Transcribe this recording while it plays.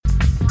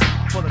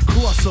for the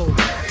crossover.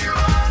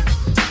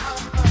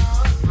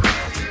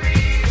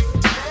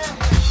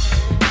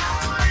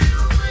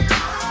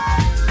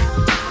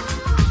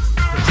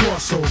 The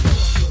crossover.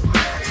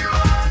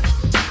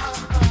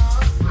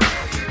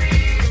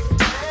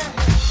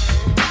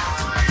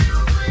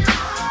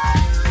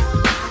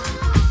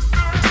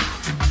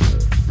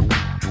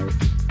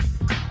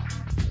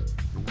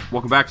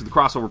 Welcome back to the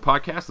Crossover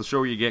Podcast, the show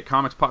where you get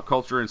comics, pop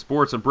culture, and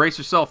sports. And brace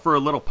yourself for a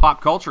little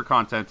pop culture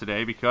content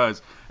today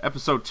because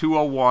episode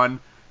 201,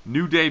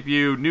 new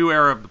debut, new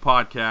era of the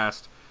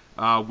podcast.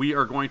 We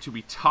are going to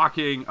be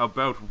talking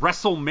about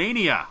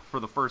Wrestlemania for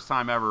the first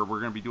time ever.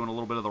 We're going to be doing a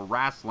little bit of the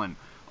wrestling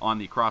on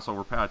the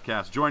Crossover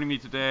Podcast. Joining me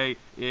today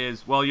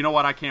is, well, you know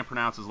what? I can't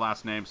pronounce his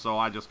last name, so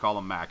I just call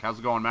him Mack. How's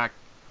it going, Mack?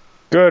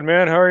 Good,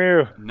 man. How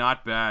are you?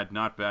 Not bad,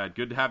 not bad.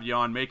 Good to have you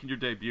on, making your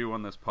debut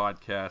on this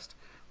podcast.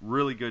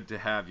 Really good to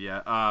have you.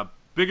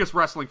 Biggest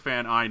wrestling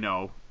fan I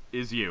know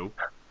is you.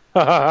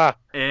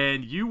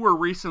 And you were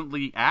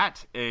recently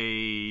at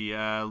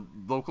a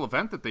local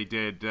event that they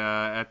did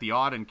at the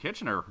Odd in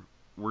Kitchener,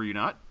 were you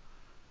not?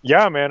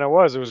 Yeah, man, I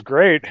was. It was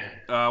great.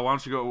 Why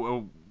don't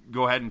you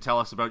go ahead and tell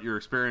us about your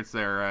experience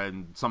there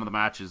and some of the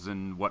matches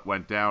and what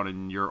went down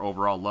and your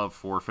overall love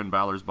for Finn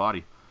Balor's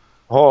body.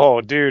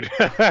 Oh, dude.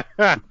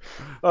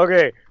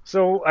 Okay,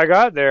 so I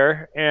got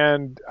there,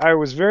 and I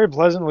was very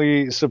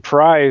pleasantly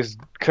surprised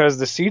because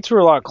the seats were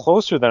a lot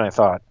closer than I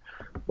thought.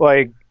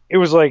 Like, it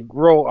was like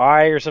row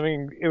I or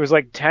something. It was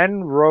like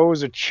 10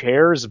 rows of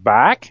chairs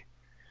back.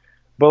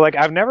 But, like,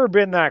 I've never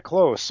been that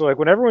close. So, like,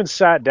 when everyone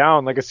sat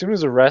down, like, as soon as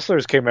the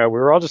wrestlers came out, we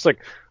were all just like,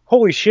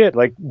 holy shit,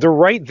 like, they're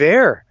right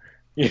there.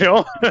 You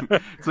know?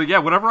 So, yeah,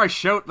 whenever I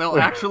shout, they'll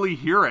actually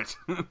hear it.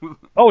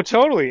 Oh,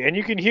 totally. And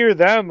you can hear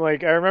them.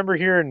 Like, I remember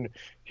hearing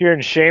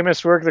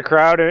Sheamus work the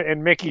crowd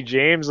and Mickie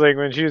James, like,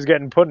 when she was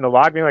getting put in the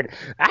lock, being like,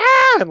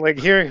 ah! And, like,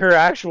 hearing her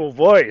actual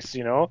voice,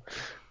 you know?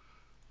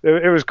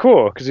 It was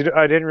cool, because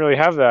I didn't really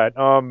have that.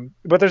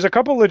 But there's a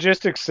couple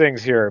logistics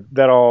things here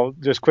that I'll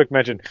just quick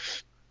mention.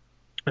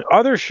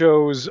 Other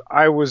shows,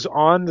 I was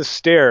on the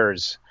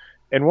stairs,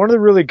 and one of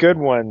the really good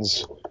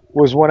ones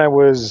was when I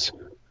was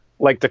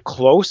like the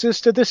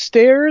closest to the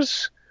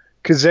stairs,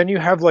 because then you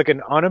have like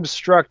an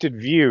unobstructed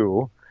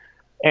view,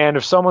 and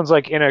if someone's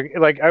like in a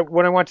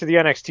when I went to the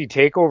NXT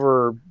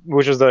Takeover,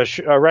 which was the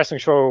wrestling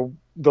show,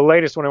 the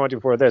latest one I went to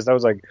before this, that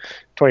was like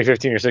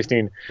 2015 or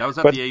 16. That was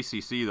at the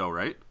ACC though,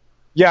 right?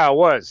 Yeah, it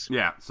was.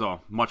 Yeah,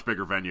 so much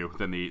bigger venue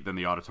than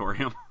the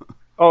auditorium.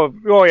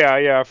 oh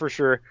yeah, for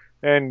sure.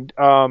 And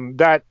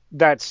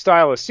that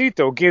style of seat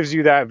though gives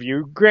you that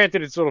view.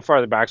 Granted, it's a little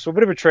farther back, so a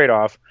bit of a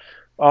trade-off.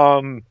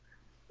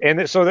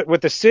 And so that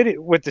with the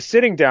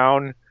sitting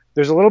down,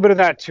 there's a little bit of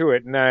that to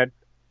it, and that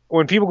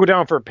when people go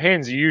down for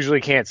pins, you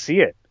usually can't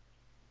see it.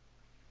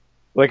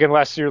 Like,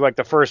 unless you're like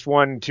the first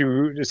one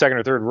to the second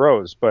or third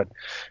rows. But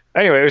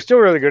anyway, it was still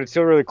really good. It's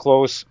still really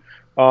close.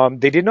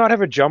 They did not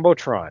have a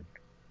Jumbotron.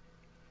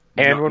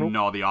 And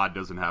no, the Odd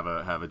doesn't have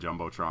a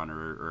Jumbotron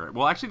or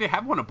well, actually they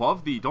have one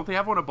above the. Don't they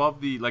have one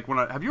above the? Like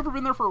have you ever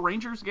been there for a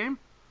Rangers game?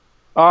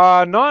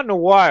 Not in a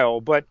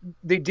while, but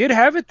they did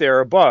have it there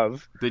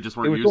above. They just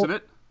weren't using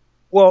it.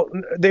 Well,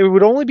 they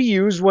would only be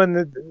used when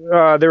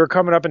they were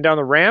coming up and down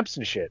the ramps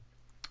and shit.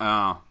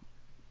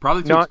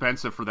 Probably too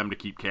expensive for them to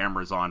keep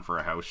cameras on for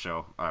a house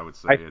show, I would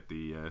say, at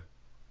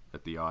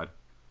the Odd.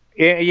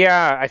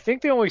 Yeah, I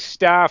think they only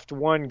staffed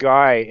one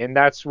guy, and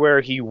that's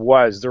where he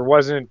was. There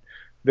wasn't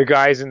the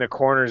guys in the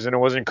corners, and it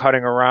wasn't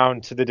cutting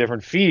around to the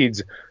different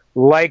feeds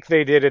like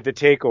they did at the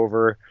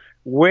Takeover,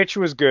 which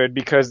was good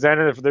because then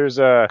if there's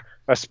a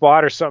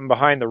spot or something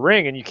behind the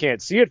ring and you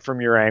can't see it from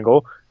your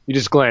angle, you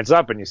just glance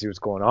up and you see what's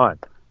going on.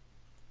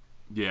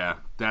 Yeah,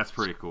 that's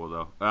pretty cool,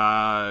 though.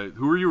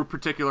 Who are you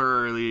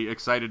particularly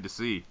excited to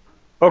see?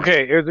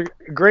 Okay, it was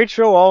a great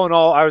show all in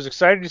all. I was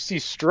excited to see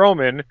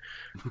Strowman.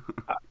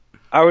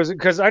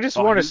 Because I just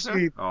want to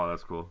see... Oh,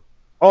 that's cool.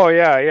 Oh,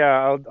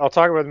 yeah. I'll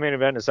talk about the main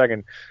event in a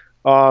second.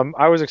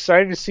 I was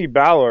excited to see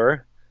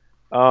Balor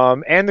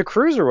and the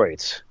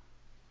Cruiserweights.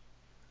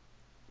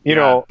 You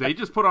know, they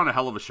just put on a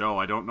hell of a show.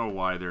 I don't know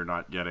why they're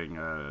not getting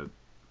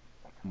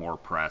more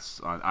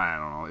press. I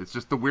don't know. It's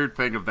just the weird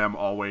thing of them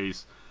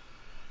always...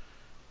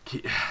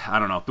 I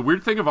don't know. The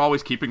weird thing of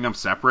always keeping them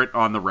separate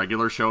on the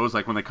regular shows,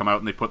 like when they come out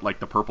and they put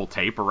like the purple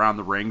tape around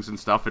the rings and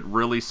stuff, it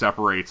really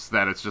separates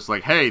that. It's just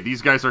like, hey,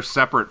 these guys are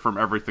separate from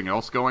everything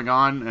else going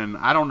on, and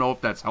I don't know if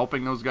that's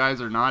helping those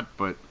guys or not,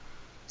 but...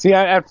 See,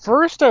 at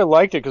first I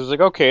liked it because it's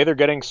like, okay, they're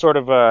getting sort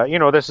of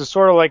this is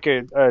sort of like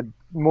a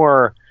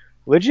more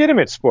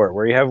legitimate sport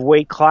where you have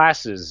weight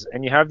classes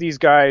and you have these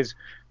guys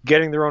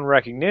getting their own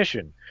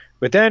recognition.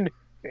 But then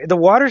the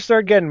waters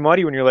start getting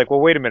muddy when you're like, well,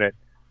 wait a minute.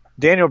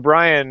 Daniel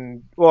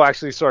Bryan, well,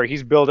 actually, sorry,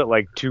 he's billed at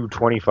like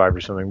 225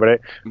 or something, but I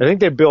think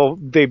they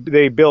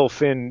bill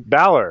Finn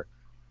Balor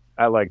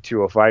at like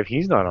 205.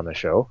 He's not on the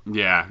show.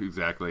 Yeah,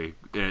 exactly.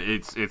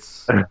 It's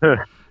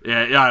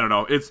yeah, I don't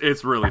know.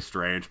 It's really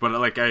strange, but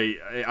like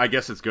I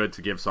guess it's good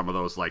to give some of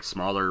those like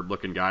smaller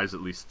looking guys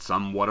at least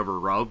somewhat of a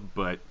rub,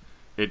 but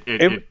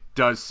it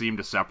does seem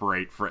to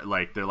separate for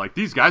like they're like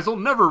these guys will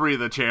never be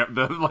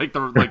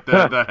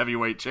the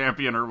heavyweight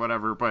champion or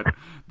whatever, but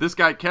this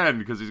guy can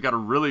because he's got a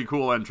really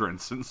cool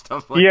entrance and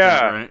stuff like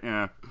that, right?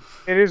 Yeah.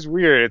 It is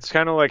weird. It's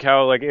kind of like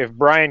how like if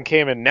Brian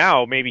came in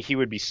now, maybe he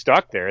would be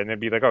stuck there and they'd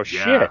be like, oh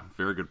shit. Yeah,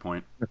 very good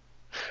point.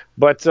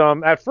 But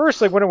at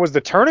first, like when it was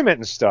the tournament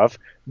and stuff,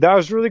 that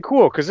was really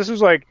cool because this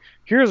was like,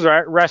 here's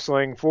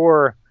wrestling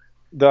for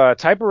the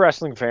type of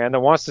wrestling fan that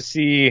wants to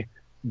see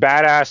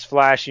badass,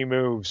 flashy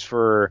moves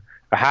for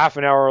a half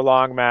an hour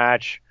long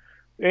match.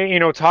 You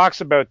know, talks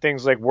about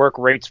things like work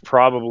rates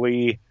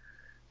probably.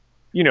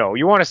 You know,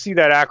 you want to see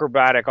that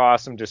acrobatic,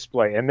 awesome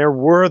display, and there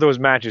were those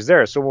matches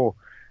there. So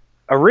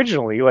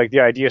originally, like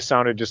the idea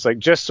sounded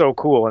just so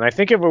cool, and I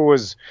think if it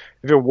was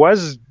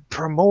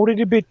promoted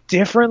a bit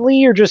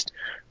differently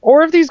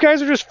or if these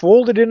guys are just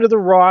folded into the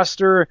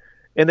roster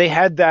and they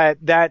had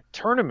that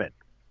tournament.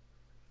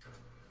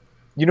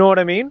 You know what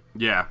I mean?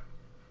 Yeah.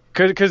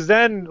 Cause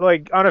then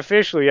like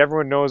unofficially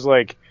everyone knows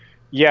like,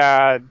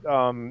 yeah,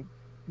 Grand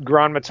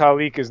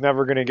Metalik is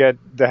never going to get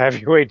the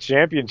heavyweight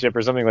championship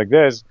or something like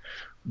this,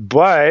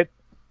 but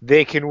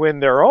they can win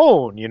their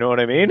own. You know what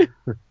I mean?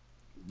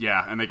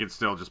 Yeah, and they can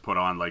still just put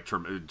on like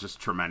just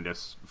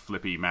tremendous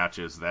flippy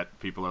matches that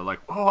people are like,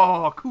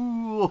 oh,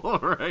 cool,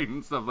 right,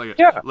 and stuff like that.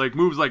 Yeah. Like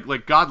moves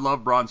like God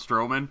love Braun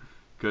Strowman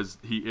because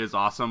he is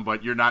awesome,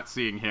 but you're not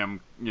seeing him,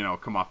 you know,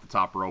 come off the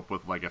top rope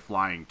with like a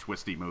flying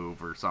twisty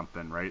move or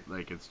something, right?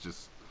 Like it's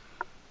just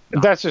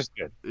that's just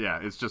good. Yeah,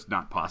 it's just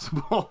not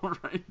possible,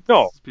 right?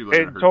 No, people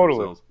are hurt totally.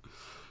 themselves.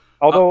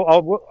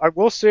 Although I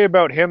will say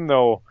about him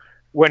though,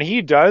 when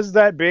he does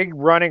that big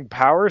running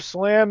power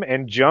slam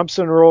and jumps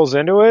and rolls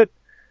into it.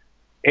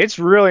 It's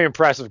really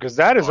impressive because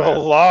that is a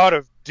lot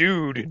of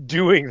dude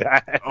doing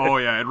that. Oh,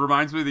 yeah. It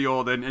reminds me of the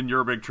old, and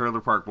you're a big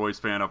Trailer Park Boys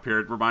fan up here.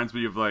 It reminds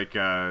me of, like,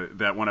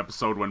 that one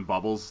episode when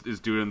Bubbles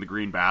is doing the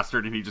Green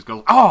Bastard, and he just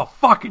goes, oh,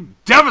 fucking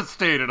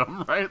devastated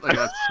him, right? Like,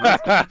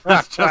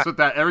 that's just what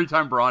that, every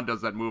time Braun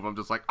does that move, I'm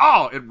just like,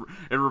 oh, it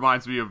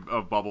reminds me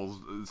of Bubbles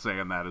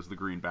saying that as the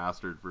Green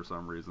Bastard for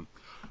some reason.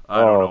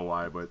 I don't know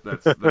why, but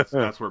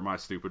that's where my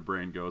stupid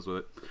brain goes with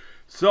it.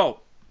 So,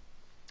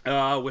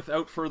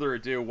 without further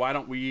ado, why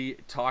don't we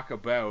talk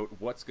about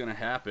what's going to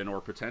happen or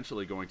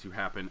potentially going to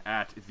happen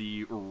at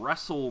the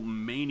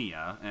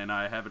Wrestlemania, and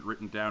I have it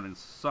written down in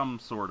some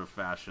sort of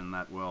fashion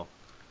that will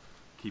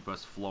keep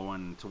us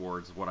flowing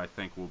towards what I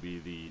think will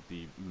be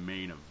the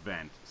main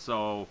event.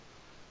 So,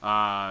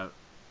 funny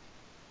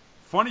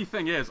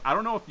thing is, I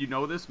don't know if you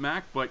know this,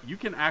 Mac, but you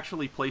can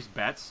actually place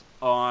bets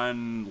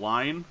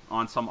online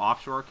on some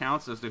offshore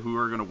accounts as to who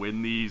are going to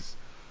win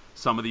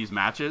some of these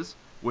matches.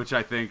 Which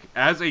I think,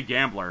 as a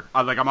gambler,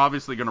 I'm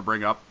obviously going to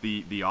bring up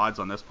the odds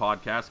on this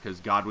podcast because,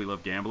 God, we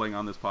love gambling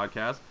on this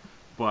podcast.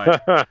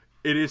 But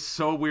it is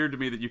so weird to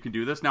me that you can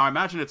do this. Now, I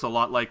imagine it's a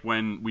lot like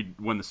when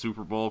the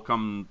Super Bowl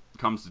comes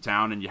to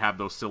town and you have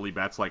those silly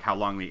bets like how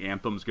long the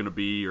anthem's going to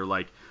be or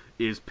like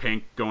is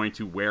Pink going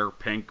to wear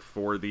pink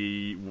for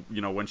the,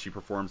 you know, when she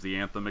performs the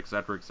anthem, et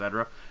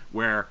cetera,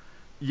 where,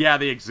 yeah,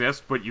 they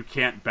exist, but you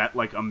can't bet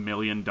like $1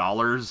 million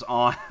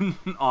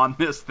on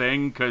this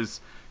thing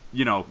because,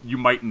 you know, you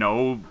might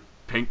know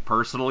Pink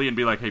personally and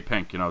be like, hey,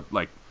 Pink, you know,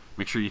 like,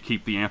 make sure you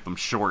keep the anthem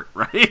short,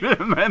 right?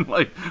 And then,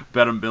 like,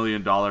 bet $1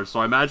 million. So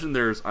I imagine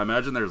there's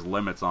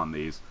limits on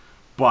these.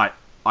 But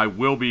I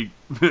will be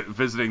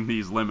visiting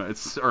these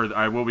limits, or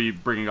I will be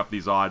bringing up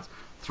these odds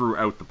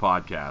throughout the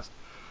podcast.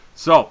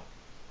 So,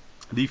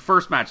 the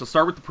first match, let's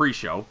start with the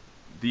pre-show.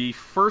 The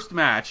first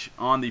match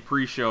on the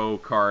pre-show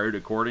card,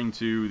 according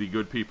to the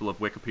good people of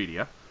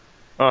Wikipedia,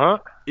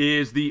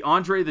 is the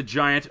Andre the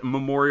Giant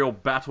Memorial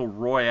Battle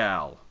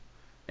Royale.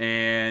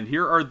 And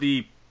here are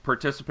the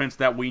participants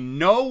that we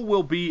know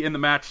will be in the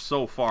match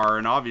so far,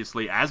 and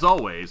obviously, as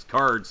always,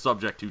 cards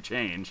subject to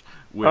change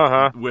with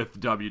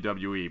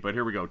WWE. But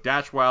here we go.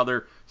 Dash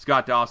Wilder,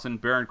 Scott Dawson,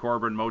 Baron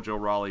Corbin, Mojo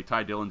Rawley,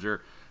 Ty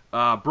Dillinger,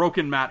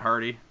 Broken Matt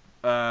Hardy,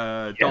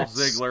 Dolph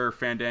Ziggler,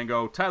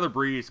 Fandango, Tyler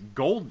Breeze,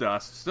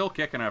 Goldust, still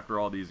kicking after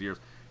all these years,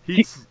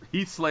 Heath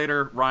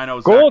Slater, Rhino,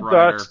 Zack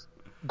Ryder.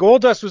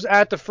 Goldust was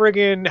at the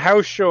friggin'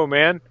 house show,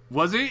 man.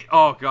 Was he?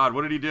 Oh, God,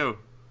 what did he do?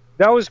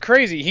 That was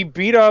crazy. He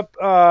beat up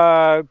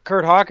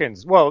Kurt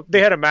Hawkins. Well,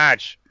 they had a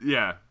match.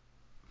 Yeah.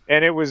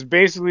 And it was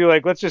basically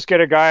like, let's just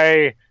get a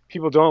guy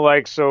people don't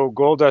like so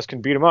Goldust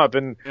can beat him up.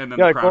 And then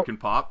the crowd can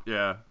pop,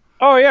 yeah.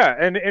 Oh, yeah,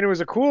 and it was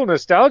a cool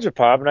nostalgia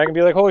pop, and I can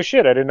be like, holy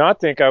shit, I did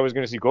not think I was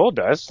going to see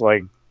Goldust.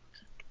 Like,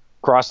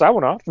 cross that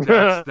one off.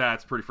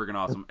 That's pretty freaking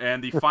awesome.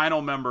 And the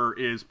final member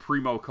is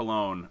Primo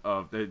Cologne.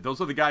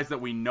 Those are the guys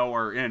that we know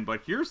are in.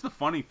 But here's the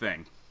funny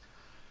thing.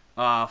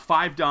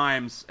 5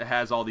 Dimes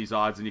has all these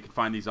odds, and you can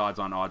find these odds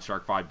on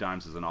Oddshark. 5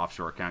 Dimes is an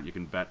offshore account you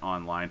can bet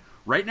online.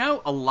 Right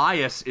now,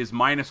 Elias is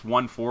minus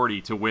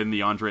 140 to win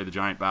the Andre the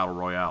Giant Battle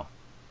Royale.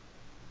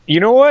 You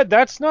know what?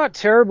 That's not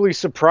terribly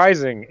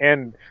surprising.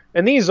 And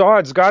these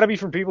odds got to be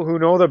from people who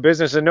know the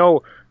business and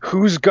know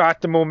who's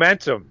got the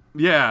momentum.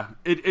 Yeah,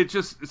 it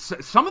just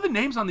some of the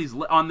names on these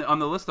on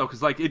the list though,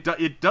 because like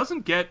it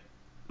doesn't get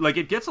like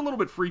it gets a little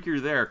bit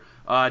freakier there.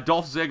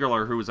 Dolph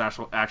Ziggler, who was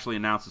actually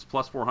announced as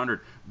plus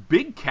 400.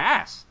 Big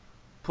Cass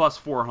plus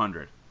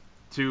 400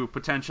 to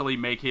potentially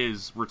make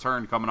his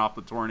return coming off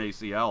the torn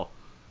ACL.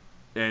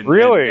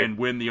 And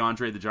win the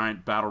Andre the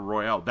Giant Battle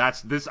Royale.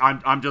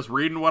 I'm just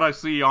reading what I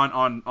see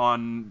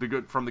on the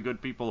good from the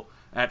good people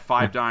at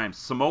 5 Dimes.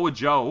 Samoa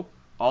Joe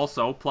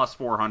also plus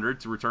 400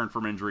 to return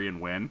from injury and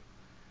win.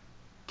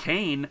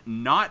 Kane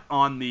not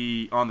on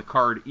the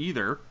card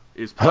either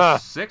is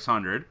plus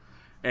 600,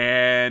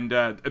 and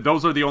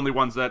those are the only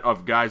ones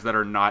of guys that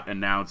are not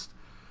announced.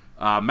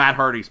 Matt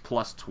Hardy's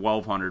plus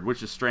 1200,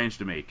 which is strange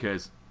to me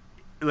because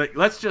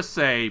let's just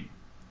say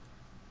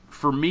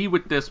for me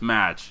with this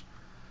match.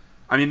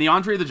 I mean, the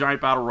Andre the Giant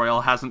Battle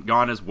Royale hasn't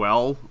gone as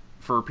well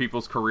for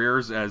people's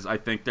careers as I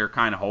think they're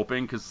kind of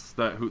hoping, because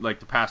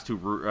the past two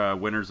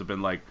winners have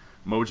been like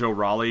Mojo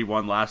Rawley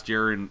won last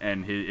year, and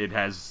it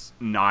has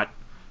not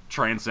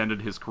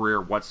transcended his career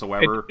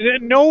whatsoever.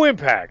 No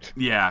impact.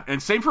 Yeah,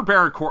 and same for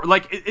Baron Corbin.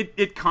 Like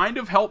it kind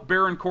of helped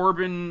Baron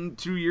Corbin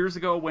 2 years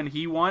ago when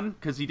he won,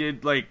 because he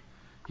did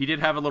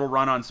have a little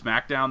run on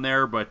SmackDown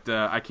there, but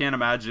I can't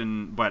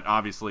imagine. But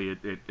obviously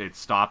it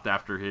stopped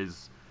after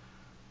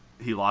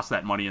he lost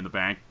that Money in the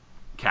Bank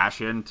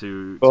cash in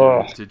to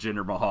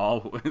Jinder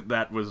Mahal.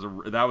 that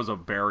was a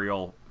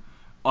burial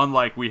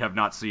unlike we have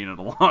not seen in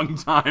a long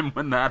time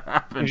when that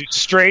happened.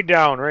 Straight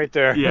down right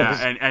there.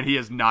 Yeah, and he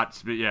has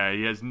not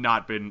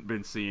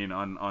been seen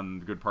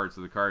on good parts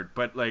of the card.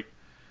 But like,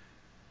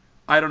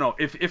 I don't know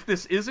if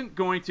this isn't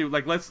going to,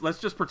 like, let's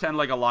just pretend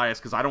like Elias,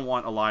 because I don't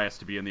want Elias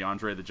to be in the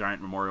Andre the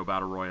Giant Memorial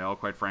Battle Royale,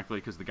 quite frankly,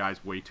 because the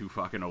guy's way too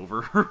fucking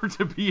over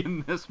to be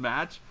in this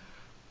match.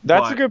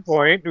 That's a good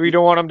point. We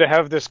don't want him to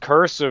have this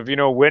curse of,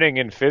 winning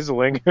and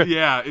fizzling.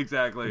 Yeah,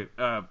 exactly.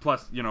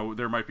 Plus,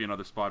 there might be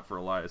another spot for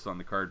Elias on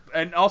the card.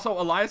 And also,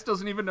 Elias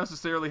doesn't even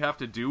necessarily have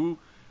to do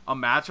a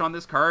match on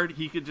this card.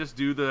 He could just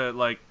do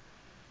the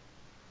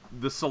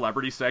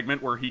celebrity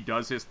segment where he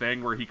does his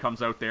thing, where he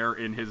comes out there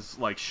in his,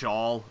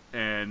 shawl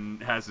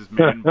and has his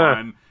man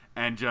bun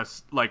and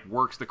just,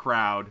 works the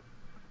crowd.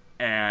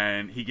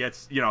 And he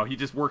gets, he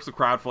just works the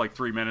crowd for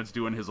 3 minutes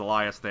doing his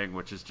Elias thing,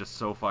 which is just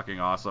so fucking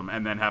awesome.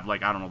 And then have,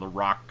 The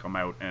Rock come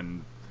out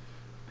and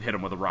hit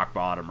him with a rock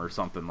bottom or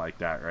something like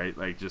that,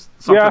 right? Just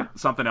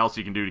something else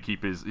you can do to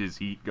keep his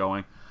heat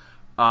going.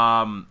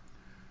 I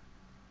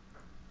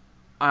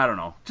don't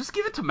know. Just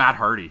give it to Matt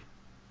Hardy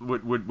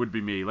would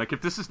be me.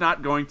 If this is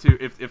not going to,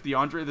 if the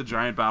Andre the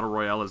Giant Battle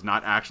Royale is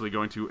not actually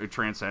going to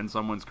transcend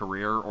someone's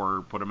career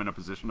or put him in a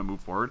position to move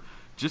forward,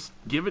 just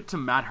give it to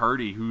Matt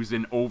Hardy, who's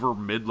an over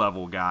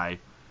mid-level guy,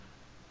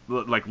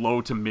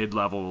 low to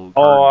mid-level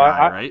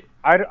guy, right?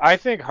 I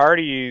think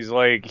Hardy's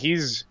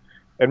he's,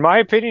 in my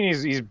opinion,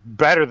 he's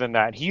better than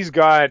that. He's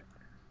got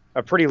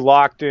a pretty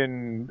locked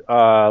in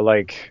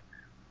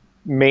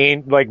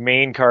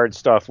main card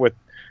stuff with,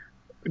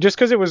 just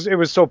because it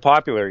was so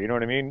popular, you know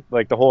what I mean?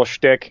 The whole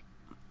shtick,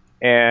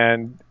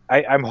 and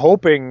I'm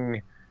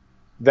hoping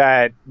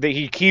that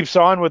he keeps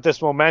on with this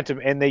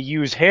momentum and they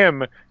use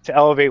him to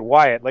elevate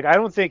Wyatt. I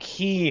don't think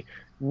he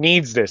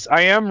needs this.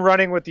 I am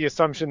running with the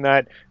assumption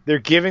that they're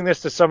giving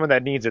this to someone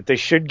that needs it. They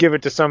should give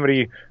it to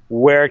somebody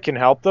where it can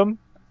help them.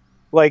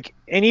 And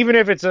even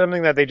if it's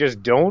something that they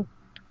just don't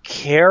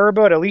care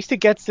about, at least it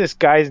gets this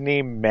guy's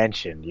name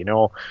mentioned,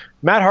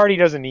 Matt Hardy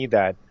doesn't need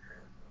that.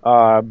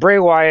 Bray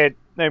Wyatt,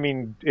 I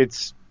mean,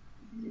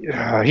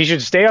 he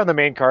should stay on the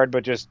main card,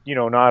 but just,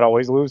 not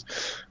always lose.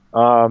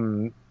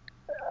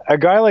 A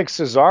guy like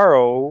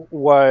Cesaro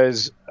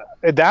was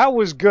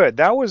good.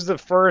 That was the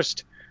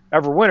first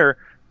ever winner,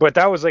 but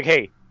that was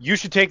hey, you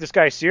should take this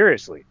guy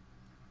seriously.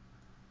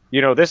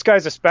 This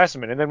guy's a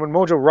specimen. And then when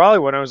Mojo Rawley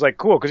went, I was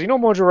cool, because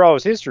Mojo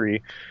Rawley's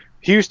history,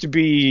 he used to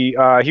be,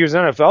 he was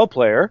an NFL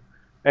player,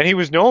 and he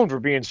was known for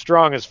being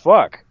strong as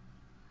fuck.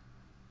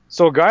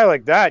 So a guy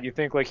like that, you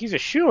think he's a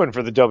shoo-in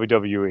for the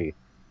WWE,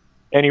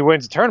 and he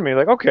wins the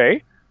tournament.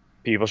 Okay,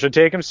 people should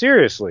take him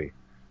seriously,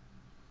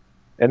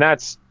 and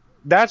that's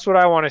what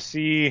I want to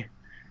see.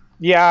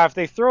 Yeah, if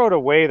they throw it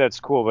away,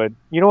 that's cool. But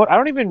you know what? I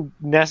don't even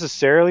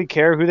necessarily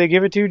care who they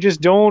give it to. Just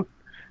don't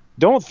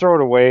throw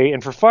it away.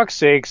 And for fuck's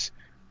sakes,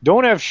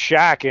 don't have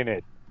Shaq in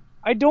it.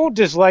 I don't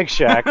dislike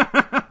Shaq.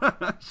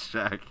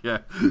 Shaq, yeah,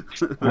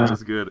 that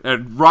was good.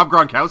 And Rob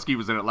Gronkowski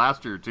was in it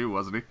last year too,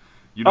 wasn't he?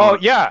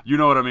 Yeah. You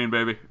know what I mean,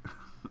 baby.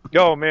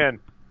 Oh, man.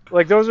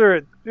 Those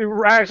are...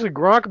 Actually,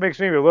 Gronk makes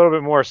maybe a little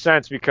bit more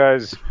sense,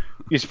 because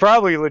he's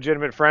probably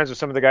legitimate friends with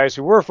some of the guys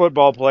who were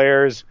football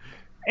players,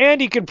 and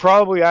he could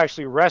probably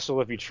actually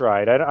wrestle if he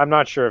tried. I'm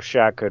not sure if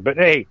Shaq could. But,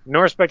 hey, no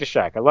respect to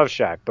Shaq. I love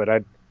Shaq,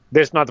 but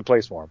this is not the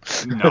place for him.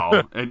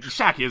 No, and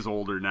Shaq is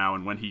older now,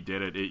 and when he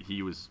did it,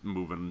 he was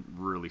moving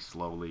really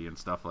slowly and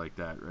stuff like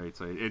that, right?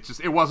 So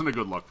it wasn't a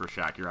good look for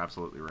Shaq. You're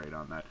absolutely right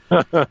on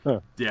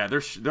that. Yeah,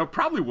 there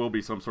probably will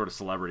be some sort of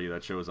celebrity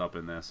that shows up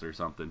in this or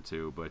something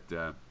too.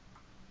 But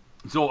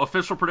so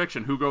official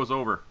prediction: who goes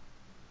over?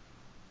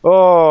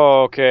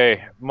 Oh,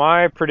 okay.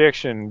 My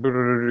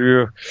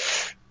prediction: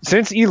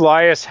 since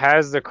Elias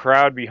has the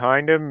crowd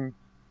behind him,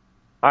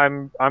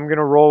 I'm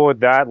gonna roll with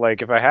that.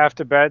 If I have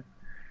to bet,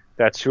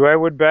 That's who I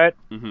would bet.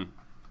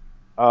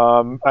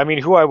 Mm-hmm. I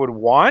mean, who I would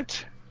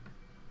want?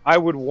 I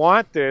would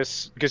want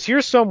this because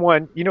here's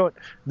someone.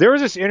 There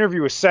was this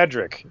interview with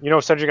Cedric. You know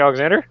Cedric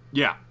Alexander,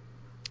 Yeah.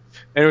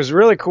 and it was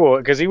really cool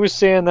because he was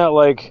saying that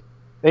like,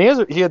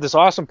 and he had this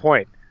awesome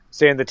point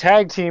saying the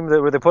tag team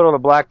where they put all the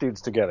black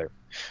dudes together.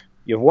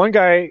 You have one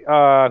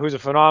guy who's a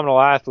phenomenal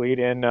athlete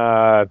in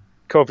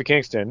Kofi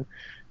Kingston.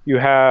 You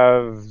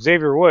have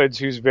Xavier Woods,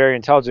 who's very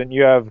intelligent.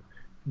 You have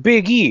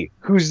Big E,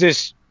 who's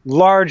this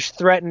large,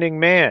 threatening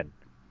man.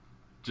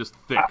 Just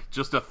thick,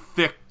 just a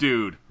thick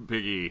dude,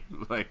 Big E.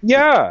 Like,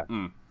 yeah,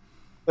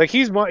 like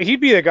he'd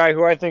be the guy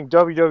who I think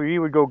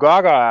WWE would go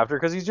gaga after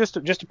because he's just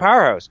a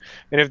powerhouse.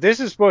 And if this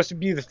is supposed to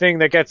be the thing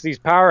that gets these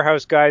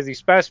powerhouse guys, these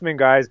specimen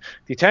guys,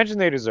 the attention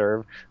they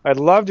deserve, I'd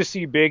love to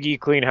see Big E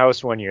clean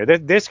house one year.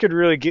 This could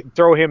really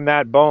throw him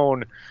that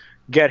bone,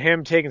 get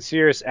him taken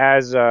serious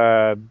as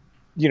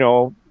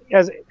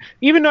as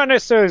even not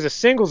necessarily as a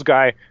singles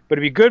guy, but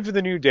it'd be good for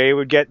the New Day. It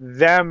would get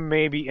them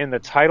maybe in the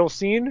title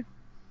scene.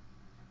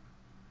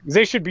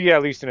 They should be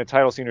at least in a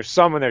title scene, or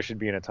someone there should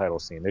be in a title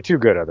scene. They're too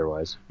good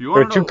otherwise.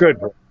 They're too good.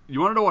 You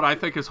want to know what I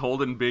think is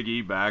holding Big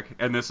E back?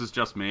 And this is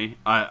just me.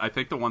 I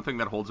think the one thing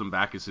that holds him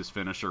back is his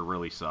finisher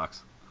really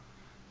sucks.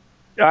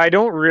 I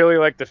don't really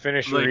like the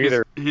finisher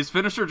either. His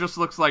finisher just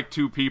looks like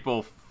two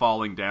people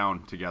falling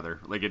down together.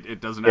 Like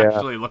it doesn't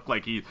actually look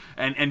like he.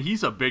 And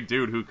he's a big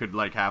dude who could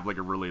like have like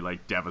a really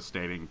like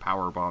devastating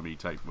powerbomb-y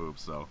type move.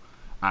 So.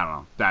 I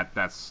don't know.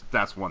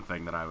 That's one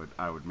thing that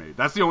I would maybe.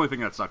 That's the only thing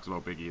that sucks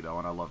about Big E though,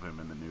 and I love him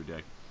in the New Day.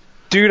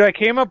 Dude, I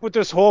came up with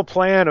this whole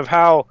plan of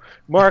how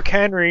Mark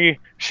Henry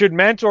should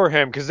mentor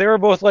him because they were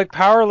both like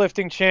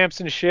powerlifting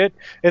champs and shit,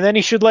 and then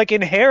he should like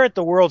inherit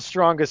the world's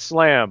strongest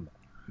slam.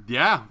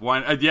 Yeah,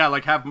 why? Yeah,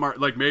 like have Mark.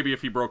 Like maybe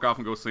if he broke off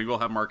and goes single,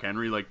 have Mark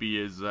Henry like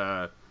be his.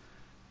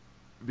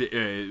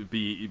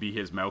 Be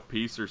his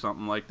mouthpiece or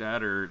something like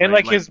that, or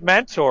like his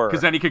mentor.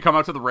 Because then he could come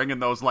out to the ring in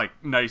those like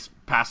nice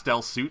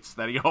pastel suits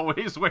that he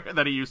always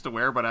that he used to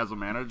wear, but as a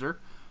manager.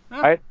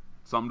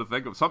 Something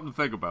to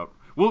think about.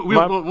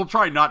 We'll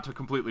try not to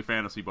completely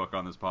fantasy book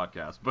on this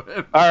podcast, but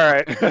all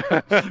right.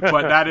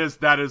 But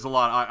that is a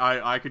lot.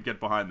 I could get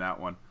behind that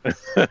one.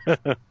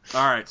 All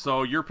right,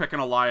 so you're picking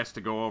Elias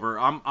to go over.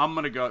 I'm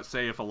gonna go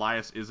say if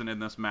Elias isn't in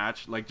this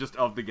match, like just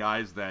of the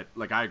guys that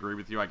like I agree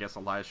with you. I guess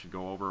Elias should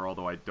go over.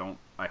 Although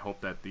I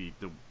hope that the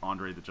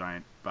Andre the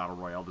Giant Battle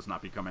Royale does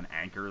not become an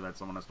anchor that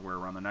someone has to wear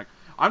around the neck.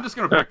 I'm just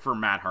gonna pick for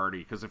Matt Hardy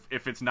because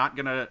if it's not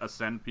gonna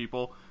ascend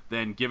people,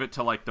 then give it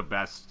to like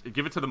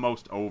give it to the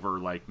most over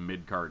like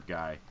mid card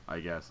guy, I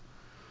guess.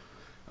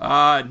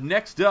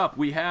 Next up,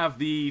 we have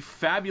the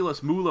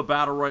fabulous Moolah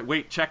Battle Royale.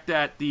 Wait, check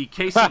that. The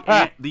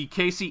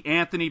Casey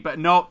Anthony.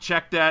 No,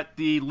 check that.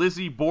 The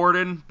Lizzie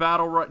Borden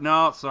Battle Royale.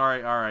 No,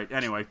 sorry. All right.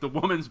 Anyway, the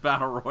Women's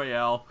Battle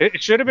Royale.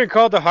 It should have been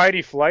called the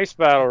Heidi Fleiss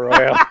Battle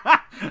Royale.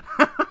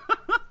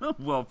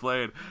 Well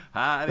played.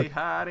 Heidi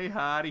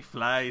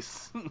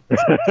Fleiss.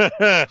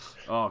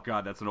 Oh,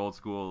 God, that's an old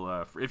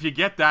school. If you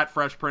get that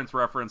Fresh Prince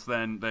reference,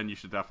 then you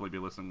should definitely be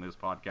listening to this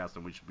podcast,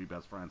 and we should be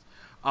best friends.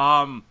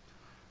 I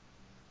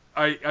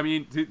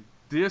mean,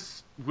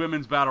 this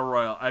Women's Battle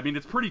Royal, I mean,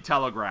 it's pretty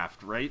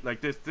telegraphed, right? Like,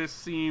 this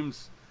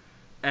seems,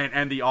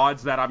 and the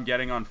odds that I'm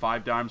getting on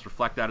 5 Dimes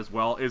reflect that as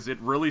well, is it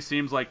really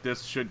seems like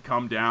this should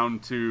come down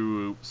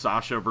to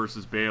Sasha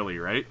versus Bayley,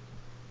 right?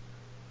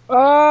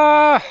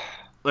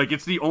 Like,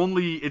 it's the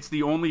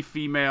only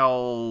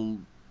female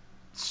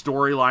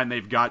storyline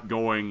they've got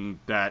going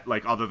that,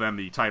 like, other than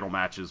the title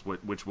matches,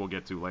 which we'll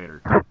get to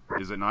later.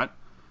 Is it not?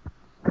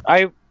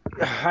 I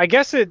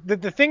guess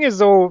the thing is,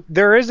 though,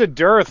 there is a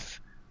dearth,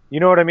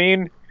 you know what I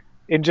mean,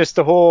 in just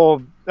the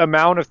whole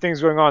amount of things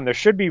going on. There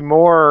should be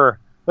more,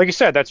 like you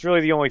said, that's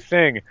really the only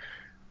thing.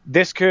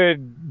 This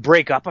could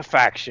break up a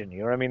faction, you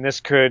know what I mean?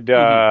 This could...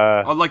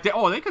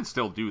 they could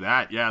still do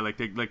that, yeah, like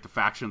the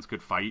factions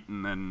could fight,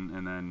 and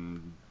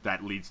then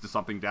that leads to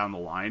something down the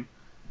line.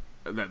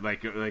 That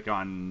like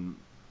on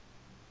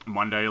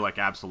Monday, like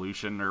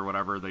Absolution or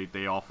whatever,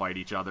 they all fight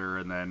each other,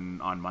 and then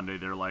on Monday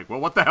they're like, well,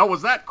 what the hell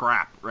was that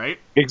crap, right?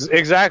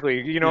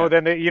 Exactly.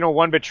 Then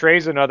one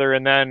betrays another,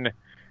 and then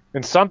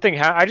something.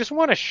 I just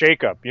want a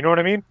shakeup. You know what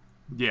I mean?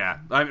 Yeah.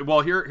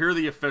 Here are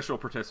the official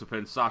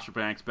participants: Sasha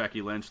Banks,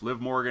 Becky Lynch,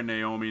 Liv Morgan,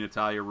 Naomi,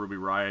 Natalya, Ruby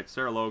Riott,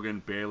 Sarah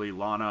Logan, Bayley,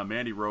 Lana,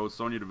 Mandy Rose,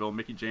 Sonya Deville,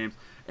 Mickie James,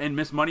 and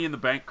Miss Money in the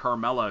Bank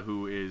Carmella,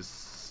 who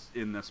is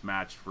in this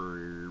match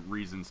for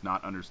reasons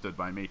not understood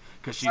by me,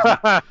 because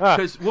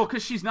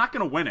she's not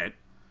going to win it,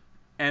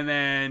 and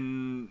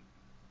then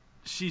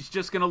she's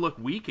just going to look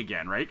weak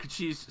again, right? Because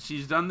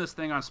she's done this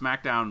thing on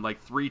SmackDown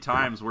like 3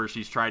 times where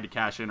she's tried to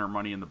cash in her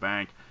Money in the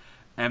Bank,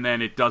 and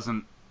then it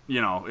doesn't,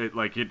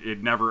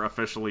 it never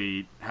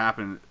officially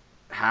happens,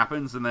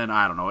 and then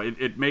I don't know,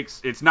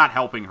 it's not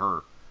helping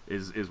her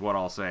is what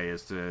I'll say,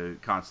 is to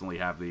constantly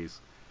have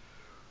these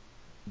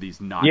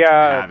not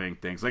having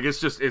things. Like, it's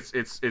just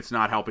it's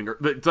not helping her.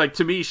 But like,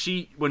 to me,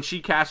 when she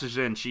cashes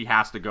in, she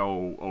has to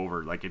go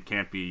over. Like, it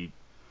can't be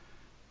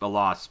a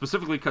loss,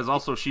 specifically because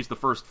also she's the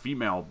first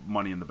female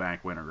Money in the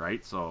Bank winner,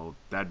 right? So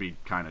that'd be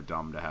kind of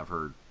dumb to have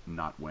her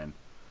not win.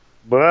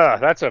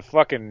 That's a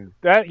fucking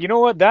that. You know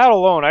what? That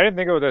alone, I didn't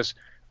think of this.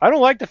 I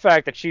don't like the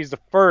fact that she's the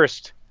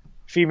first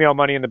female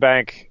Money in the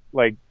Bank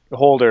like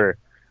holder.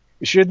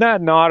 Should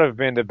that not have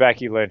been to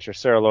Becky Lynch or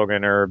Sarah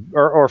Logan or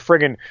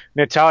friggin'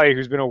 Natalia,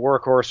 who's been a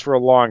workhorse for a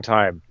long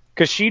time?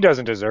 Because she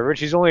doesn't deserve it.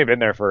 She's only been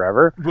there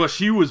forever. Well,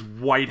 she was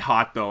white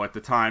hot though at the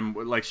time.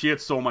 Like she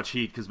had so much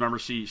heat because remember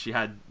she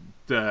had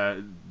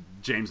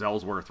James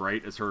Ellsworth,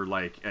 right, as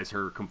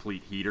her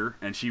complete heater,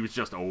 and she was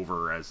just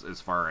over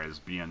as far as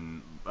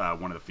being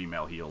one of the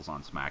female heels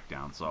on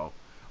SmackDown. So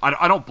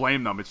I don't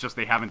blame them. It's just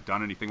they haven't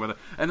done anything with it.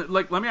 And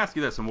like, let me ask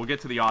you this, and we'll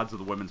get to the odds of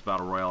the women's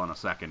battle royal in a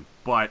second.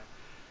 But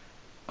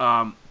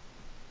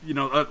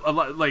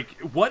like,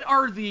 what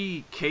are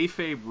the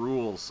kayfabe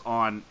rules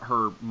on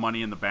her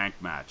Money in the Bank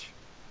match?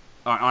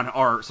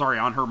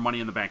 On her Money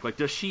in the Bank. Like,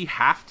 does she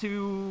have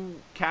to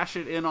cash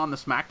it in on the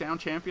SmackDown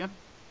champion?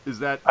 Is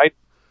that?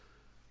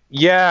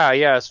 Yeah.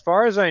 As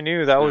far as I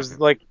knew, that was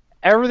like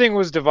everything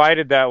was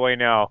divided that way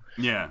now.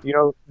 Yeah.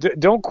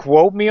 Don't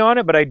quote me on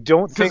it, but I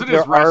don't think because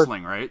it is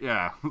wrestling, right?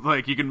 Yeah.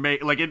 Like you can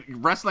make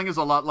wrestling is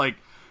a lot like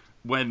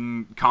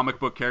when comic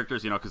book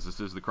characters, because this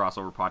is the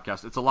crossover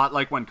podcast. It's a lot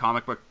like when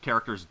comic book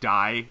characters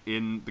die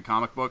in the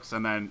comic books,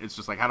 and then it's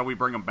just like, how do we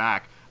bring them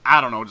back? I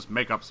don't know, just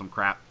make up some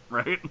crap,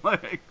 right?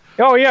 Like.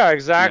 Oh yeah,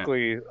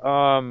 exactly.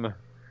 Yeah.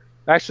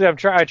 Actually,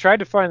 I tried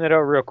to find that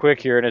out real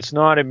quick here, and it's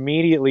not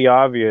immediately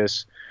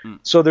obvious.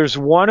 So there's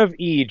one of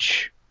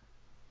each,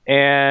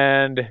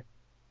 and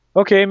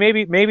okay,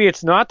 maybe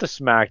it's not the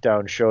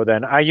SmackDown show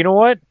then. You know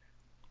what?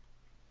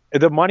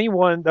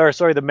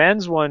 The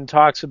men's one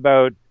talks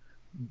about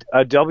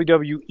a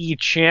WWE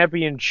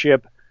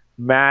Championship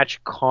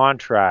match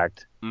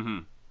contract. Mm-hmm.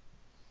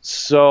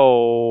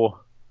 So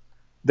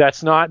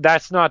that's not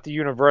the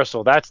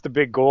Universal. That's the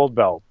big gold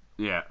belt.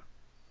 Yeah.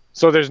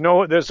 So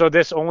so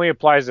this only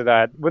applies to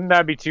that. Wouldn't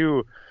that be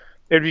too?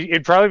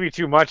 It'd probably be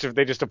too much if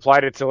they just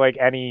applied it to like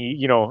any,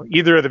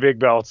 either of the big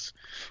belts.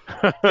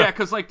 Yeah,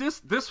 because like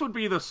this would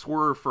be the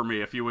swerve for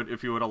me if you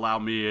would allow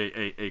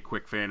me a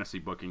quick fantasy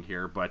booking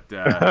here. But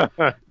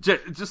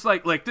just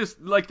like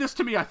this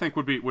to me, I think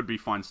would be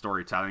fun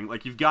storytelling.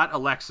 Like you've got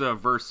Alexa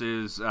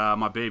versus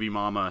my baby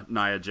mama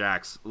Nia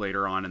Jax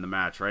later on in the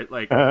match, right?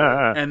 Like,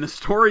 and the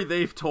story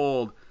they've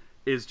told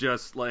is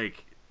just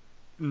like.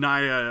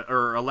 Nia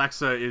or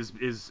Alexa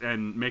is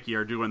and Mickey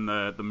are doing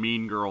the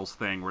Mean Girls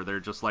thing where they're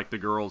just like the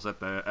girls at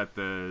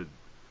the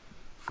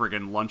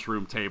friggin'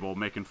 lunchroom table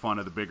making fun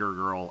of the bigger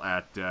girl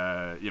at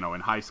in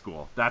high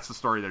school. That's the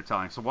story they're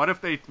telling. So what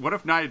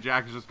if Nia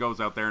Jax just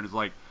goes out there and is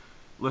like,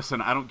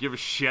 listen, I don't give a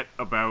shit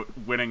about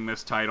winning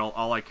this title.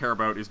 All I care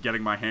about is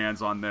getting my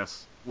hands on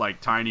this like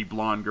tiny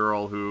blonde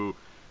girl who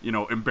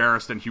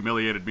embarrassed and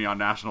humiliated me on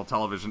national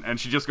television, and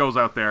she just goes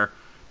out there.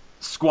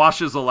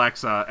 Squashes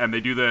Alexa, and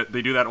they do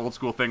that old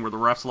school thing where the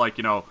ref's like,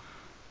 cut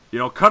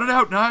it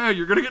out, Nia,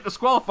 you're gonna get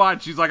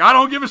disqualified. She's like, I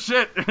don't give a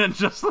shit, and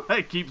just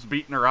like keeps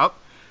beating her up,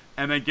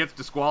 and then gets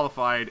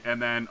disqualified,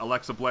 and then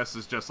Alexa Bliss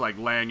is just like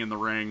laying in the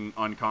ring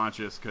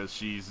unconscious because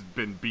she's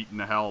been beaten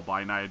to hell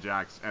by Nia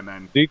Jax, and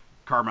then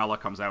Carmella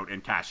comes out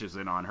and cashes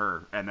in on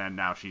her, and then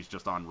now she's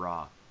just on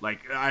Raw.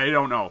 Like I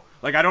don't know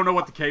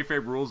what the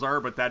kayfabe rules are,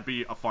 but that'd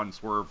be a fun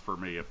swerve for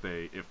me if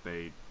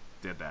they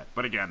did that.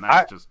 But again,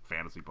 that's just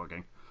fantasy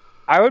booking.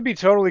 I would be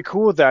totally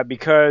cool with that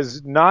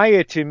because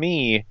Nia, to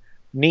me,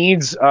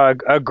 needs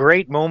a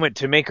great moment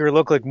to make her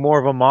look like more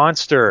of a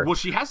monster. Well,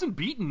 she hasn't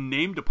beaten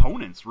named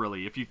opponents,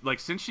 really. If you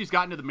since she's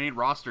gotten to the main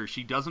roster,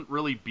 she doesn't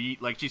really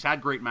beat. Like, she's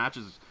had great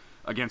matches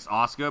against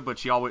Asuka, but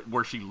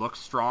where she looks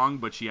strong,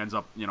 but she ends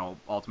up,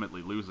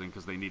 ultimately losing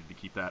because they needed to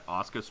keep that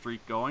Asuka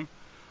streak going.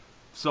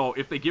 So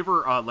if they give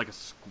her I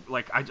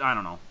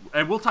don't know,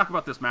 and we'll talk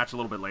about this match a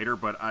little bit later,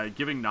 but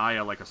giving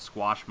Nia like a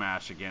squash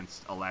match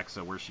against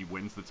Alexa where she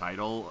wins the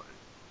title,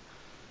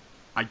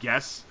 I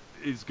guess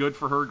is good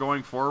for her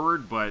going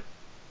forward. But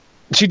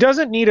she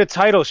doesn't need a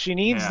title; she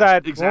needs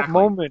that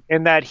moment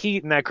and that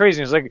heat and that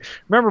craziness. Like,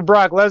 remember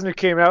Brock Lesnar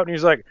came out and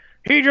he's like,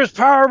 he just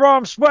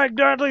powerbombed Spike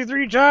Dudley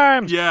 3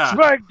 times. Yeah.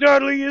 Spike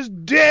Dudley is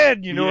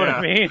dead. You know what I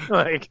mean?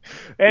 Like,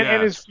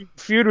 and his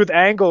feud with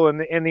Angle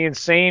and the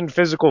insane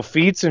physical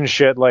feats and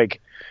shit.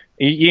 Like,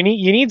 you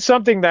need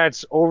something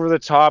that's over the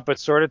top but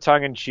sort of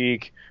tongue in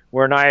cheek,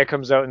 where Nia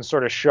comes out and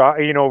sort of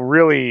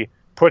really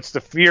puts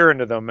the fear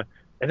into them.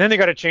 And then they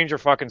got to change her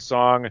fucking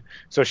song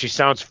so she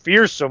sounds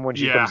fearsome when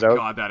she comes out.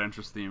 God, that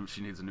entrance theme.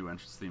 She needs a new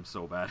entrance theme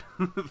so bad.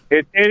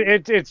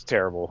 It's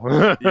terrible.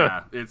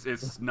 Yeah,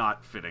 it's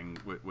not fitting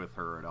with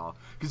her at all.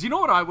 Because you know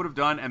what I would have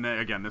done? And then,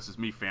 again, this is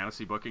me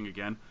fantasy booking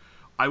again.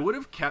 I would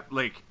have kept,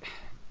 like...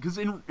 Because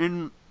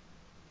in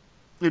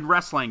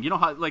wrestling, you know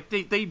how, like,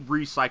 they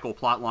recycle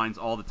plot lines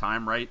all the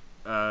time, right?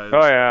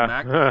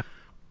 Mack?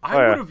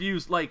 I would have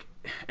used, like...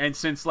 And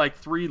since like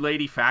 3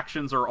 lady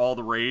factions are all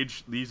the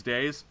rage these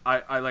days,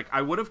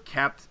 I would have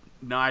kept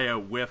Nia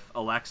with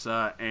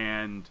Alexa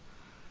and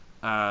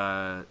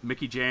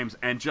Mickie James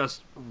and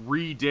just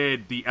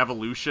redid the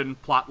Evolution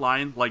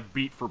plotline like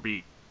beat for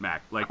beat,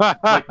 Mac. Like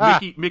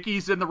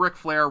Mickey's in the Ric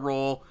Flair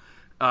role,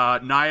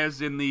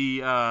 Nia's in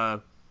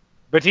the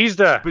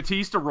Batista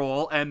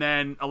role, and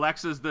then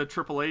Alexa's the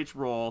Triple H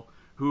role,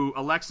 who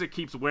Alexa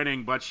keeps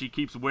winning, but she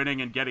keeps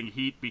winning and getting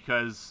heat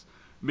because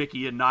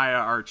Mickey and Nia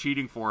are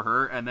cheating for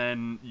her, and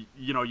then,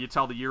 you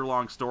tell the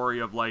year-long story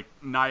of, like,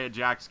 Nia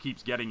Jax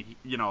keeps getting,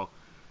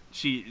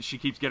 she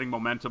keeps getting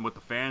momentum with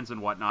the fans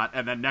and whatnot,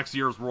 and then next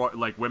year's,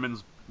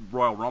 Women's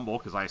Royal Rumble,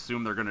 because I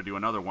assume they're going to do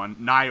another one,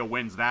 Nia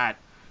wins that,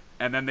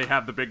 and then they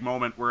have the big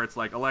moment where it's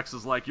like,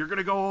 Alexa's like, you're going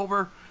to go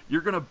over,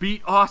 you're going to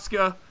beat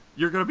Asuka,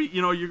 you're going to be,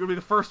 you're going to be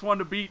the first one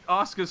to beat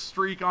Asuka's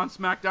streak on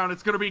SmackDown.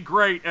 It's going to be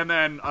great. And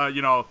then,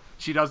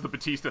 she does the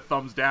Batista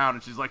thumbs down,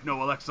 and she's like,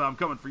 no, Alexa, I'm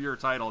coming for your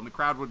title. And the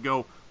crowd would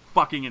go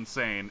fucking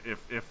insane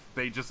if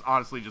they just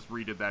honestly just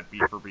redid that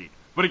beat for beat.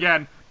 But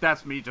again,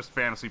 that's me just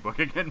fantasy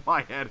booking in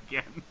my head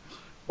again.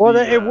 Well,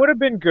 it would have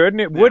been good, and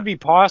it would be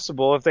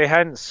possible if they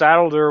hadn't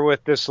saddled her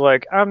with this,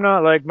 like, I'm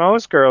not like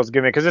most girls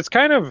gimmick. Because it's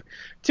kind of,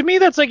 to me,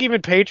 that's like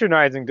even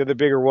patronizing to the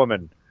bigger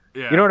woman.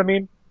 Yeah. You know what I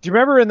mean? Do you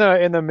remember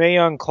in the Mae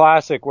Young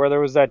Classic where there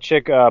was that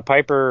chick,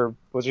 Piper,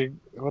 what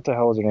the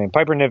hell was her name?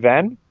 Piper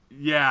Niven?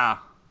 Yeah,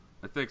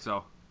 I think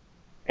so.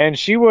 And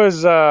she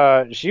was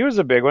a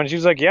big one. She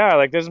was like, yeah,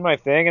 like, this is my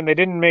thing, and they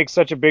didn't make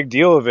such a big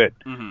deal of it.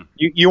 Mm-hmm.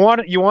 You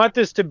want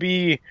this to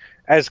be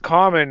as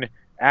common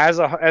as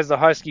the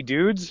Husky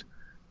dudes.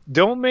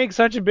 Don't make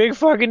such a big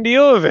fucking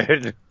deal of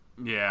it.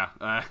 Yeah,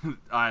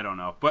 I don't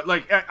know, but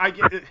like I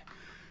get it.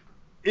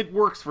 It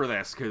works for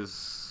this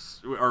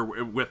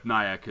with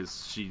Nia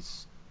because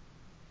she's.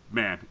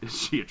 Man, is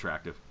she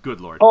attractive?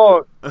 Good lord.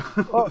 Oh,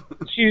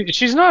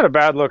 she's not a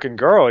bad-looking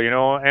girl,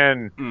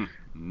 and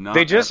not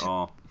they just at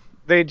all.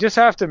 They just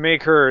have to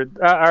make her.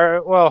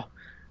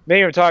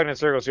 Maybe I'm talking in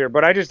circles here,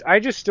 but I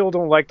just still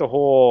don't like the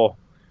whole.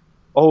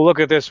 Oh, look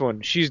at this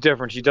one. She's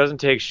different. She doesn't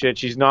take shit.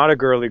 She's not a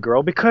girly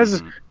girl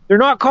because they're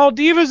not called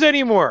divas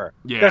anymore.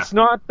 Yeah. That's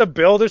not the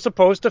bill they're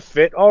supposed to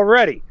fit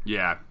already.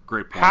 Yeah,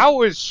 great point.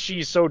 How is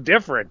she so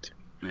different?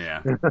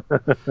 Yeah.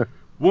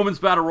 Women's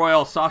Battle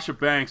Royal, Sasha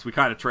Banks. We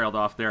kind of trailed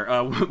off there.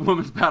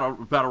 Women's Battle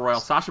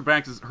Royal. Sasha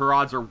Banks, her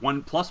odds are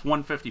plus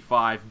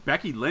 155.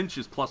 Becky Lynch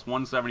is plus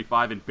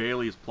 175, and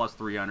Bayley is plus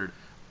 300.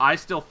 I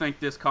still think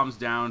this comes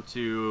down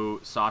to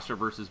Sasha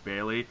versus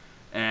Bayley,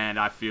 and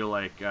I feel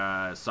like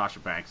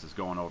Sasha Banks is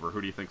going over. Who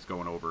do you think's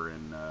going over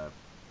in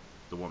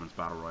the Women's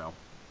Battle Royal?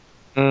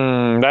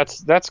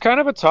 That's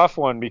kind of a tough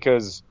one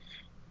because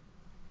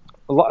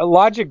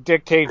logic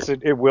dictates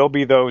it will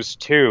be those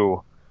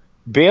two.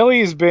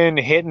 Bayley's been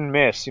hit and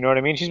miss, you know what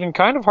I mean? She's been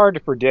kind of hard to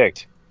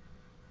predict.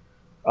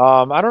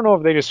 I don't know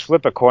if they just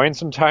flip a coin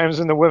sometimes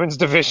in the women's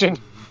division.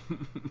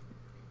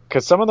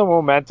 Because some of the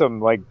momentum,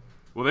 like...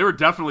 Well, they were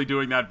definitely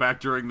doing that back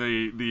during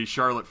the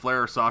Charlotte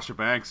Flair-Sasha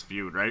Banks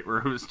feud, right? Where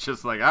it was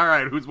just like, all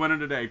right, who's winning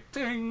today?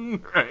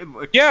 Ding! Right?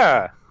 Like,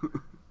 yeah!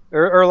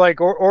 or like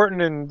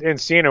Orton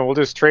and Cena, we'll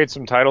just trade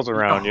some titles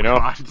around,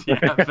 God,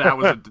 yeah,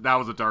 that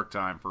was a dark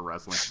time for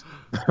wrestling.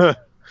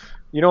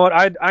 You know what?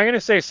 I'm going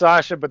to say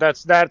Sasha, but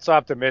that's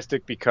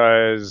optimistic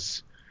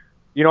because,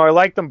 I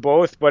like them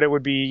both, but it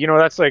would be,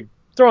 that's like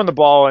throwing the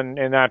ball in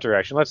that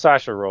direction. Let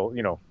Sasha roll,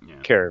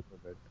 carry a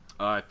bit.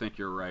 I think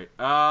you're right.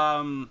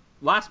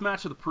 Last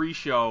match of the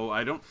pre-show.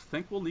 I don't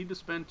think we'll need to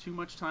spend too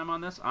much time on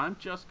this. I'm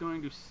just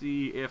going to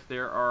see if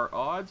there are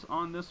odds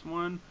on this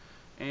one,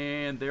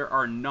 and there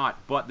are not.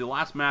 But the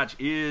last match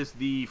is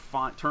the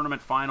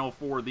tournament final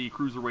for the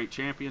Cruiserweight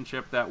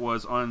Championship that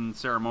was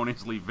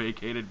unceremoniously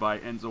vacated by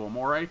Enzo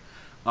Amore.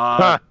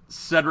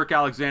 Cedric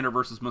Alexander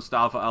versus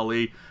Mustafa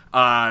Ali.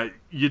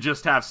 You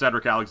just have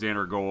Cedric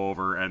Alexander go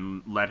over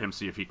and let him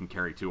see if he can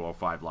carry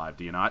 205 Live,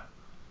 do you not?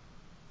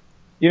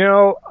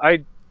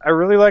 I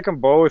really like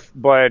them both,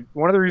 but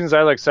one of the reasons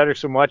I like Cedric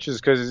so much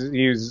is because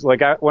he's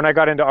like, when I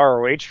got into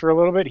ROH for a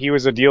little bit, he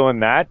was a deal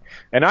in that,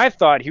 and I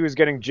thought he was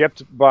getting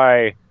gypped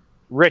by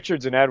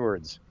Richards and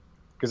Edwards,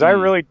 because I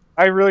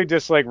really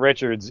dislike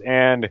Richards,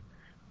 and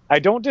I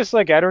don't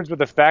dislike Edwards, but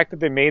the fact that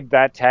they made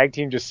that tag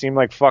team just seem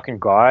like fucking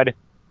god.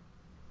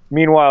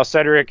 Meanwhile,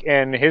 Cedric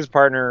and his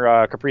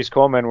partner Caprice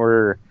Coleman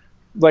were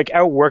like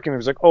outworking. It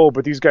was like, oh,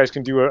 but these guys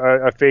can do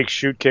a fake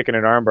shoot kick and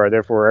an armbar,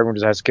 therefore everyone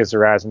just has to kiss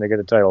their ass and they get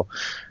the title.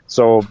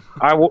 So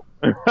I will.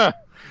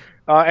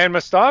 And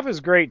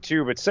Mustafa's great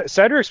too, but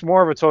Cedric's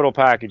more of a total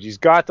package. He's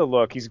got the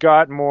look. He's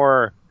got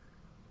more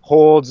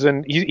holds,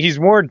 and he's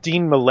more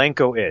Dean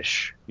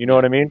Malenko-ish. You know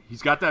what I mean?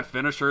 He's got that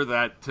finisher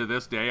that to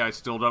this day I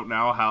still don't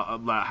know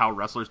how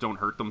wrestlers don't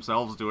hurt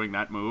themselves doing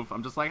that move.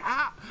 I'm just like,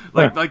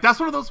 like that's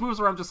one of those moves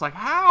where I'm just like,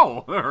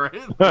 how?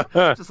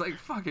 Right? Just like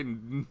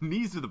fucking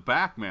knees to the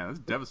back, man. That's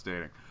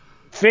devastating.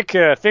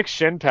 Thick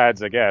shin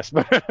pads, I guess.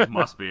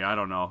 Must be. I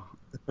don't know.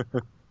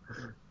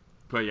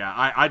 But yeah,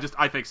 I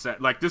think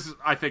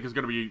I think is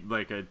going to be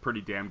like a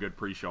pretty damn good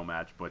pre-show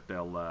match, but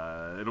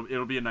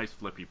it'll be a nice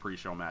flippy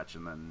pre-show match,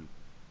 and then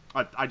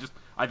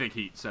I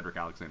think Cedric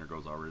Alexander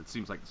goes over. It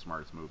seems like the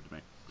smartest move to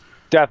me.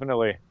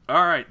 Definitely.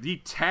 All right, the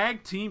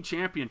tag team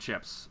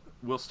championships.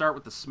 We'll start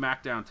with the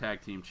SmackDown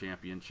tag team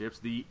championships.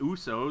 The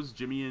Usos,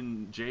 Jimmy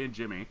and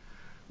Jimmy,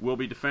 will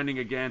be defending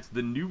against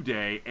the New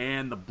Day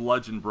and the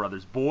Bludgeon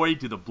Brothers. Boy,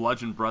 do the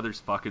Bludgeon Brothers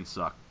fucking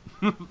suck.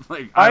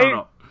 I don't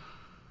know.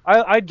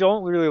 I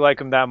don't really like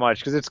them that much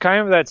because it's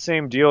kind of that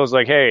same deal as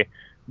like, hey,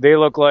 they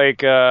look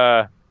like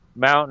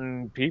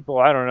mountain people.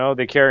 I don't know.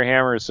 They carry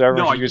hammers, so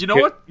everyone No, should just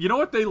you know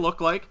what they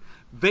look like?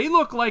 They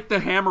look like the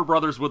Hammer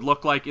Brothers would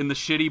look like in the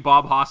shitty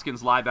Bob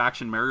Hoskins live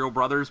action Mario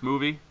Brothers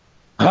movie.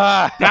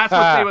 That's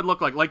what they would look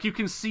like. Like, you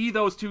can see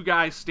those two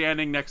guys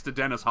standing next to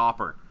Dennis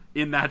Hopper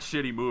in that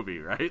shitty movie,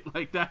 right?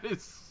 Like, that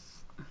is...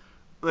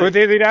 Like, but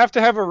they'd have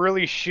to have a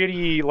really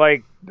shitty,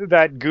 like,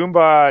 that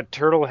Goomba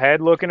turtle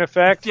head looking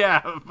effect.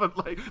 yeah, but,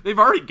 like, they've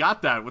already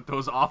got that with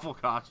those awful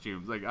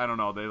costumes. Like, I don't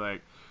know, they,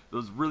 like...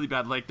 Those really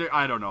bad... Like,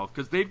 I don't know,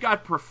 because they've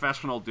got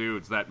professional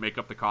dudes that make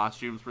up the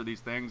costumes for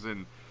these things,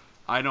 and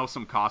I know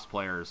some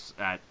cosplayers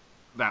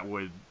that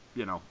would...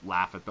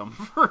 laugh at them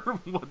for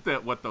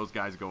what those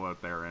guys go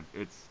out there in.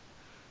 It's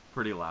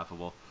pretty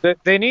laughable.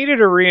 They needed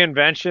a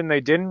reinvention.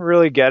 They didn't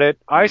really get it.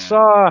 I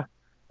saw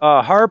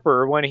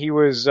Harper when he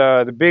was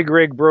the big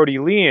rig Brody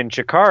Lee in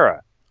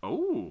Chikara.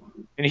 Oh.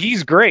 And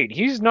he's great.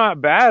 He's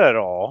not bad at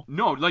all.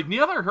 No, like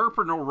neither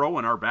Harper nor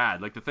Rowan are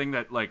bad. Like the thing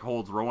that like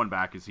holds Rowan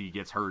back is he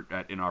gets hurt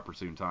at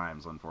inopportune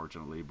times,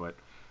 unfortunately. But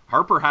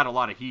Harper had a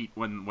lot of heat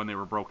when they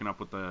were broken up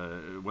with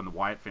when the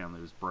Wyatt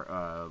family was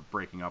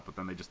breaking up, but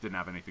then they just didn't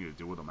have anything to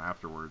do with them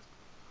afterwards.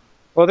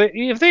 Well,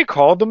 if they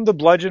called them the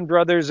Bludgeon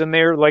Brothers and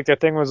they're like, their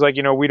thing was like,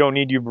 we don't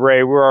need you,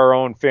 Bray. We're our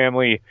own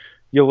family.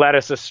 You led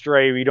us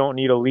astray. We don't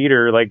need a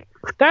leader. Like,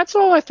 that's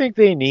all I think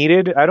they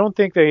needed. I don't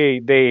think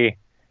they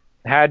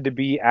had to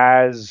be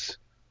as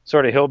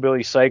sort of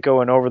hillbilly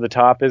psycho and over the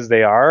top as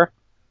they are.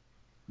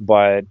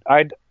 But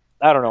I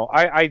don't know.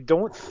 I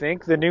don't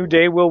think the New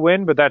Day will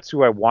win, but that's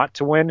who I want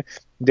to win.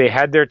 They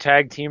had their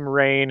tag team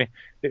reign.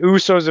 The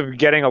Usos are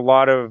getting a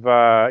lot of,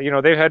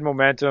 they've had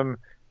momentum.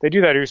 They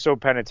do that Uso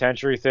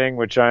penitentiary thing,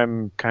 which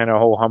I'm kind of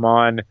ho-hum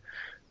on.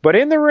 But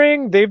in the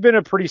ring, they've been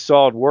a pretty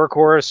solid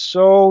workhorse.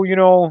 So,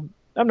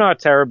 I'm not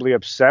terribly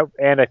upset,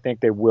 and I think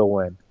they will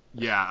win.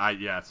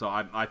 Yeah, so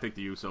I think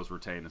the Usos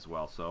retain as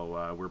well.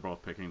 So we're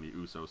both picking the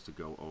Usos to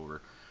go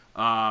over.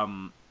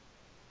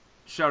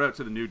 Shout out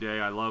to the New Day.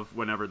 I love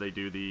whenever they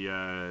do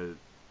the...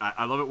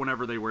 I love it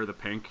whenever they wear the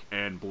pink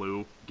and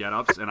blue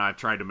get-ups, and I've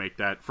tried to make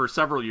that... For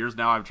several years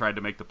now, I've tried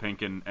to make the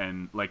pink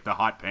and like, the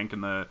hot pink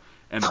and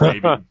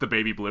the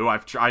baby blue.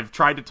 I've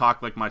tried to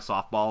talk, like, my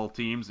softball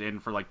teams in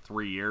for, like,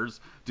 3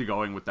 years to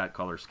going with that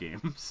color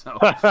scheme. So,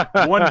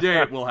 one day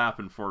it will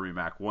happen for me,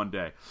 Mac. One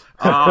day.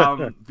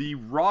 The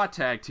Raw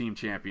Tag Team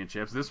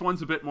Championships. This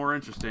one's a bit more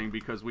interesting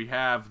because we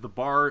have the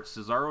Bar,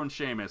 Cesaro and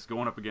Sheamus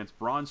going up against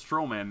Braun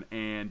Strowman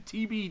and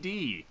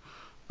TBD.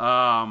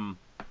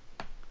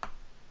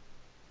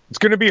 It's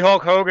going to be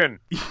Hulk Hogan.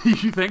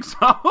 You think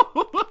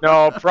so?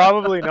 No,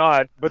 probably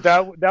not. But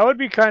that would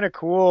be kind of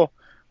cool.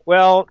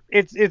 Well,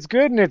 it's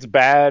good and it's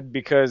bad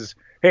because,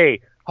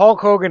 hey, Hulk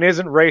Hogan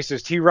isn't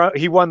racist.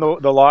 He won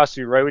the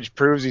lawsuit, right, which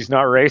proves he's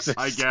not racist.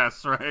 I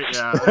guess, right?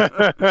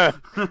 Yeah.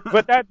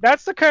 But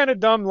that's the kind of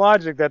dumb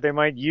logic that they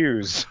might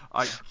use.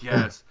 I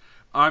guess.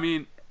 I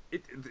mean,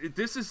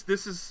 this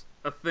is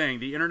a thing.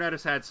 The internet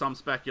has had some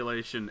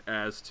speculation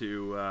as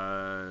to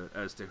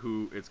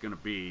who it's going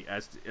to be,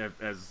 as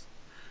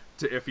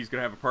to if he's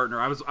going to have a partner.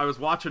 I was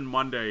watching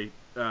Monday.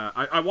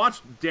 I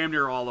watched damn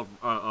near all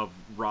of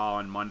Raw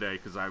on Monday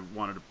because I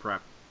wanted to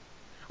prep.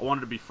 I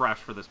wanted to be fresh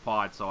for this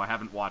pod, so I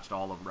haven't watched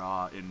all of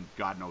Raw in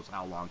God knows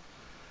how long.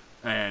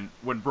 And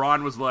when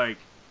Braun was like,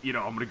 I'm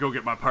going to go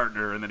get my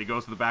partner, and then he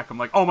goes to the back, I'm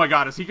like, oh my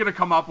God, is he going to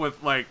come up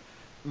with, like,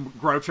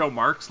 Groucho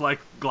Marx, like,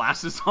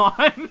 glasses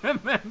on? And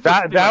then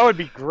that would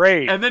be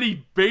great. And then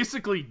he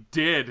basically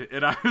did,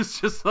 and I was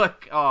just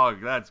like, oh,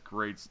 that's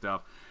great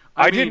stuff.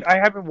 I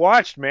haven't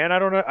watched, man. I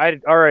don't know.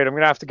 All right, I'm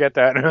gonna have to get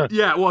that.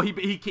 Yeah, well,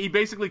 he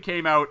basically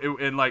came out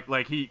and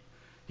like he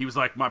was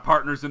like, my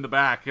partner's in the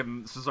back,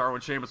 and Cesaro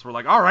and Sheamus were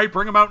like, all right,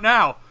 bring him out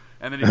now.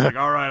 And then he's like,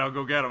 all right, I'll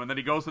go get him. And then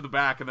he goes to the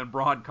back, and then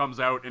Braun comes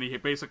out, and he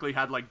basically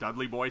had like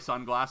Dudley Boy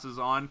sunglasses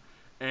on,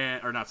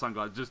 or not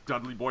sunglasses, just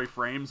Dudley Boy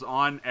frames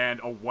on, and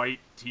a white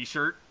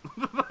T-shirt,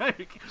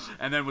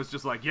 and then was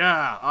just like,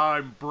 yeah,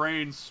 I'm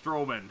Braun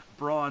Strowman,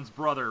 Braun's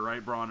brother,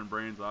 right? Braun and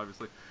Brains,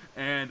 obviously,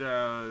 and.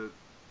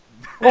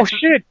 Oh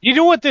shit! You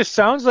know what this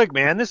sounds like,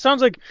 man? This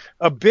sounds like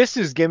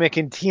Abyss's gimmick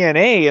in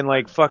TNA and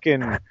like fucking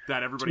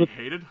that everybody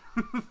hated.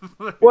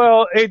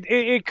 Well,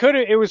 it could.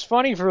 It was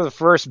funny for the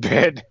first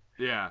bit.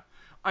 Yeah,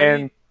 I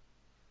mean,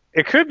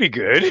 it could be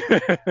good.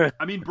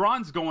 I mean,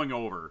 Braun's going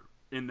over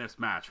in this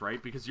match,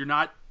 right? Because you're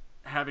not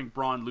having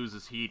Braun lose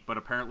his heat, but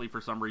apparently for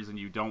some reason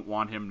you don't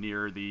want him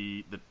near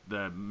the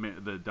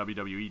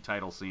WWE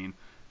title scene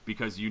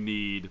because you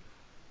need.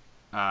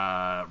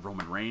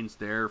 Roman Reigns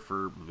there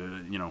for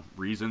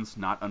reasons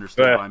not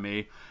understood by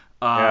me.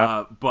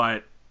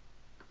 But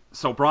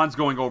so Braun's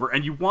going over,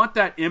 and you want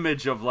that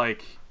image of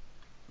like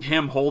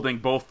him holding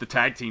both the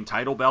tag team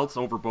title belts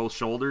over both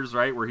shoulders,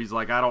 right? Where he's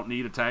like, I don't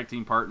need a tag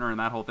team partner and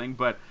that whole thing.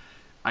 But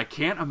I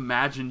can't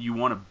imagine you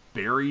want to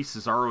bury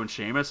Cesaro and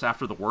Sheamus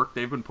after the work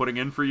they've been putting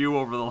in for you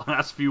over the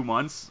last few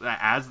months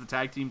as the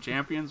tag team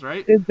champions,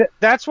 right?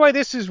 That's why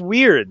this is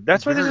weird.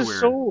 That's why this is weird.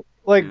 So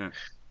like. Yeah.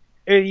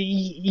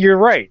 You're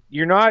right.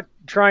 You're not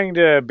trying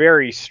to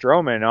bury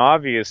Strowman,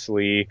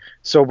 obviously.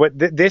 So, but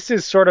this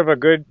is sort of a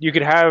good. You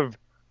could have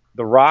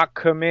The Rock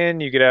come in.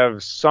 You could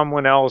have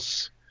someone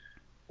else,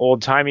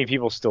 old timey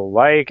people still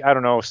like. I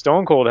don't know.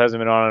 Stone Cold hasn't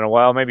been on in a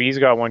while. Maybe he's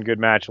got one good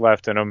match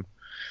left in him.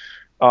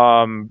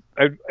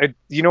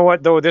 You know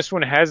what though? This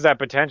one has that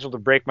potential to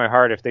break my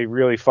heart if they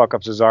really fuck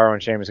up Cesaro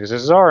and Sheamus, because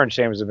Cesaro and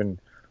Sheamus have been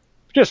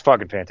just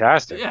fucking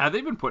fantastic. Yeah,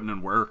 they've been putting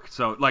in work.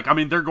 So, like, I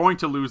mean, they're going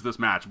to lose this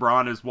match.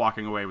 Braun is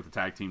walking away with the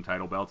tag team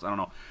title belts. I don't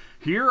know.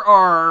 Here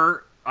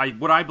are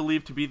what I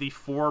believe to be the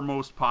 4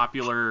 most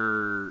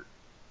popular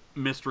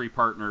mystery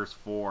partners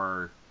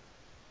for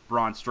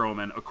Braun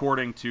Strowman,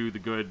 according to the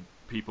good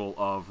people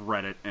of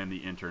Reddit and the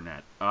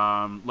internet.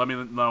 Let me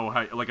know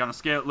how, like, on a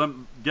scale. Let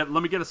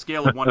me get a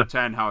scale of 1 to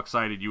 10. How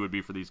excited you would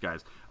be for these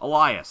guys.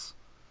 Elias.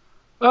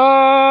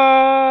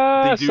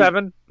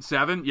 7.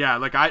 7? Yeah,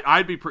 like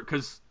I'd be,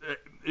 because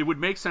it would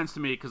make sense to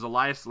me, because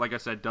Elias, like I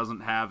said,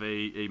 doesn't have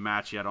a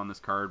match yet on this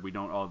card. We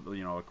don't all,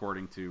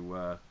 according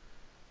to,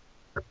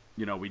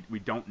 we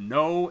don't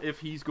know if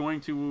he's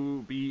going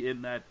to be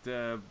in that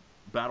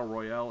Battle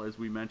Royale, as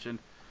we mentioned.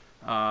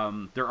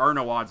 There are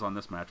no odds on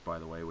this match, by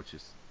the way, which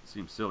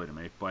seems silly to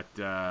me. But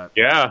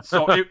yeah,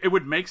 so it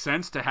would make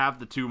sense to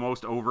have the 2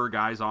 most over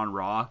guys on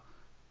Raw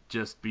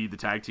just be the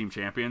tag team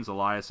champions,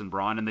 Elias and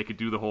Braun, and they could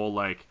do the whole,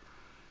 like,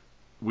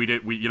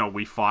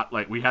 we fought,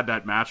 like, we had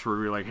that match where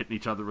we were, like, hitting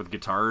each other with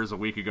guitars a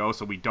week ago,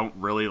 so we don't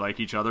really like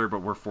each other,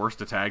 but we're forced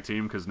to tag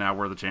team because now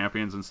we're the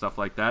champions and stuff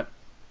like that.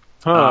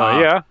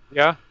 Yeah.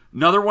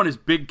 Another one is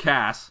Big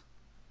Cass.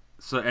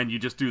 So, and you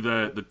just do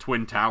the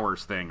Twin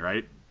Towers thing,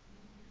 right?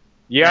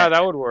 Yeah,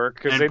 that would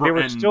work, because they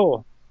would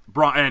still.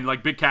 And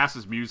like Big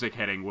Cass's music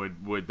hitting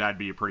would that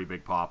be a pretty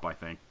big pop, I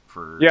think,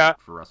 for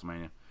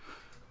WrestleMania.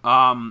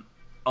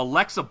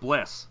 Alexa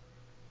Bliss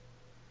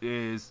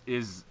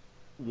is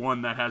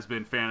one that has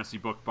been fantasy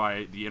booked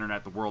by the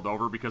internet the world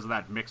over because of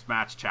that mixed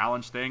match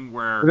challenge thing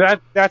where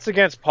that's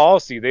against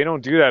policy. They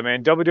don't do that,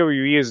 man.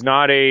 WWE is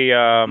not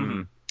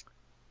a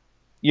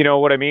you know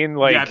what I mean?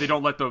 Like, yeah, they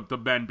don't let the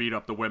men beat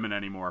up the women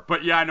anymore.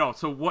 But yeah, I know.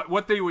 So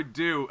what they would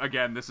do,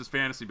 again, this is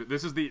fantasy, but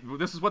this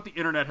is what the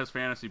internet has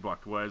fantasy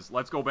booked was.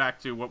 Let's go back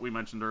to what we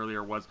mentioned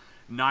earlier was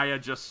Nia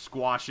just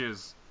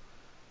squashes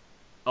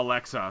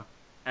Alexa,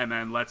 and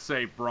then let's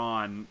say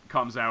Braun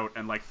comes out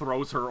and, like,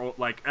 throws her,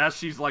 like, as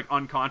she's, like,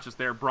 unconscious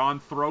there, Braun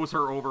throws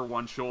her over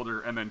one shoulder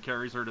and then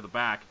carries her to the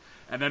back.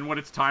 And then when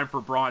it's time for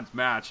Braun's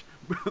match,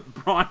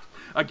 Braun,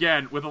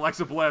 again, with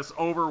Alexa Bliss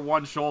over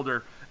one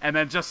shoulder, and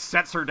then just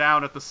sets her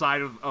down at the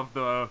side of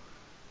the,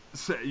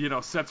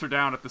 sets her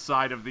down at the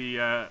side of the,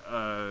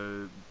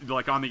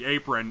 like, on the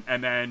apron,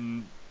 and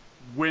then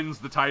wins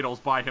the titles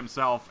by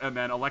himself, and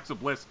then Alexa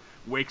Bliss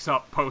wakes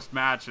up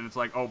post-match, and it's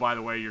like, oh, by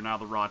the way, you're now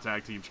the Raw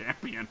Tag Team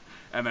Champion,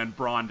 and then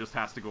Braun just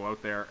has to go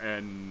out there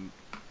and,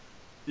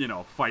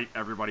 fight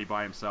everybody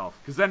by himself.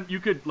 Because then you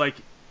could, like,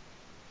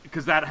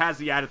 because that has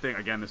the added thing,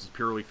 again, this is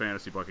purely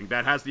fantasy booking,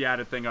 that has the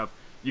added thing of,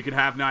 you could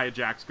have Nia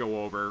Jax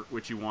go over,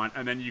 which you want,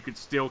 and then you could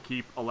still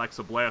keep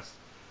Alexa Bliss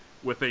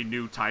with a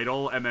new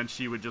title, and then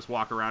she would just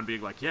walk around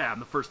being like, yeah, I'm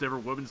the first ever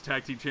women's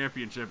tag team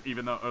championship,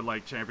 even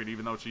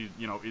though she,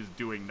 is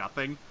doing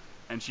nothing,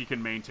 and she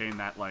can maintain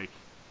that, like,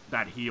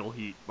 that heel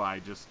heat by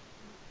just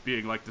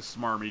being, like, the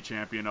smarmy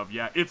champion of,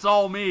 yeah, it's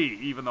all me,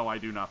 even though I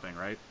do nothing,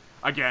 right?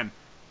 Again,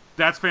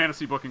 that's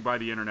fantasy booking by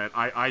the internet.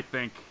 I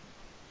think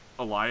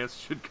Elias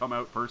should come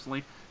out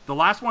personally. The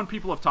last one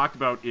people have talked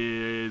about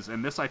is,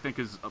 and this I think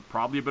is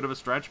probably a bit of a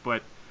stretch,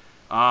 but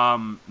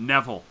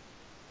Neville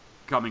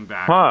coming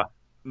back.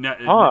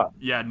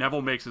 Yeah,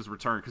 Neville makes his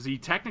return because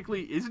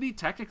isn't he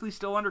technically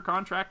still under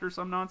contract or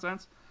some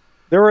nonsense?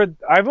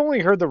 I've only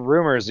heard the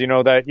rumors,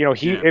 that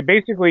it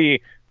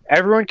basically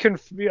everyone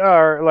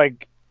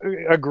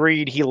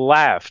agreed he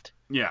left.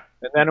 Yeah,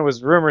 and then it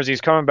was rumors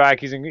he's coming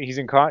back. He's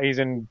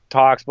in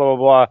talks. Blah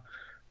blah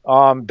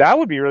blah. That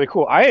would be really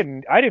cool. I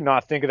did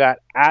not think of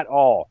that at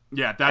all.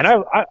 Yeah,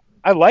 and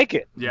I like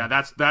it. Yeah,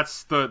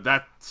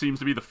 that seems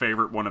to be the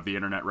favorite one of the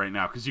internet right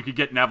now because you could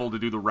get Neville to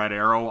do the red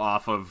arrow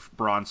off of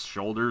Braun's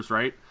shoulders,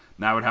 right?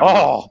 And that would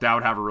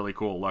have a really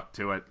cool look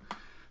to it.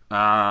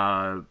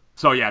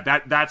 So yeah,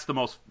 that's the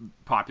most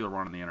popular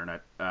one on the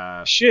internet.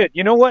 Shit,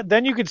 you know what?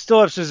 Then you could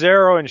still have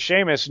Cesaro and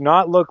Sheamus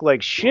not look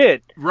like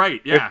shit. Right?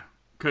 Yeah.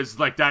 Because,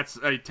 like, that's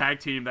a tag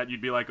team that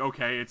you'd be like,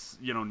 okay, it's,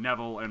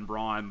 Neville and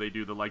Braun. They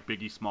do the, like,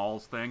 Biggie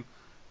Smalls thing.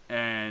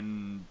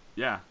 And,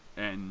 yeah,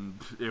 and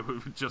it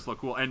would just look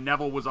cool. And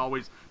Neville was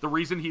always... The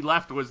reason he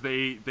left was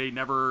they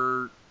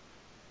never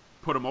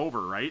put him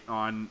over, right?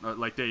 On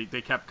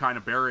they kept kind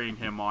of burying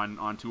him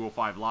on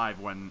 205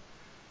 Live when...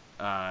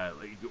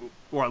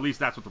 or at least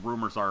that's what the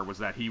rumors are, was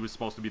that he was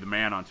supposed to be the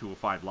man on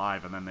 205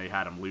 Live, and then they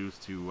had him lose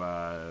to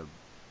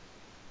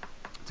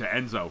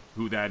Enzo,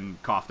 who then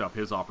coughed up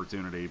his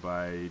opportunity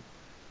by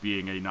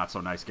being a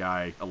not-so-nice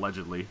guy,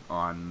 allegedly,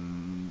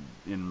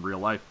 in real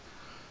life.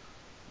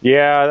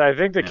 Yeah, I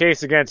think the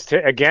case against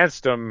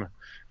him...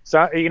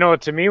 So,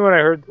 to me, when I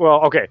heard...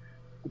 Well, okay.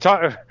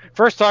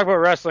 First talk about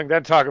wrestling,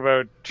 then talk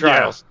about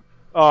trials.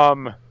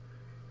 Yeah.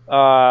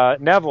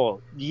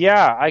 Neville.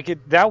 Yeah, I could.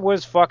 That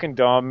was fucking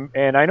dumb.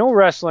 And I know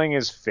wrestling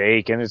is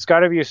fake, and it's got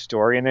to be a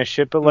story in this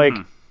shit. But like,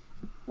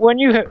 when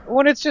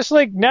it's just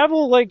like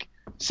Neville, like,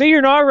 say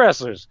you're not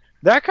wrestlers.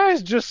 That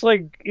guy's just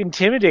like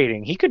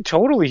intimidating. He could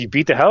totally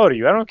beat the hell out of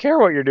you. I don't care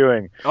what you're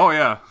doing. Oh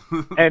yeah.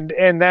 and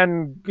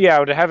then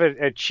to have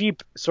a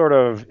cheap sort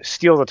of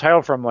steal the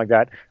title from like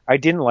that, I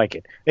didn't like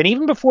it. And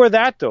even before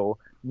that though,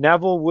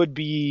 Neville would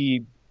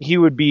be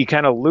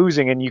kind of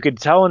losing, and you could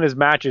tell in his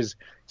matches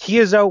he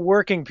is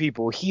outworking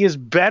people. He is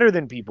better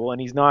than people,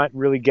 and he's not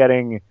really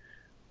getting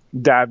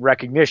that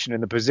recognition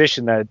in the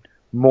position that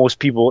most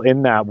people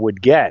in that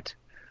would get.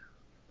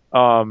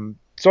 So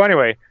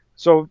anyway,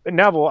 so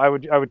Neville, I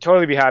would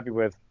totally be happy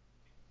with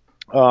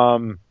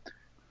coming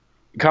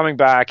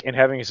back and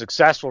having a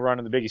successful run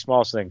in the Biggie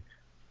Smalls thing.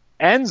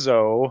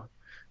 Enzo,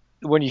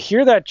 when you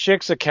hear that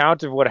chick's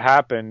account of what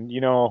happened,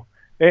 you know,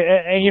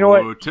 and you know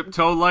what?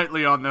 Tiptoe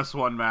lightly on this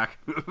one, Mac.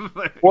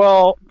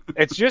 Well,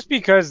 it's just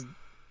because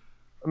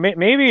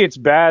maybe it's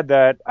bad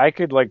that I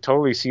could like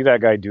totally see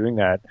that guy doing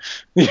that.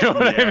 You know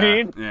what I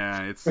mean?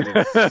 Yeah, it's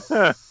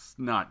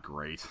not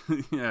great.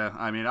 Yeah,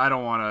 I mean, I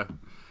don't want to.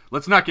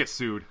 Let's not get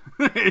sued.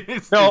 All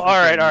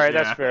right,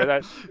 that's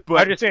fair. But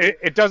I'm just saying,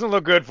 it doesn't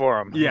look good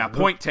for him. Yeah,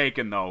 point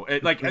taken, though.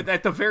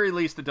 At the very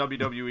least, the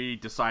WWE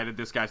decided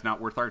this guy's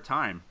not worth our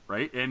time,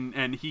 right?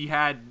 And he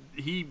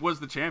was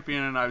the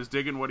champion, and I was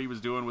digging what he was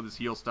doing with his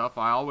heel stuff.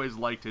 I always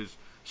liked his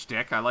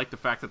shtick. I liked the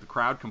fact that the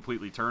crowd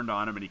completely turned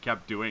on him, and he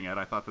kept doing it.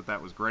 I thought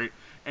that was great.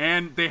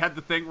 And they had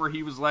the thing where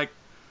he was like,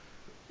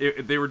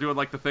 they were doing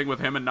like the thing with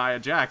him and Nia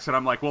Jax, and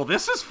I'm like, well,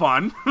 this is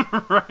fun,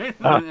 right?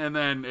 And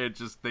then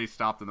they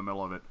stopped in the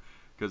middle of it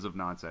because of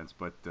nonsense.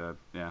 But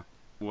yeah,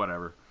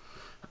 whatever.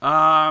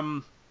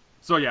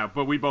 So yeah,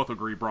 but we both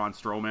agree Braun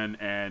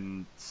Strowman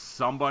and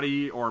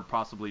somebody or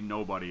possibly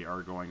nobody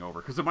are going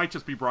over, because it might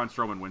just be Braun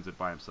Strowman wins it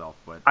by himself.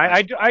 But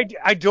I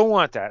don't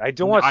want that. I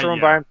don't want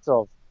Strowman by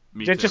himself.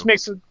 It just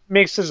makes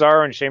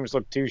Cesaro and Sheamus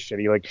look too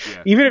shitty. Like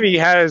even if he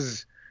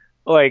has.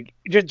 Like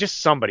just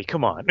somebody,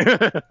 come on.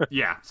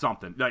 Yeah,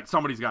 something like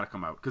somebody's got to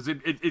come out, because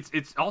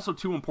it's also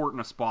too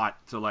important a spot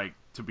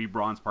to be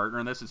Braun's partner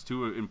in this. It's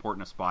too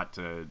important a spot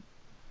to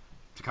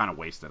kind of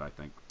waste it, I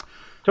think.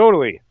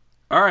 Totally.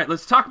 All right,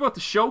 let's talk about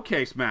the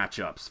showcase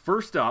matchups.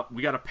 First up,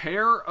 we got a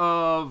pair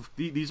of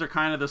these are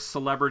kind of the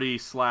celebrity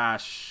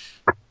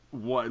slash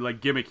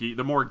gimmicky,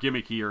 the more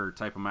gimmickier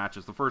type of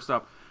matches. The first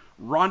up,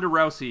 Ronda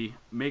Rousey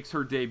makes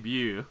her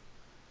debut.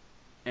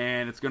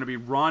 And it's going to be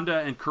Ronda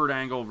and Kurt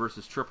Angle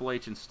versus Triple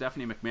H and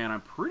Stephanie McMahon.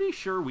 I'm pretty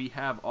sure we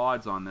have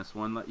odds on this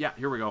one. Yeah,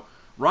 here we go.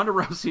 Ronda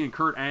Rousey and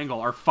Kurt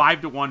Angle are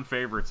 5-1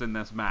 favorites in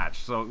this match.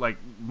 So, like,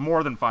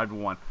 more than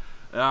 5-1.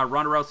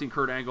 Ronda Rousey and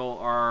Kurt Angle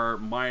are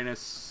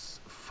minus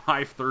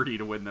 530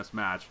 to win this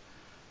match.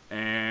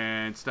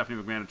 And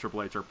Stephanie McMahon and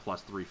Triple H are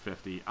plus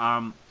 350.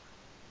 I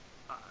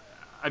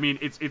mean,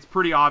 it's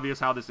pretty obvious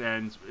how this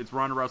ends. It's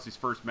Ronda Rousey's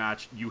first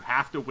match. You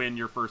have to win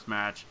your first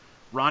match.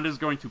 Ronda's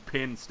going to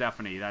pin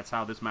Stephanie. That's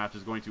how this match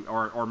is going to,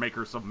 or make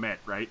her submit,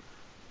 right?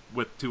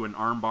 To an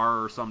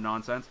armbar or some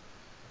nonsense.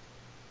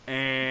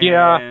 And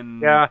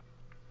yeah.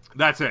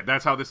 That's it.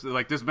 That's how this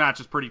match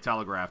is pretty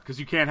telegraphed, because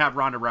you can't have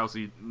Ronda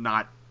Rousey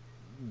not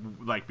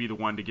be the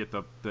one to get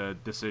the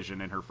decision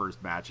in her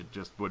first match. It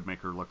just would make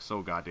her look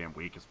so goddamn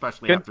weak,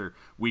 especially after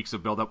weeks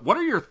of build up. What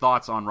are your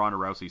thoughts on Ronda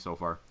Rousey so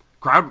far?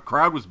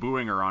 Crowd was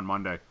booing her on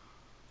Monday.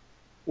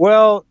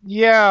 Well,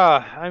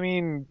 yeah, I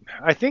mean,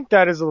 I think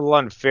that is a little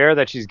unfair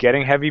that she's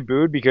getting heavy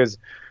booed, because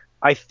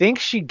I think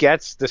she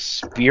gets the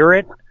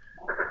spirit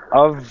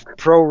of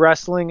pro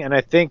wrestling, and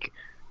I think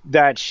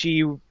that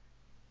she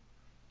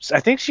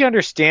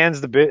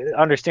understands the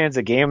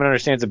game and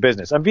understands the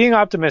business. I'm being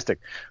optimistic,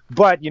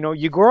 but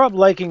you grow up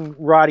liking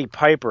Roddy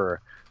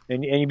Piper,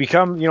 and you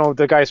become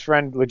the guy's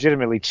friend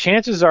legitimately.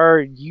 Chances are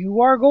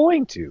you're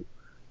going to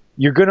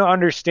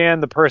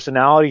understand the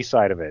personality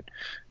side of it.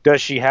 Does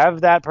she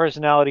have that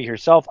personality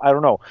herself? I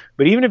don't know.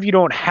 But even if you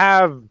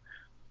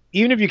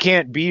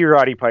can't be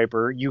Roddy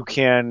Piper, you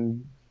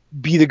can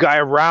be the guy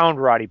around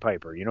Roddy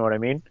Piper. You know what I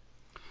mean?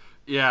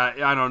 Yeah,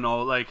 I don't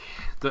know.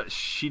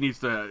 She needs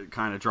to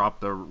kind of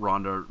drop the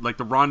Ronda,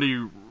 the rowdy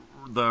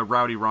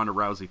Ronda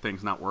Rousey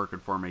thing's not working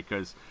for me,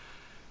 because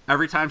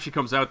every time she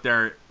comes out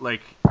there,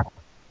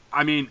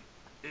 I mean,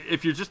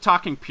 if you're just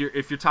talking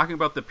if you're talking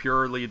about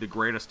the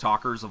greatest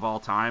talkers of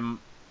all time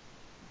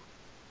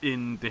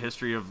in the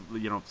history of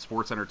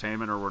sports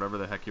entertainment or whatever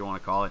the heck you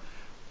want to call it,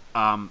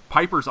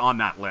 Piper's on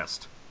that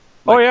list.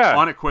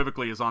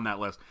 Unequivocally is on that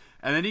list.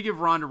 And then you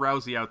give Ronda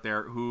Rousey out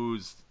there,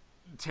 who's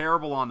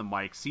terrible on the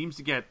mic, seems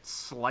to get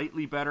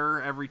slightly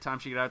better every time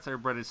she gets out there,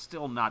 but is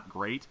still not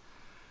great.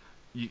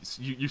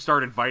 You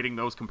start inviting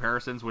those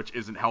comparisons, which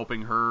isn't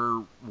helping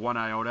her one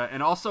iota.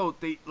 And also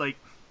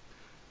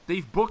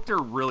they've booked her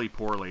really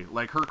poorly.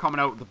 Like her coming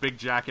out with the big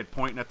jacket,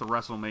 pointing at the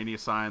Wrestlemania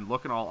sign,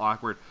 looking all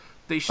awkward.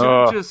 They should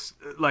have just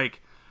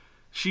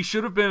she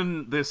should have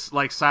been this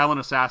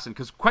silent assassin,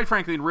 because quite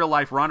frankly in real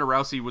life Ronda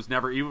Rousey was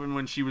never, even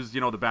when she was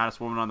the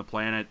baddest woman on the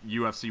planet,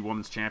 UFC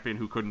Women's Champion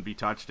who couldn't be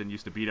touched and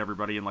used to beat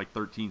everybody in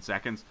 13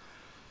 seconds,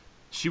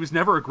 she was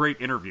never a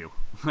great interview.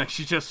 Like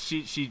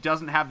she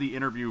doesn't have the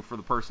interview for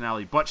the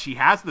personality, but she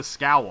has the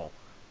scowl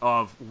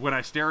of when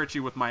I stare at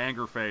you with my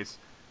anger face,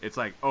 it's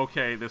like,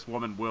 okay, this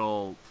woman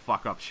will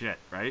fuck up shit,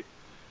 right?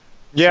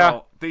 Yeah.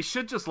 So they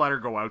should just let her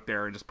go out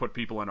there and just put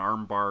people in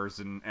arm bars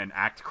and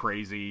act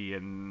crazy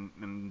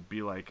and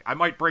be like, I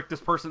might break this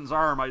person's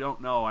arm, I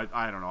don't know.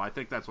 I don't know. I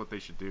think that's what they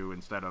should do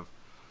instead of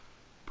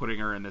putting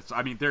her in this.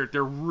 I mean,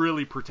 they're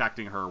really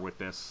protecting her with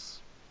this.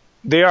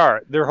 They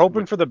are. They're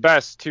hoping for the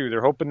best too.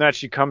 They're hoping that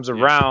she comes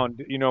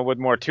around, with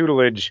more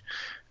tutelage,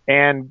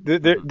 and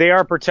they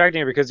are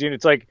protecting her because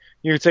it's like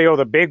you would say, oh,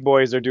 the big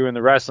boys are doing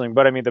the wrestling,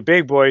 but I mean the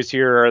big boys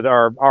here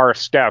are our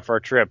Steph, our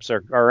Trips,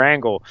 our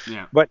Angle.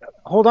 Yeah. But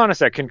hold on a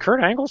sec, can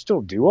Kurt Angle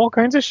still do all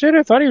kinds of shit?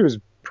 I thought he was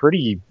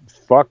pretty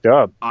fucked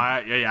up.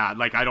 Yeah.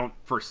 Like I don't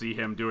foresee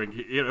him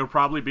doing. It'll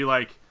probably be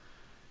like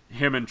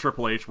him and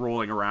Triple H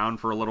rolling around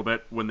for a little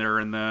bit when they're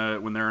in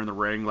the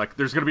ring. Like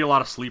there's gonna be a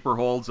lot of sleeper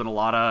holds and a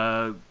lot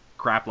of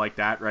crap like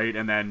that, right?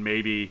 And then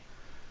maybe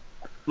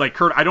like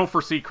I don't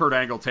foresee Kurt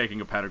Angle taking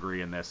a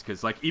pedigree in this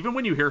because like even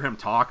when you hear him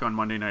talk on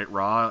Monday Night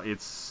Raw,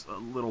 it's a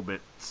little bit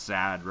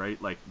sad,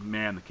 right? Like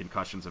man, the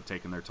concussions have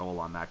taken their toll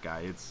on that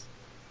guy. It's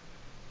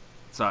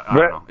I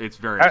don't know. It's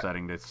very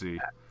upsetting to see.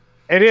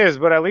 It is,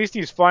 but at least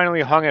he's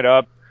finally hung it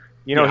up.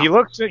 He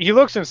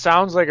looks and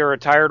sounds like a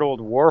retired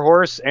old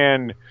warhorse,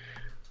 and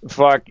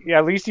fuck, yeah,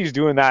 at least he's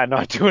doing that,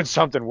 not doing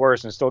something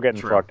worse and still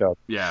getting fucked up.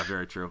 Yeah,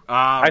 very true.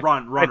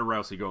 Ronda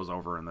Rousey goes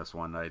over in this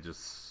one.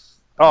 There's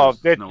no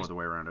other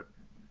way around it.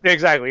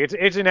 Exactly.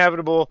 It's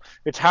inevitable.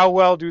 It's how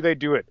well do they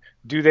do it?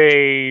 Do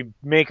they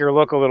make her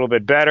look a little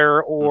bit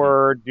better,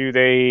 or do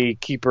they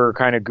keep her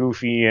kind of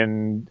goofy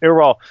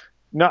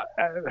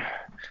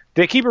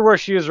they keep her where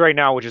she is right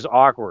now, which is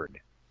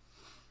awkward.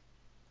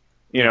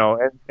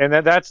 And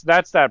that's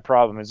that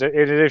problem. Is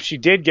if she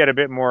did get a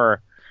bit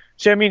more.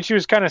 I mean, she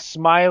was kind of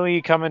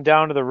smiley coming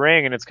down to the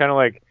ring, and it's kind of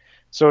like,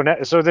 so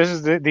this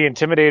is the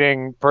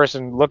intimidating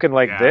person looking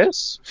like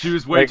this? She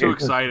was way too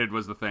excited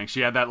was the thing.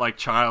 She had that like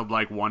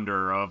childlike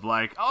wonder of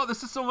like, oh,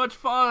 this is so much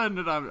fun,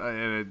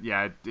 and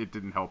it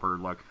didn't help her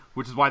look,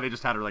 which is why they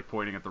just had her like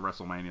pointing at the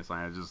WrestleMania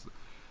sign. It just,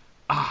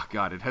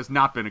 God, it has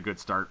not been a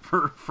good start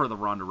for the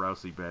Ronda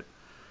Rousey bit.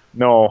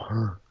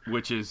 No.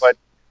 Which is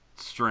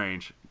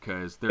strange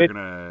because they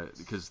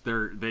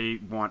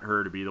want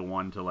her to be the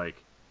one to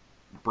like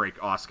break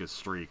Asuka's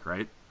streak,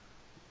 right?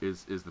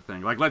 Is the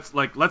thing. Like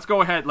let's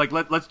go ahead, like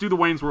let's do the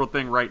Wayne's World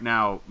thing right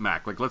now,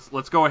 Mac. Like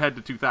let's go ahead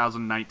to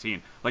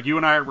 2019. Like you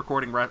and I are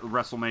recording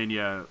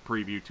WrestleMania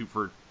preview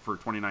for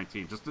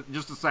 2019.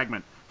 Just a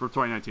segment for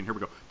 2019. Here we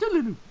go.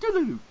 Diddle-doo,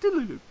 diddle-doo,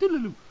 diddle-doo,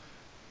 diddle-doo.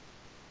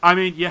 I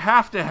mean, you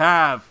have to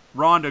have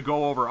Ronda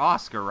go over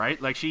Asuka,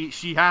 right? Like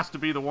she has to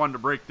be the one to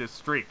break this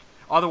streak.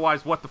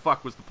 Otherwise, what the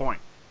fuck was the point?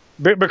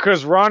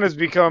 Because Ronda's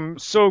become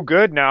so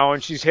good now,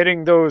 and she's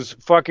hitting those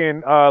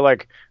fucking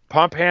like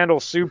pump handle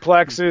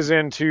suplexes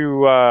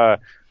into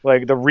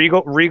like the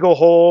regal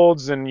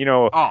holds and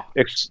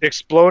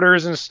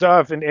exploders and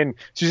stuff, and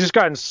she's just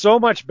gotten so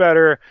much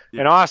better.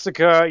 Yeah. And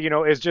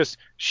Asuka, is just,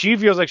 she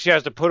feels like she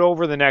has to put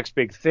over the next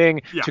big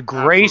thing to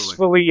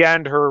gracefully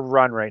end her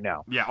run right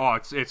now. Yeah,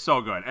 it's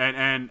so good,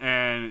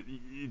 and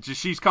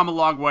she's come a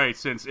long way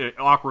since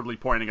awkwardly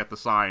pointing at the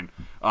sign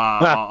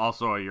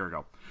also a year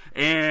ago.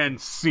 And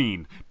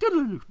scene.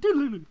 And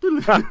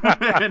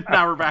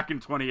now we're back in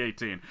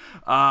 2018.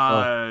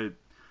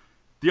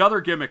 The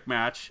other gimmick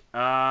match,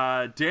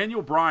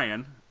 Daniel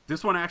Bryan.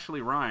 This one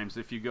actually rhymes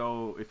if you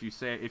go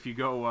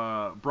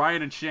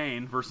Bryan and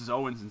Shane versus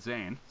Owens and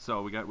Zayn.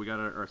 So we got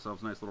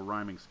ourselves a nice little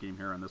rhyming scheme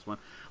here on this one.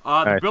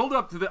 The build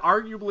up to the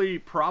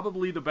arguably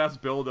probably the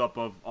best build up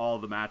of all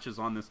the matches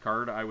on this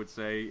card, I would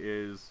say,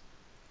 is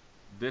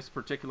this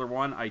particular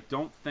one. I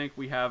don't think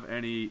we have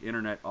any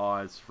internet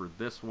odds for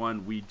this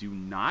one. We do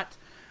not.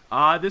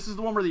 This is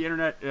the one where the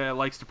internet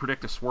likes to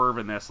predict a swerve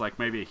in this, like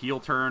maybe a heel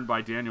turn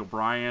by Daniel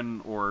Bryan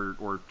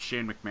or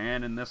Shane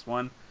McMahon in this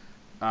one.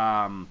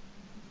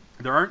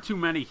 There aren't too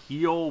many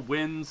heel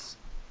wins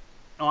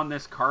on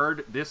this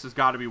card. This has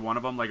got to be one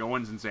of them. Like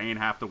Owens and Zayn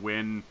have to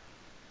win.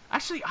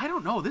 Actually, I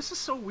don't know. This is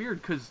so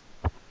weird because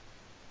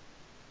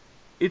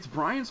it's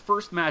Bryan's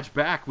first match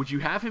back. Would you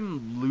have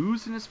him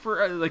lose in his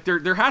first? Like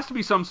there has to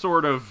be some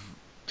sort of.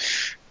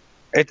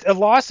 A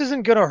loss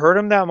isn't going to hurt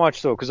him that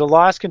much though, because a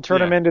loss can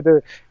turn him into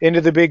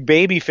the big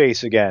baby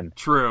face again.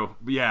 True,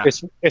 yeah.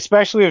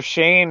 Especially if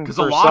Shane. Because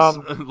a loss,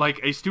 like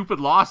a stupid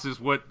loss,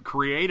 is what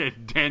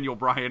created Daniel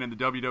Bryan in the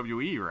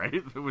WWE, right?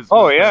 It was.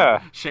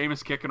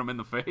 Sheamus kicking him in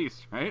the face,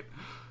 right?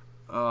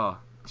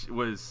 It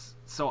was.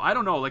 So I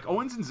don't know. Like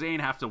Owens and Zayn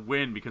have to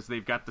win because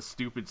they've got the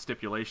stupid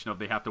stipulation of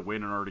they have to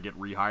win in order to get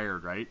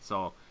rehired, right?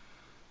 So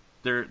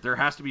there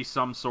has to be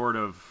some sort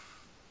of.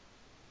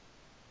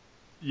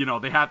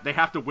 They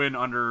have to win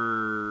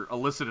under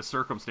illicit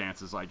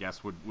circumstances, I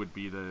guess would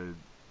be the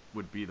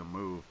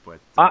move.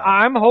 But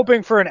I'm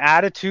hoping for an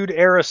Attitude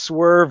Era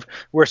swerve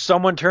where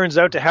someone turns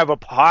out to have a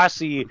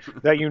posse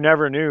that you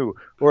never knew,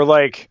 or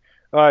like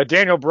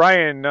Daniel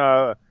Bryan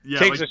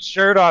takes his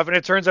shirt off, and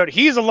it turns out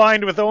he's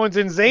aligned with Owens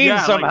and Zayn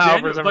somehow.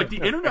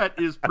 The internet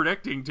is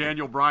predicting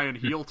Daniel Bryan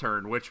heel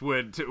turn, which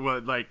would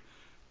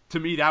to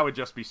me that would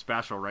just be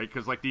special, right?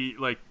 Because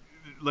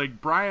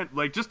Bryan,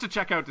 just to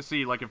check out to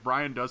see if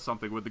Bryan does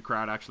something, would the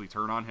crowd actually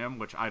turn on him?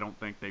 Which I don't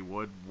think they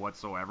would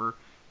whatsoever,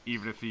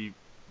 even if he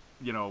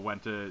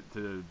went to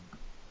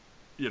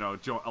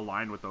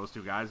align with those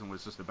two guys and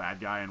was just a bad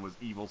guy and was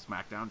evil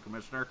SmackDown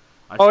commissioner.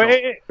 I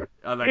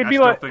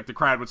still think the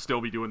crowd would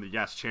still be doing the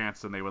yes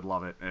chants, and they would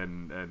love it,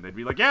 and they'd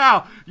be like,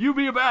 "Yeah, you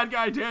be a bad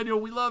guy, Daniel.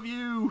 We love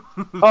you."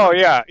 Oh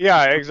yeah,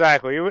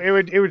 exactly.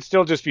 It would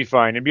still just be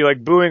fine. It'd be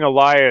like booing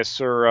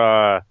Elias,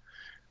 or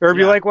it'd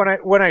be like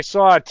when I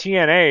saw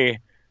TNA.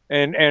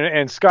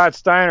 And Scott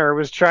Steiner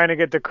was trying to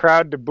get the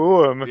crowd to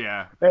boo him.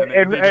 Yeah,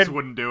 and they just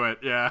wouldn't do it.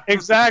 Yeah,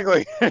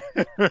 exactly. when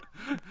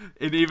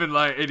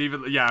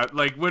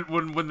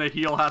the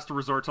heel has to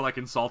resort to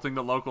insulting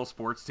the local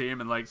sports team,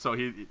 and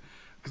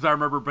because I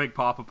remember Big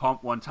Papa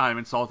Pump one time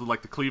insulted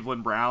the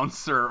Cleveland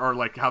Browns or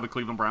how the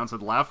Cleveland Browns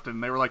had left,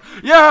 and they were like,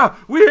 "Yeah,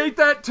 we hate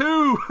that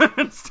too,"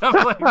 and stuff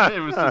like that. It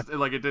was just it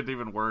didn't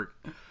even work.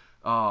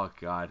 Oh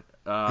God.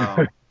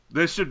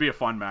 This should be a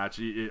fun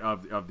match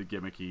of the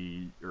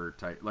gimmicky or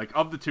type,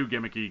 of the two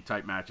gimmicky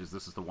type matches.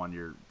 This is the one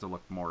you're to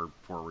look more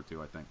forward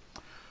to, I think.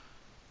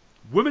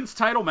 Women's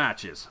title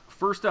matches.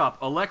 First up,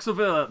 Alexa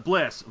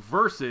Bliss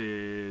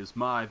versus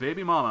my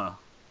baby mama,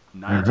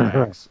 Nia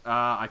Jax.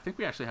 I think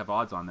we actually have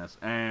odds on this,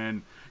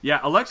 and yeah,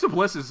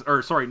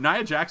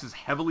 Nia Jax is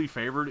heavily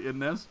favored in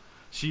this.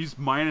 She's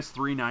minus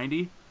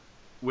 390,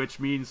 which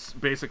means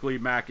basically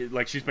Mack,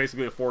 she's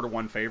basically a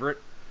 4-1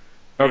 favorite.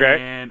 Okay.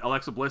 And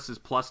Alexa Bliss is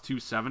plus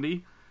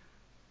 270.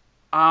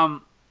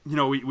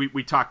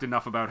 We talked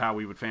enough about how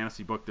we would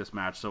fantasy book this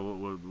match, so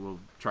we'll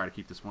try to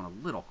keep this one a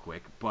little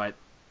quick. But,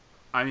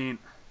 I mean,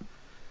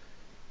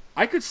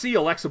 I could see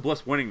Alexa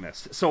Bliss winning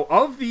this. So,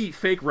 of the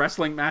fake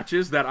wrestling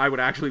matches that I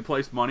would actually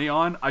place money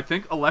on, I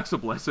think Alexa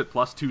Bliss at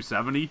plus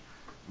 270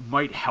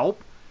 might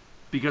help.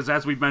 Because,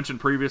 as we've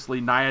mentioned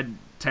previously, Nia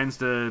tends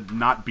to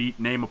not beat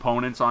name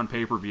opponents on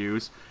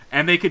pay-per-views.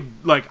 And they could,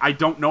 I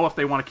don't know if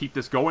they want to keep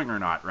this going or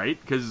not, right?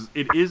 Because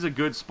it is a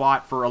good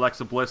spot for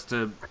Alexa Bliss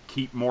to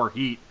keep more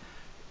heat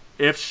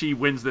if she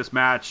wins this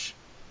match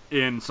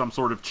in some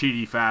sort of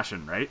cheaty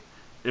fashion, right?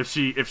 If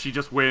she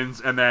just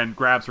wins and then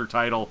grabs her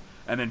title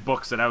and then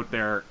books it out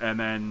there, and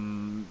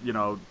then,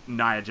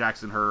 Nia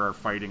Jax and her are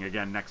fighting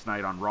again next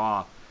night on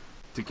Raw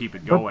to keep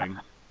it going.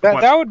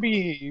 That would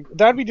be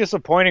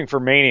disappointing for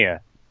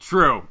Mania.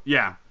 True,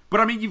 yeah. But,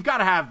 I mean, you've got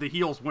to have the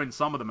heels win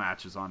some of the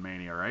matches on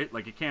Mania, right?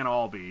 It can't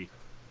all be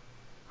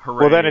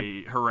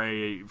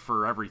hooray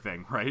for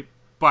everything, right?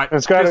 But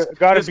it's got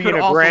to be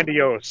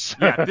grandiose.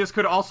 Yeah, this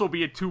could also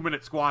be a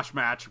 2-minute squash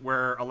match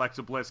where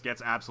Alexa Bliss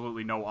gets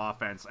absolutely no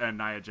offense and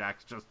Nia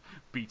Jax just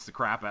beats the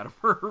crap out of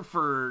her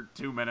for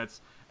 2 minutes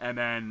and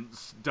then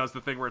does the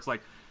thing where it's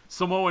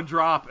Samoan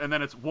drop, and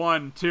then it's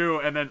 1,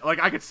 2, and then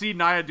I could see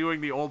Nia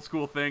doing the old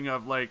school thing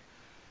of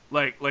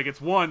it's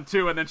 1,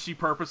 2, and then she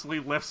purposely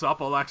lifts up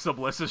Alexa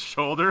Bliss's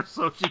shoulder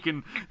so she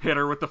can hit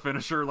her with the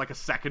finisher a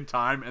second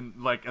time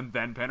and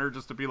then pin her,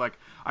 just to be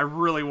I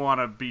really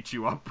want to beat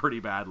you up pretty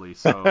badly.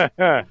 So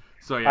yeah,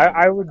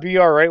 I would be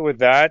all right with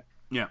that.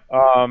 Yeah.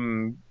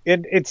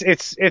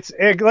 It's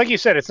like you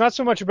said, it's not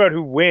so much about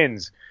who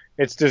wins.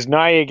 It's does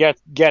Nia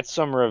get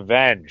some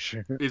revenge?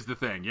 Is the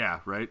thing, yeah,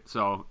 right?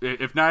 So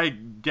if Nia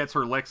gets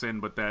her licks in,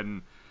 but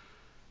then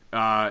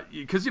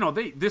because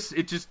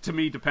it just to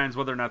me depends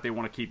whether or not they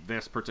want to keep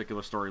this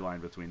particular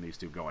storyline between these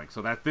two going.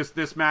 So that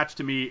this match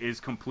to me is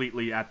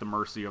completely at the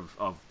mercy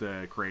of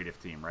the creative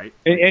team, right?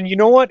 And you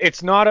know what?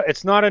 It's not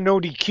a no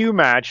DQ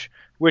match,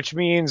 which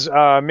means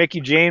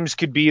Mickie James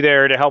could be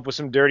there to help with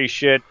some dirty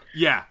shit.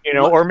 Yeah.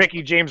 Or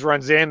Mickie James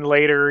runs in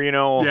later,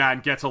 Yeah,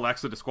 and gets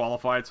Alexa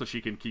disqualified so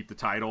she can keep the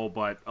title,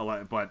 but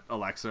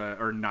Alexa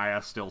or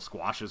Nia still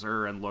squashes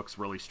her and looks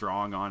really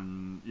strong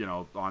on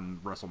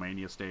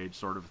WrestleMania stage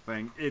sort of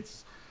thing.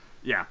 It's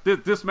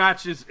this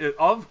match is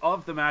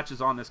of the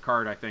matches on this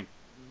card, I think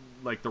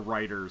the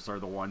writers are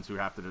the ones who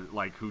have to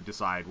who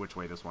decide which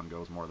way this one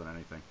goes more than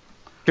anything.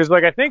 Because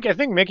I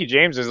think Mickie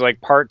James is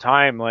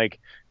part-time.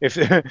 If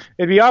it'd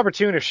be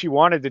opportune if she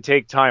wanted to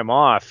take time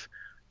off,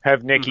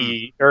 have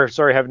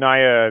have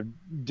Nia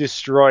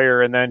destroy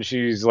her, and then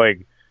she's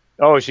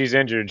she's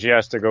injured, she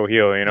has to go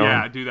heal,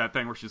 Yeah, do that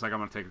thing where she's I'm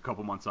gonna take a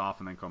couple months off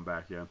and then come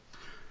back. Yeah.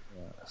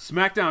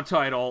 SmackDown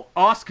title,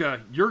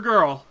 Asuka, your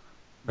girl,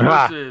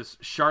 versus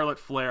Charlotte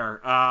Flair.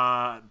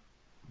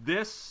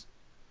 This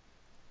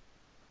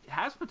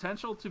has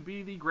potential to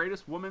be the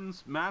greatest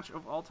women's match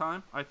of all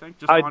time, I think,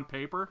 just on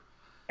paper.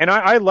 And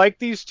I like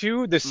these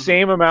two the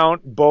same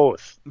amount,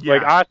 both.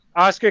 Yeah.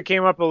 Asuka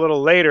came up a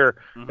little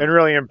later and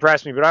really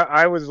impressed me, but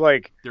I was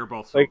they're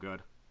both so good.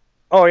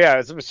 Oh, yeah.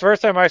 It's the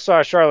first time I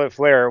saw Charlotte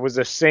Flair, it was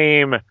the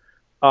same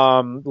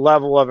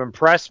level of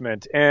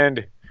impressment.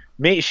 And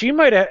she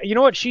might have,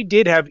 she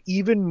did have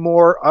even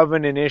more of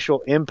an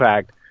initial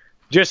impact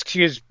just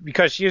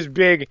because she is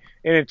big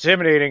and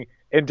intimidating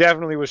and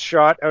definitely was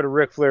shot out of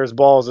Ric Flair's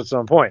balls at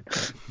some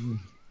point.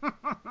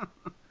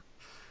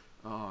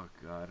 Oh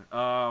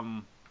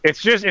God.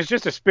 It's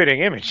just a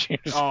spitting image.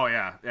 Oh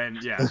yeah,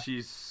 and yeah,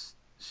 she's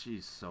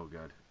so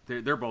good.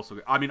 They're both so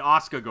good. I mean,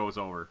 Asuka goes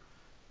over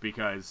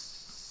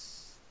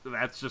because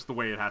that's just the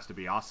way it has to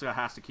be. Asuka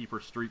has to keep her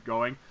streak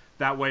going.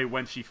 That way,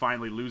 when she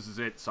finally loses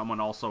it, someone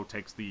also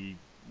takes the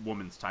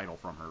woman's title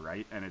from her,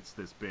 right? And it's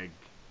this big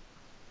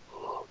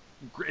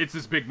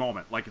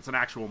moment. Like, it's an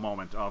actual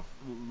moment of,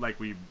 like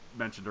we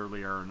mentioned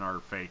earlier in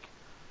our fake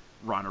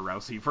Ronda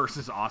Rousey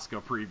versus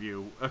Asuka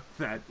preview,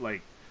 that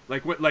like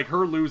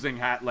her losing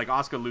like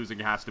Asuka losing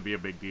has to be a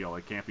big deal.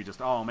 It can't be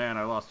just, oh man,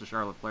 I lost to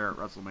Charlotte Flair at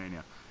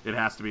WrestleMania. It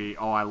has to be,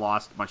 oh, I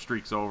lost, my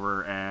streak's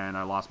over and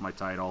I lost my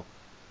title.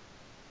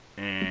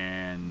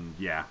 And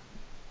yeah.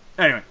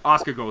 Anyway,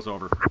 Asuka goes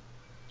over.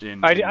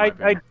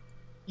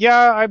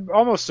 Yeah, I'm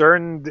almost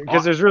certain,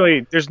 because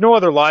there's no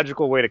other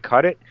logical way to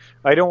cut it.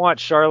 I don't want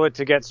Charlotte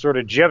to get sort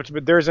of gypped,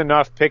 but there's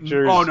enough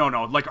pictures. Oh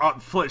no, like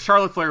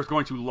Charlotte Flair is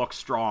going to look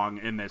strong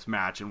in this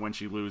match, and when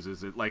she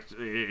loses,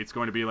 it's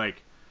going to be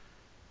like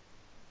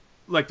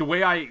the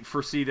way I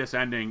foresee this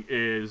ending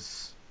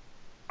is,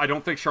 I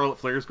don't think Charlotte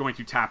Flair is going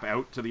to tap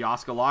out to the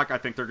Asuka lock. I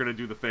think they're going to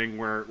do the thing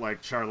where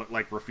like Charlotte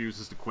like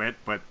refuses to quit,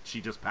 but she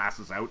just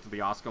passes out to the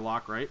Asuka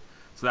lock, right?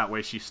 So that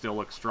way she still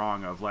looks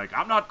strong of like,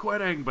 I'm not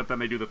quitting, but then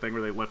they do the thing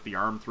where they lift the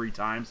arm 3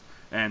 times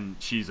and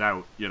she's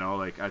out, you know,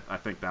 like I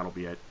think that'll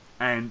be it.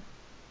 And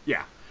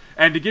yeah.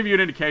 And to give you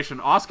an indication,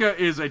 Asuka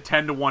is a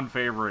 10-1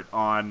 favorite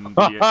on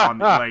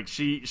like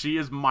she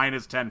is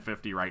minus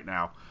 1050 right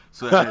now.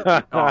 So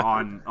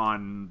on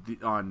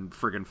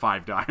friggin'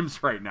 5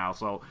 dimes right now.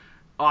 So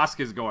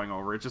Asuka's going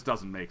over. It just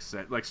doesn't make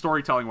sense. Like,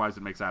 storytelling wise,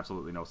 it makes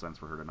absolutely no sense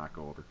for her to not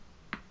go over.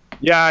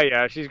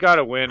 Yeah, she's got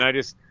to win.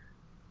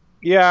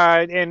 Yeah,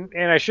 and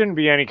I shouldn't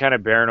be any kind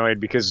of paranoid,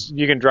 because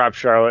you can drop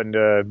Charlotte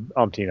into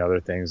umpteen other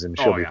things and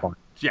she'll be fine.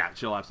 Yeah,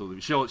 she'll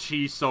absolutely.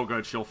 She's so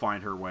good. She'll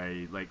find her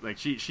way. Like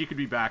she could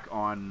be back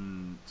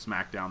on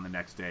SmackDown the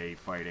next day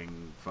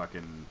fighting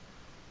fucking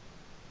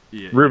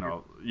Ruby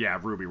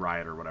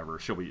Riott or whatever.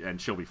 She'll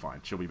be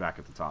fine. She'll be back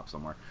at the top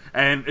somewhere.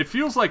 And it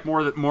feels like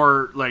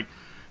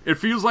it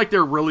feels like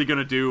they're really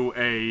gonna do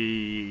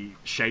a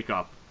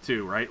shake-up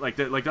too, right? Like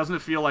doesn't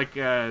it feel like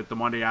the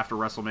Monday after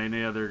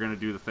WrestleMania they're gonna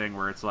do the thing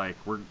where it's like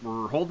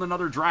we're holding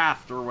another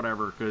draft or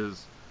whatever,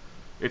 because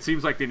it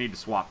seems like they need to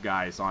swap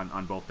guys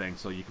on both things,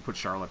 so you can put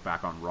Charlotte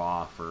back on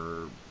Raw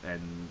for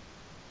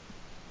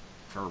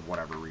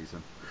whatever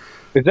reason.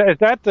 Was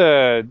that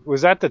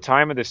the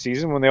time of the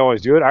season when they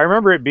always do it? I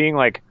remember it being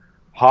like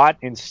hot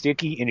and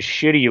sticky and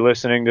shitty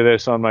listening to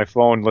this on my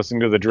phone,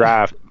 listening to the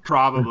draft.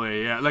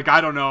 Probably, yeah. Like,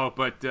 I don't know,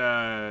 but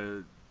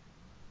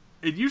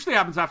it usually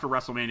happens after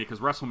WrestleMania, because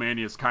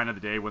WrestleMania is kind of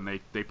the day when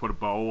they put a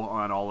bow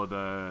on all of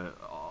the,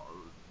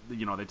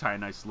 they tie a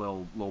nice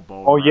little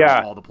bow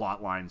around all the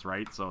plot lines,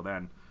 right? So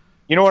then,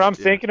 you know what I'm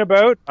thinking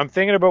about? I'm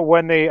thinking about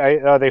when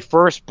they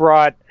first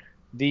brought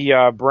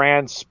the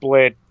brand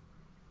split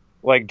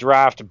like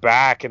draft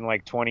back in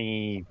like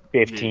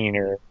 2015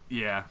 or.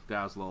 Yeah,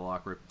 that was a little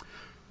awkward.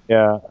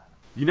 Yeah.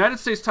 United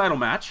States title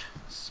match,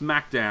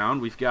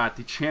 SmackDown. We've got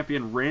the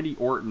champion Randy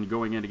Orton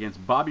going in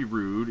against Bobby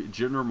Roode,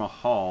 Jinder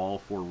Mahal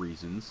for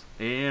reasons,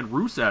 and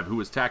Rusev, who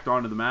was tacked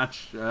onto the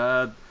match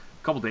a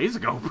couple days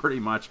ago, pretty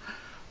much.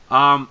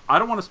 I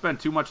don't want to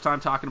spend too much time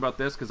talking about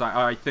this, because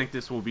I think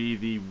this will be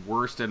the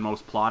worst and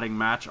most plotting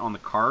match on the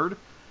card.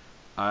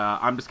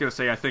 I'm just going to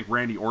say I think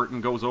Randy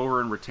Orton goes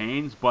over and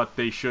retains, but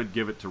they should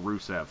give it to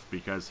Rusev,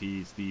 because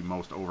he's the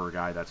most over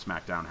guy that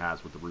SmackDown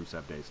has with the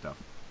Rusev Day stuff.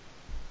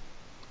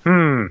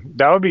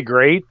 That would be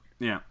great.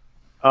 Yeah.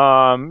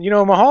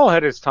 Mahal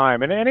had his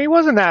time, and he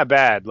wasn't that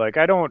bad. Like,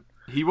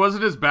 he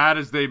wasn't as bad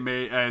as they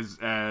made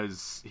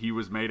as he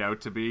was made out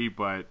to be,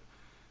 but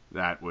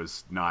that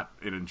was not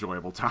an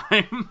enjoyable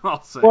time,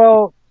 I'll say.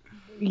 Well,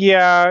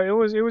 yeah, it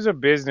was a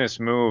business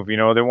move. They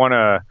want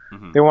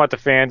the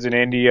fans in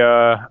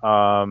India.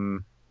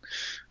 And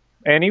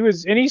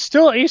he's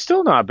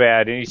still not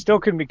bad, and he still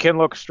can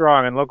look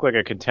strong and look like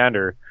a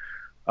contender.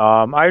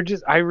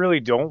 I really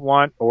don't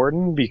want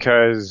Orton,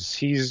 because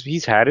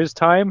he's had his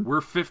time.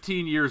 We're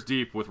 15 years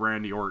deep with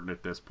Randy Orton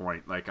at this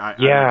point. Like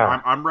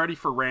I'm ready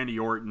for Randy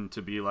Orton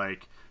to be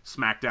like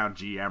SmackDown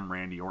GM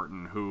Randy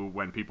Orton, who,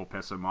 when people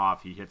piss him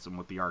off, he hits them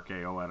with the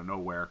RKO out of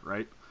nowhere,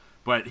 right?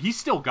 But he's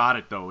still got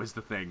it, though, is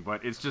the thing.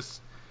 But it's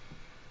just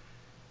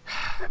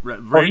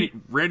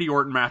Randy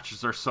Orton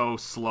matches are so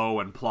slow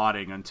and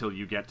plotting until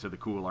you get to the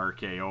cool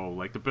RKO.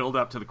 Like, the build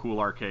up to the cool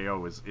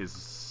RKO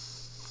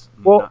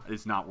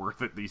is not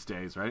worth it these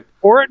days, right?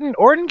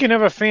 Orton can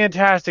have a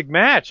fantastic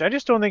match. I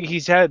just don't think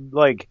he's had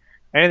like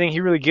anything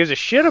he really gives a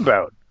shit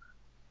about.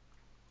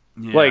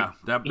 Yeah, like,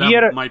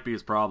 that might be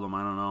his problem.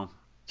 I don't know.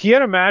 He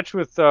had a match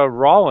with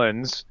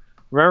Rollins.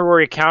 Remember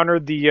where he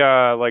countered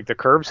the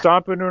curb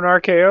stomp into an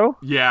RKO?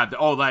 Yeah. That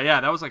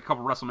was like a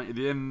couple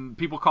WrestleMania, and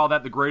people call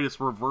that the greatest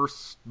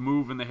reverse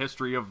move in the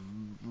history of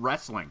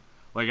wrestling.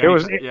 Like, it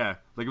was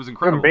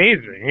incredible.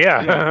 Amazing.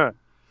 Yeah.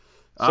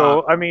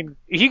 So, I mean,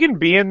 he can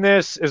be in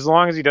this as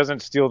long as he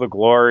doesn't steal the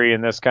glory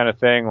and this kind of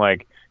thing.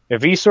 Like,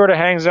 If he sort of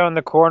hangs out in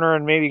the corner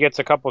and maybe gets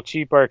a couple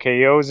cheap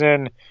RKOs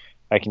in,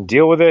 I can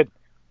deal with it.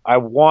 I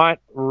want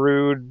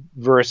Rude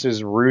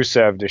versus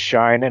Rusev to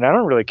shine, and I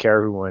don't really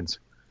care who wins.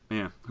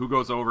 Yeah. Who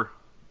goes over?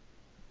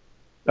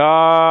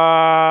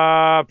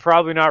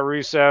 Probably not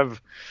Rusev,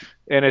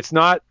 and it's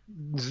not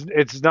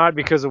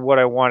because of what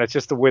I want. It's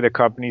just the way the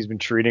company's been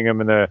treating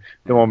him and the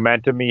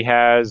momentum he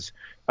has.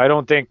 I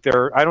don't think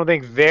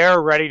they're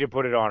ready to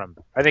put it on him.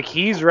 I think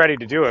he's ready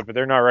to do it, but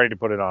they're not ready to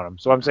put it on him.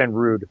 So I'm saying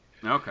Rude.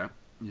 Okay.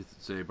 You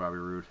say Bobby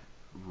Roode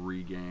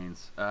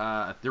regains.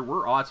 There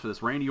were odds for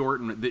this. Randy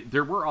Orton.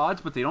 There were odds,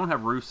 but they don't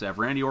have Rusev.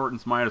 Randy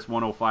Orton's minus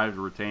 105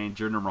 to retain.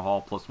 Jinder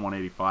Mahal plus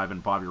 185,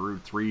 and Bobby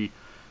Roode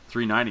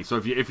 390. So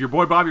if your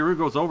boy Bobby Roode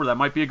goes over, that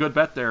might be a good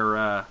bet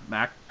there,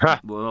 Mac.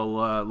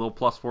 Little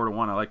plus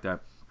 4-1. I like that.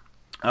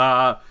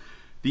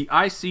 The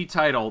IC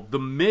title, The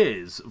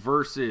Miz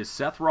versus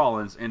Seth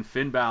Rollins and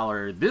Finn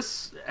Balor.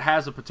 This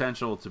has a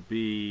potential to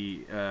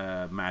be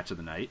match of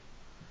the night.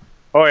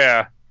 Oh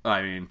yeah.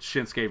 I mean,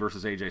 Shinsuke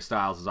versus AJ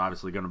Styles is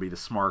obviously going to be the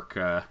smart,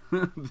 the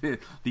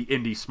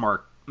indie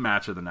smart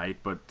match of the night,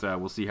 but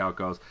we'll see how it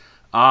goes.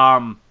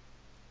 I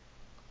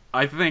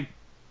think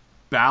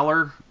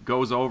Balor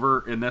goes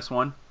over in this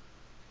one.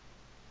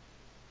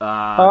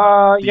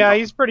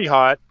 He's pretty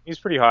hot.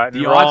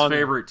 The odds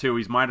favorite too.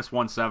 He's minus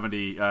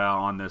 170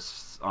 on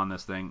this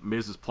thing.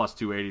 Miz is plus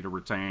 280 to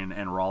retain,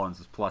 and Rollins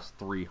is plus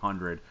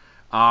 300.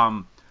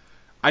 I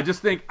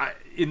just think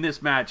in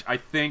this match, I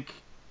think.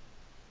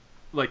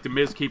 Like, The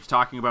Miz keeps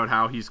talking about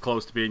how he's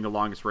close to being the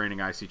longest reigning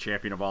IC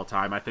champion of all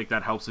time. I think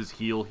that helps his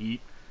heel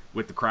heat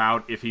with the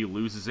crowd if he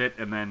loses it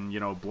and then,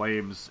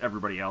 blames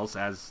everybody else,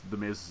 as The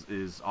Miz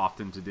is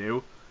often to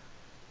do.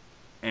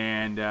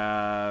 And,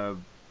 I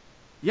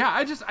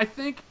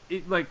think,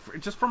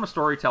 just from a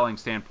storytelling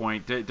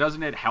standpoint,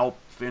 doesn't it help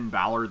Finn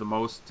Balor the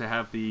most to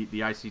have the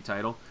IC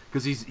title?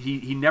 Because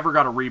he never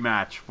got a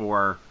rematch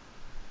for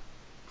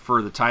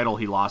the title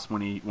he lost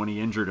when he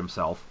injured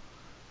himself.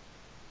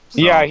 So.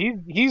 Yeah,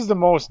 he's the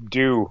most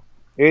due.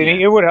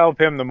 It would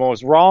help him the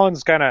most.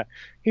 Rollins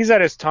he's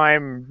at his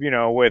time,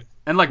 with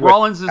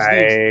Rollins is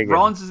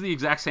the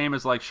exact same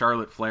as like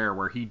Charlotte Flair,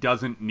 where he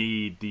doesn't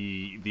need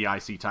the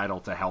IC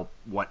title to help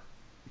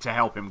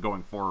him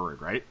going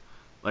forward, right?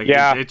 Like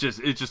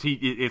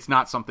it's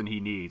not something he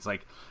needs.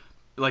 Like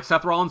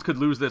Seth Rollins could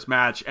lose this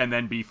match and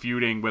then be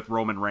feuding with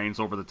Roman Reigns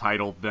over the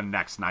title the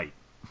next night,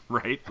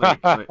 right?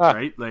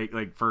 Right?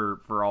 Like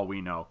for all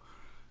we know.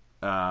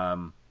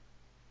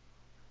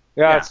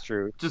 That's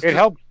true.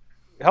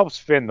 Helps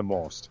Finn the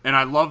most. And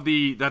I love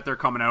that they're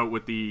coming out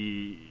with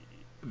the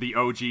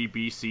OG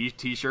BC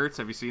t-shirts.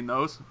 Have you seen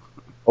those?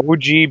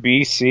 OG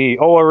BC.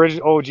 Oh,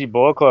 original OG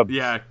Bullet Club.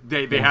 Yeah,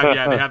 they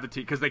have the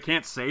because they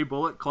can't say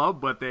Bullet Club,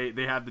 but they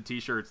have the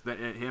t-shirts that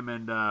him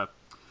and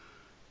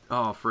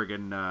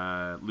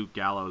Luke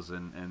Gallows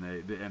and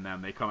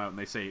them, they come out and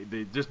they say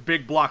just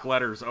big block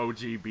letters OG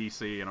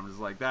BC, and I'm just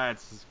like,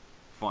 that's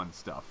fun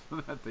stuff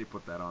that they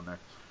put that on there.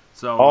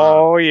 So,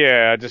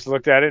 I just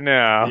looked at it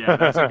now. Yeah,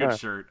 that's a good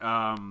shirt.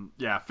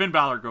 Finn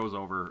Balor goes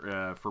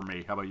over for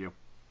me. How about you?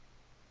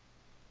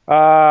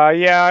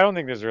 I don't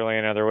think there's really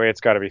another way. It's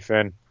got to be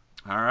Finn.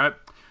 All right.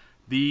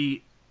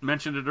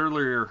 Mentioned it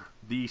earlier,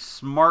 the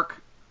Smark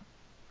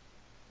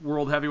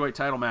World Heavyweight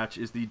title match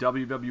is the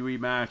WWE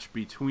match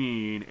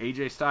between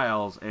AJ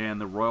Styles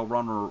and the Royal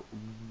Rumble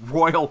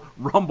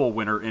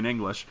winner in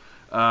English,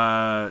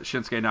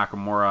 Shinsuke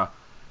Nakamura.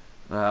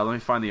 Let me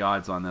find the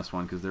odds on this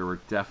one, because there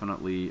were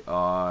definitely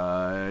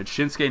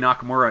Shinsuke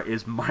Nakamura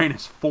is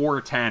minus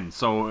 410,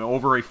 so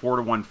over a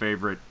 4-1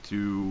 favorite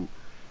to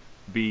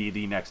be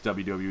the next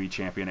WWE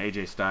champion.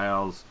 AJ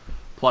Styles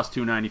plus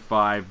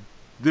 295.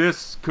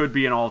 This could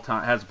be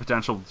has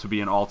potential to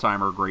be an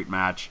all-timer great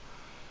match.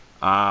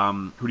 Who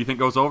do you think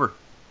goes over?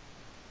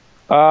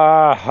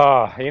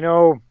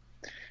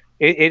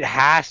 It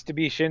has to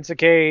be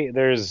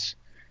Shinsuke.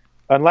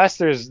 Unless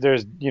there's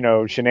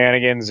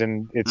shenanigans,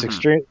 and it's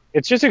extreme.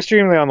 It's just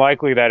extremely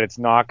unlikely that it's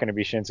not going to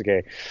be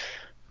Shinsuke.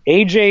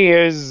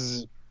 AJ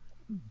is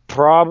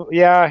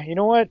you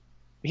know what?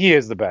 He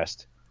is the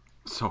best.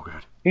 So good.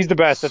 He's the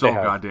best that they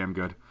have. So goddamn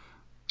good.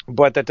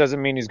 But that doesn't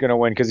mean he's going to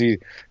win, because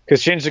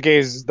Shinsuke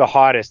is the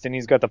hottest and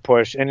he's got the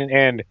push,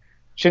 and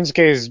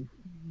Shinsuke is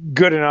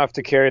good enough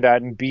to carry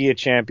that and be a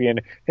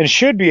champion, and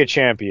should be a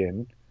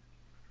champion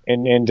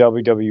in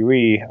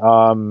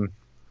WWE.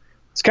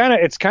 It's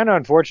kind of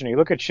unfortunate. You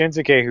look at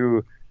Shinsuke,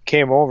 who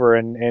came over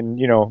and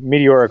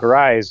meteoric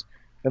rise,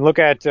 and look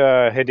at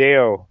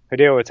Hideo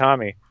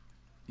Itami.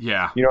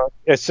 Yeah.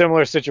 A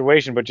similar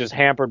situation, but just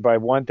hampered by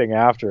one thing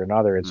after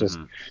another. It's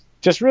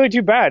just really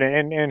too bad.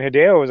 And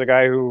Hideo was a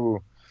guy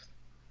who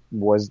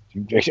was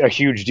a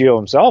huge deal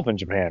himself in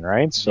Japan,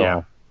 right? So.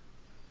 Yeah.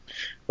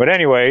 But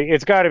anyway,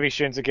 it's got to be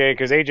Shinsuke,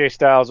 because AJ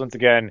Styles, once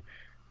again,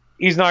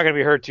 he's not going to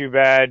be hurt too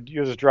bad.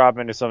 You'll just drop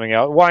him into something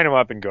else, wind him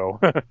up, and go.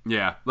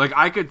 Yeah, like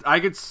I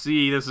could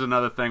see, this is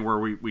another thing where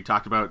we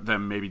talked about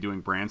them maybe doing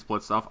brand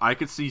split stuff. I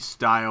could see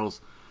Styles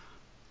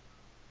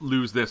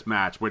lose this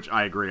match, which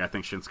I agree. I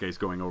think Shinsuke's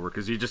going over,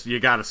 because you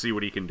got to see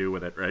what he can do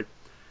with it, right?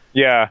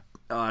 Yeah.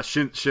 I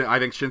think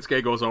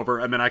Shinsuke goes over,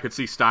 and then I could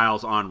see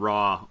Styles on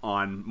Raw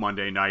on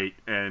Monday night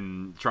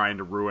and trying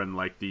to ruin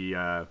like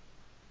the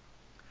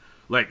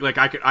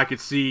I could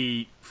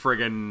see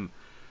friggin'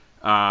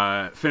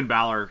 Finn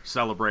Balor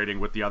celebrating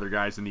with the other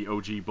guys in the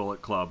OG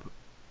Bullet Club,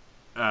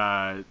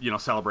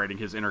 celebrating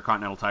his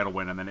Intercontinental title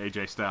win, and then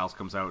AJ Styles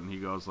comes out and he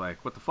goes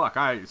like, "What the fuck?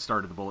 I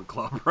started the Bullet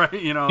Club," right?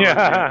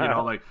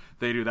 Like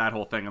they do that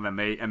whole thing, and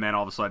then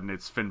all of a sudden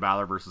it's Finn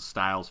Balor versus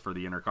Styles for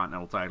the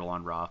Intercontinental title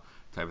on Raw,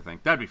 type of thing.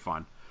 That'd be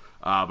fun.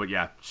 But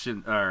yeah,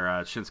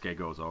 Shinsuke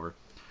goes over.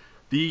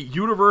 The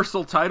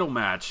Universal title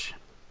match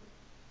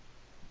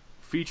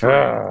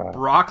featuring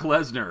Brock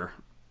Lesnar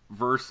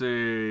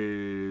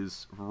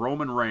versus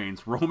Roman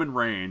Reigns. Roman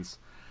Reigns.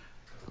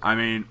 I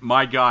mean,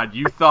 my God,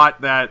 you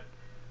thought that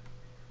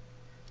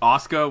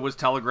Asuka was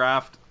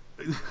telegraphed.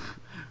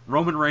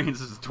 Roman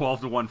Reigns is a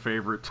 12-1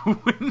 favorite to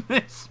win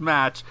this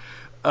match.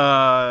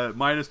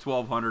 Minus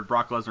 1,200.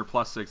 Brock Lesnar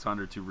plus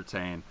 600 to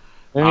retain.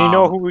 And you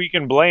know who we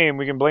can blame?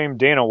 We can blame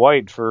Dana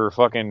White for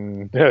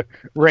fucking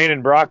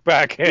reining Brock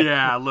back in.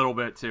 Yeah, a little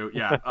bit too.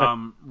 Yeah.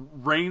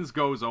 Reigns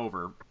goes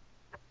over.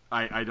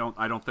 I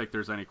don't think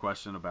there's any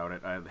question about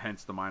it.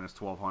 Hence the minus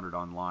 1,200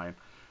 online.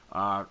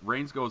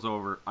 Reigns goes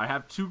over. I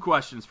have 2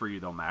 questions for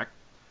you though, Mac.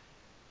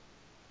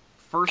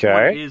 First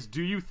one is,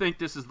 do you think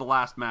this is the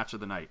last match of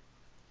the night?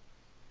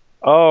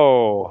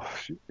 Oh,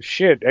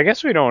 shit. I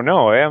guess we don't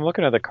know. I'm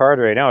looking at the card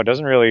right now. It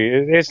doesn't really...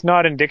 It's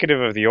not indicative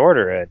of the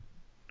order, Ed.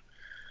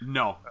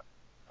 No.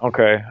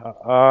 Okay.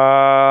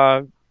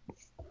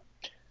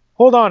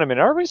 Hold on a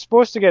minute. Are we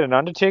supposed to get an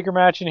Undertaker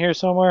match in here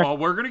somewhere? Oh,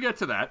 we're gonna get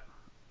to that.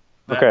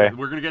 Okay.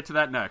 We're gonna get to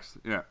that next.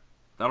 Yeah.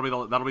 That'll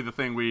be the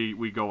thing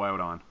we go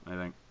out on, I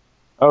think.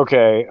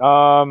 Okay.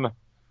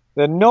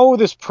 Then no,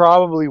 this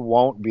probably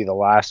won't be the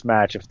last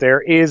match if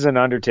there is an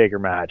Undertaker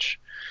match.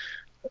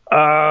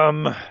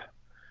 And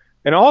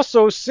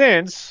also,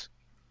 since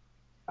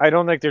I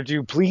don't think they're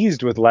too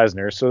pleased with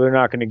Lesnar, so they're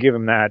not going to give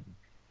him that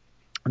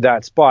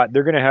spot.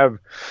 They're going to have,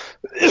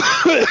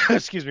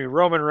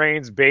 Roman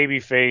Reigns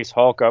babyface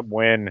Hulk up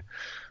win,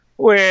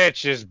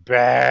 which is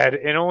bad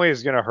and only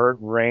is going to hurt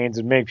Reigns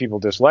and make people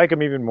dislike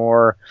him even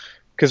more.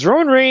 Because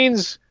Roman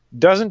Reigns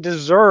doesn't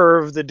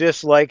deserve the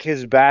dislike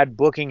his bad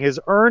booking has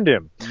earned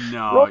him.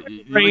 No,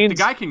 the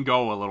guy can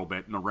go a little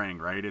bit in the ring,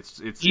 right?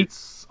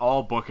 It's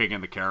all booking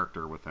and the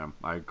character with him.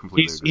 I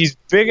completely agree. He's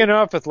big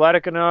enough,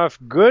 athletic enough,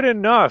 good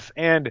enough,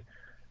 and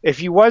if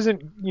he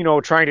wasn't,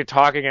 trying to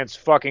talk against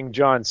fucking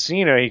John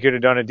Cena, he could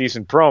have done a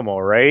decent promo,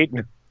 right?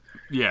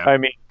 Yeah. I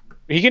mean,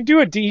 he can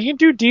do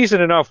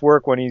decent enough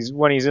work when he's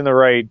in the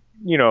right,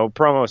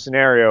 promo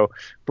scenario.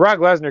 Brock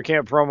Lesnar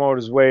can't promote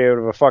his way out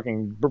of a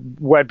fucking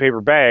wet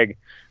paper bag.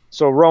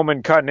 So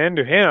Roman cutting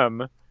into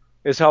him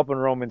is helping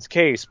Roman's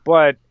case,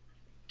 but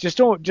I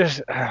know the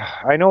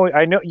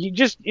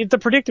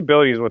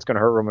predictability is what's going to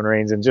hurt Roman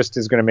Reigns and just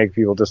is going to make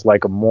people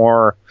dislike him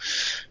more.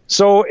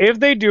 So if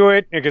they do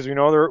it, because we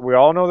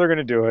all know they're going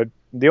to do it,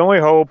 the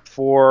only hope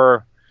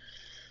for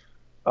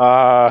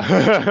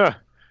the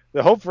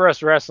hope for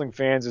us wrestling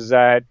fans is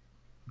that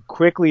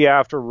quickly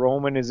after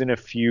Roman is in a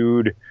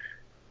feud,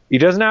 he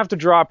doesn't have to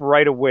drop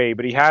right away,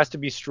 but he has to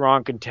be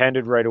strong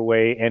contended right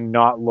away and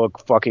not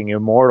look fucking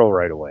immortal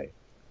right away.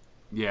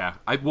 Yeah.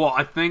 I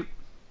think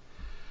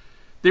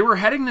they were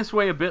heading this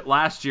way a bit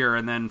last year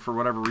and then for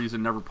whatever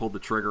reason never pulled the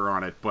trigger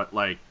on it. But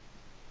like,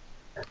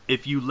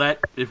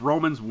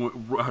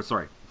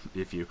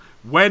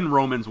 when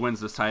Romans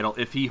wins this title,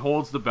 if he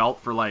holds the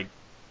belt for like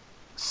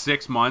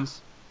 6 months,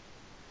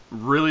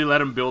 really let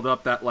him build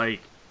up that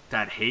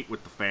hate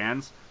with the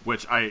fans,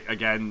 which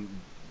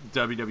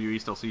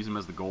WWE still sees him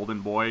as the golden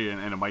boy,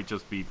 and it might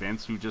just be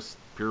Vince who just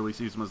purely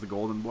sees him as the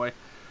golden boy.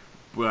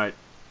 But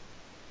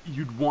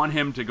you'd want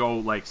him to go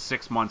like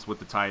 6 months with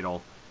the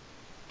title,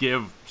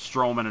 give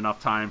Strowman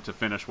enough time to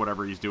finish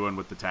whatever he's doing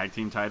with the tag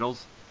team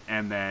titles,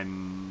 and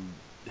then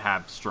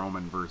have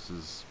Strowman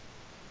versus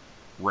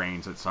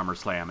Reigns at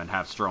SummerSlam and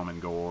have Strowman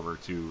go over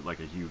to like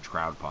a huge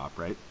crowd pop,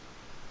 right?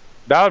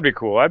 That would be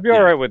cool. I'd be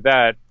all right with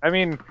that. I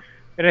mean,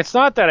 and it's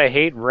not that I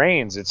hate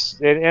Reigns.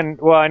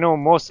 I know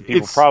most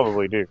people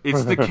probably do.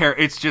 It's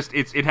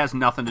it has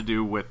nothing to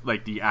do with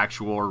like the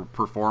actual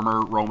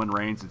performer Roman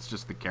Reigns. It's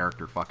just the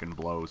character fucking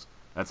blows.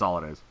 That's all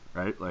it is,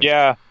 right? Like,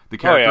 yeah. The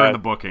character and the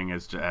booking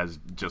is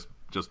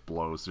just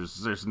blows.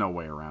 There's no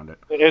way around it.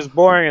 As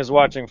boring as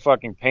watching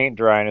fucking paint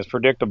dry and as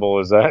predictable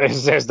as that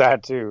is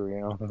that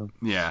too,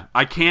 Yeah,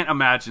 I can't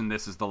imagine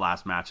this is the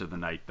last match of the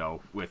night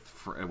though.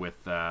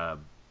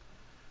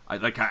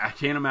 I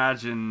can't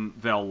imagine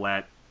they'll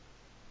let.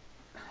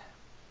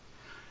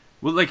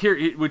 Well, like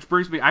here, which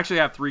brings me. Actually,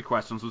 I have 3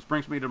 questions, which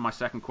brings me to my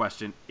second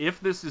question. If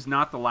this is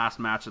not the last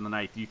match of the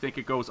night, do you think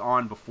it goes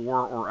on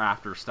before or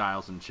after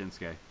Styles and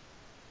Shinsuke?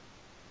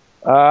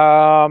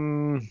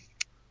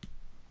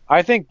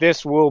 I think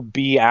this will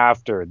be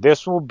after.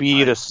 This will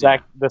be the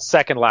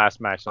second last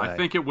match of the night. I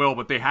think it will,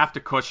 but they have to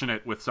cushion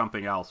it with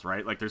something else,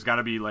 right? Like, there's got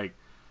to be like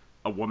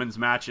a women's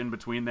match in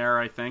between there,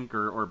 I think,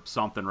 or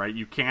something, right?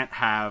 You can't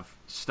have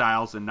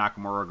Styles and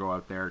Nakamura go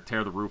out there,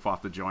 tear the roof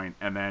off the joint,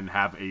 and then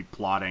have a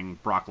plotting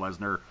Brock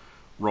Lesnar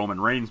Roman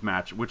Reigns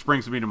match, which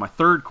brings me to my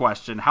third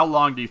question. How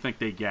long do you think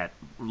they get,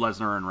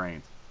 Lesnar and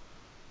Reigns?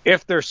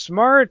 If they're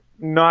smart,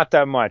 not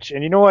that much.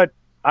 And you know what?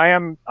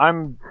 I'm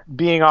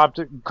being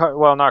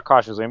not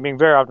cautiously. I'm being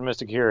very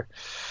optimistic here.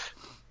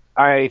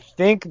 I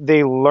think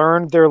they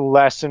learned their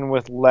lesson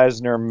with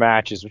Lesnar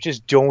matches, which is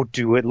don't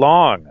do it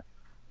long.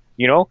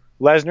 You know,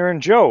 Lesnar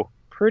and Joe,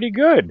 pretty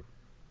good.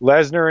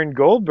 Lesnar and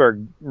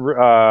Goldberg,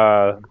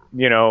 I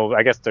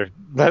guess the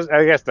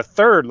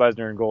third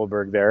Lesnar and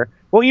Goldberg there.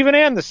 Well,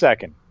 and the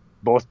second,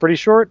 both pretty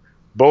short,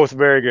 both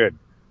very good.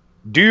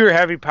 Do your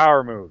heavy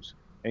power moves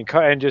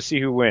and just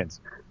see who wins.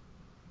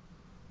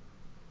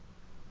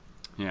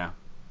 Yeah.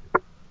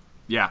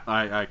 Yeah,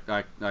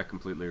 I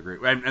completely agree.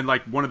 And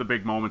like one of the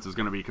big moments is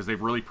going to be because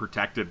they've really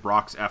protected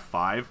Brock's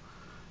F5.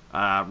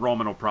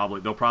 Roman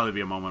there'll probably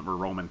be a moment where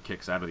Roman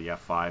kicks out of the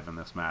F5 in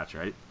this match,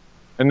 right?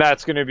 And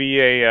that's going to be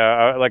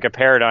a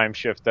paradigm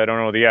shift. I don't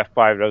know. The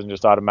F5 doesn't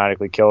just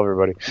automatically kill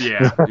everybody.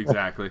 Yeah,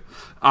 exactly.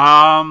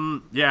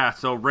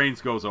 So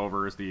Reigns goes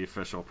over is the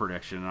official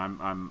prediction.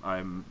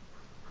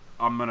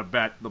 I'm gonna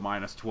bet the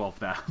minus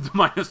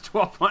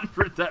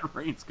 1200 that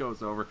Reigns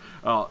goes over.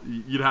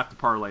 You'd have to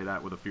parlay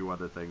that with a few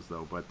other things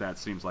though, but that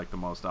seems like the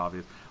most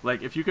obvious.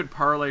 Like if you could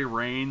parlay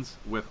Reigns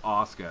with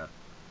Asuka,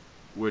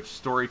 which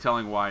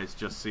storytelling wise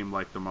just seemed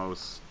like the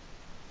most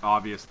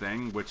obvious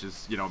thing, which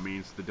is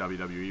means the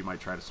WWE might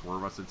try to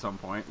swerve us at some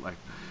point. Like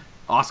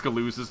Asuka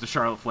loses to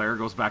Charlotte Flair,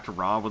 goes back to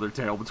Raw with her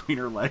tail between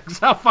her legs.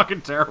 How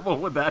fucking terrible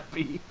would that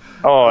be?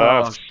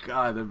 Oh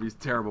god, that'd be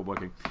terrible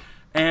booking.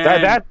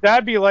 And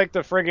that'd be like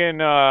the friggin'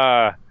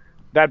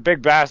 that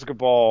big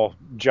basketball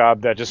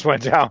job that just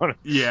went down.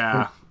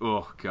 Yeah.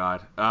 Oh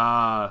god.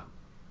 All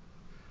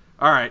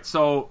right.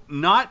 So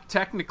not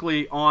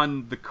technically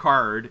on the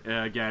card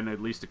again,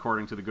 at least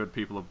according to the good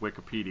people of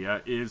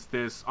Wikipedia, is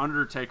this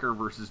Undertaker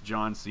versus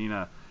John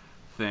Cena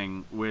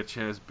thing, which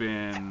has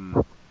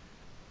been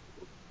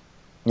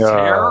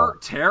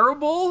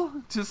terrible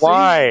to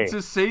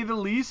say the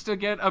least.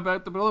 Again,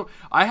 about the middle.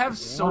 I have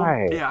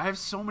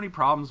so many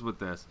problems with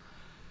this.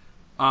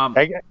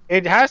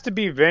 It has to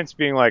be Vince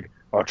being like,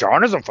 "Oh,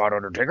 John hasn't fought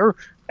Undertaker.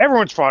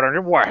 Everyone's fought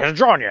Undertaker. Why hasn't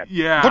John yet?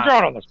 Yeah, put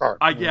John on this card."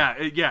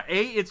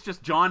 It's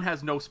just John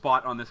has no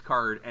spot on this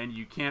card, and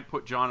you can't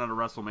put John on a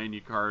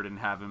WrestleMania card and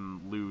have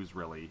him lose,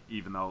 really.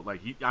 Even though,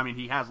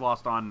 he has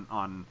lost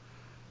on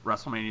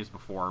WrestleManias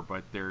before,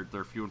 but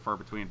they're few and far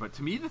between. But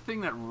to me, the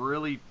thing that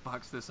really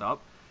fucks this up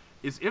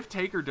is if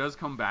Taker does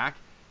come back,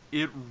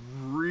 it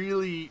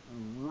really,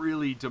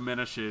 really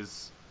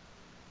diminishes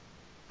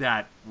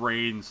that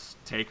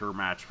Reigns-Taker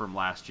match from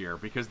last year,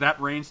 because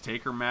that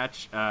Reigns-Taker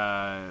match,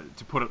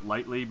 to put it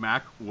lightly,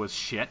 Mack, was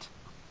shit.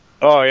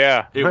 Oh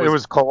yeah, it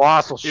was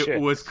colossal shit. It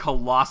was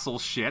colossal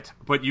shit,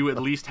 but you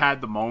at least had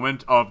the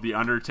moment of the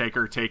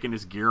Undertaker taking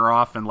his gear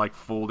off and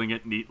folding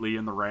it neatly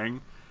in the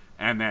ring,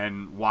 and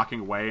then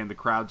walking away, and the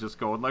crowd just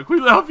going "We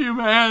love you,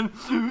 man.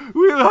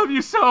 We love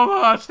you so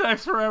much.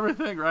 Thanks for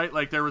everything."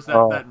 Right? There was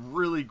that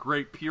really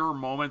great pure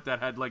moment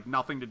that had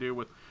nothing to do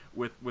with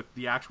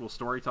the actual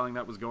storytelling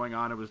that was going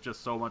on. It was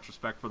just so much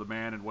respect for the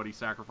man and what he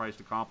sacrificed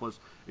to accomplish,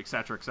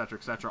 etc., etc.,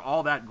 etc.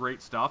 All that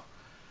great stuff.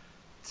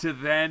 To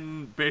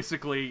then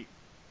basically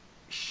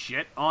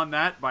shit on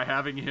that by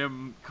having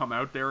him come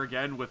out there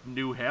again with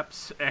new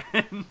hips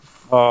and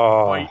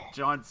fight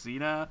John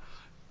Cena.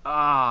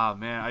 Man,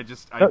 I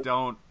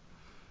don't.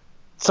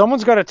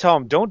 Someone's got to tell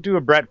him, don't do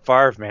a Brett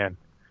Favre, man.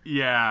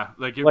 Yeah,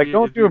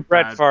 don't do a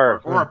Brett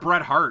Favre or a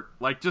Bret Hart.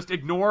 Just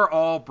ignore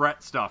all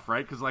Brett stuff,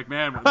 right? Because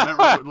man,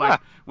 remember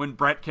when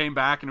Brett came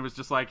back and it was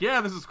just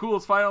this is cool,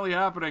 it's finally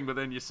happening. But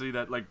then you see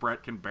that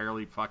Brett can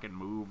barely fucking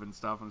move and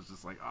stuff, and it's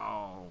just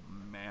oh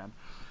man.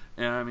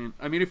 And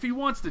I mean, if he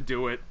wants to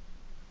do it,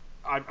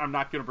 I'm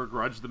not gonna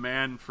begrudge the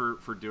man for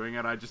doing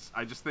it. I just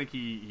think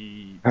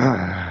he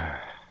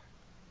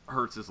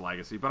hurts his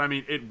legacy. But I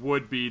mean, it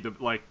would be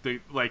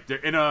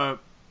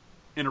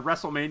in a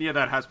WrestleMania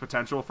that has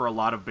potential for a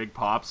lot of big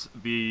pops,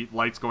 the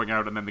lights going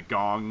out and then the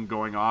gong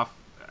going off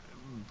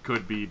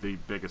could be the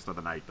biggest of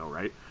the night, though,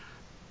 right?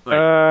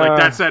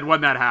 That said,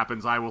 when that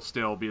happens, I will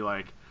still be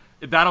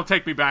that'll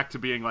take me back to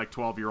being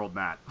 12-year-old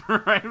Matt,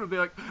 right? It'll be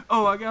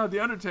oh my god, the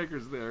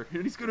Undertaker's there,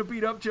 and he's gonna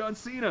beat up John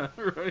Cena,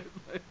 right?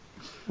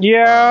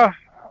 Yeah,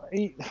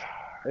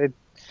 that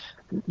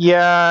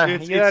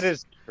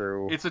is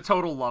true. It's a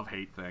total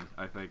love-hate thing.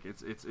 I think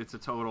it's a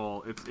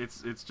total.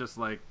 It's just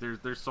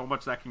there's so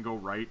much that can go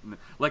right, and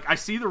I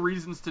see the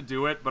reasons to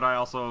do it, but I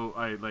also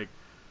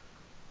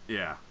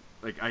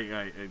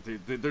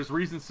there's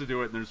reasons to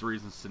do it and there's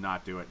reasons to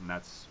not do it, and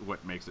that's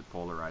what makes it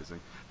polarizing.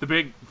 The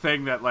big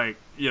thing that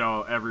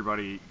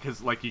everybody,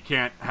 because you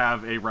can't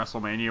have a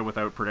WrestleMania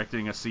without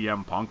predicting a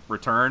CM Punk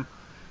return.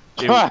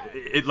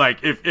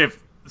 If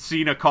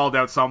Cena called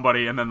out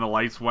somebody and then the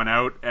lights went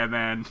out and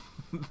then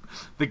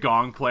the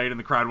gong played and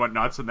the crowd went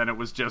nuts, and then it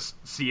was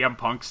just CM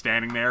Punk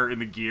standing there in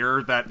the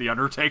gear that the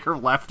Undertaker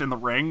left in the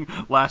ring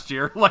last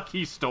year, like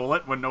he stole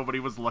it when nobody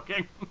was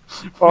looking.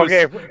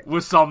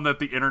 Was some that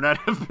the internet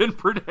have been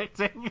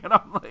predicting, and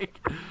I'm like,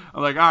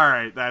 all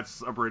right,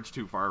 that's a bridge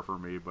too far for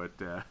me, but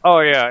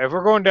if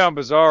we're going down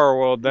Bizarro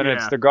World, then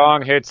it's the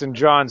gong hits and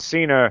John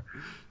Cena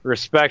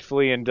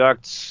respectfully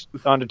inducts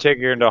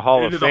Undertaker into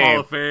Hall of Fame. Into the Hall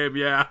of Fame,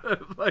 yeah.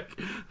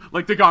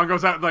 like the gong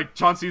goes out, like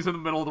John Cena's in the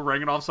middle of the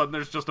ring, and all of a sudden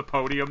there's just a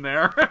podium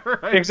there.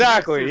 Right?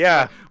 Exactly,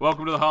 yeah.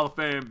 Welcome to the Hall of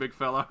Fame, big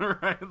fella.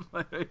 Right?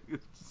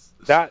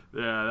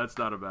 That's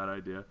not a bad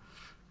idea.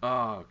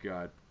 Oh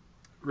god,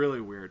 really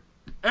weird.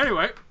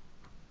 Anyway,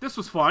 this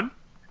was fun.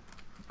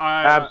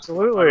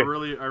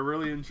 Absolutely. I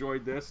really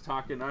enjoyed this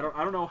talking. I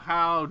don't know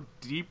how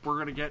deep we're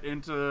gonna get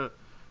into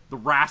the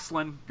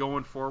wrestling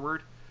going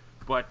forward.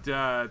 But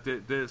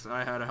this,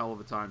 I had a hell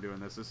of a time doing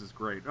this. This is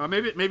great.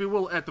 Maybe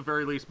we'll at the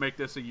very least make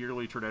this a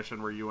yearly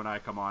tradition where you and I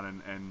come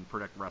on and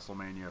predict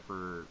WrestleMania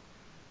for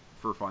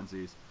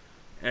funsies.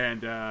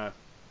 And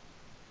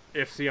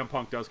if CM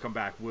Punk does come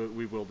back,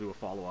 we will do a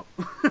follow up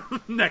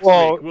next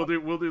week.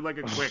 We'll do like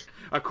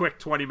a quick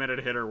 20-minute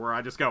hitter where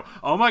I just go,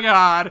 oh my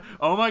god,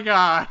 oh my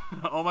god,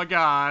 oh my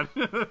god.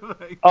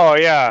 Oh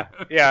yeah.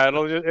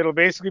 It'll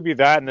basically be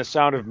that and the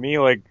sound of me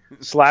like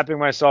slapping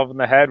myself in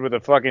the head with a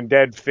fucking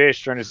dead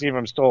fish trying to see if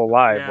I'm still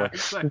alive. Yeah,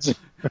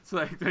 it's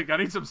like I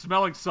need some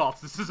smelling salts.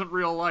 This isn't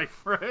real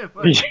life, right?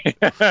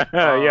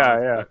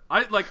 Yeah.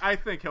 I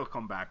think he'll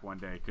come back one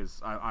day because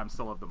I'm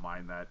still of the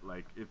mind that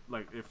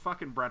if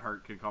fucking Bret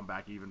Hart can come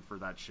back even for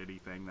that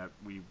shitty thing that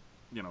we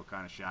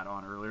kind of shat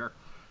on earlier,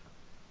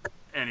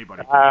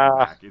 anybody can come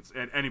back.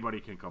 Anybody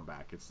can come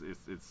back. It's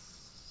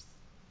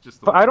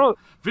just the I don't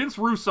Vince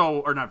Russo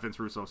or not Vince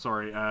Russo,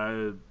 sorry,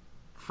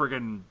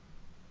 friggin'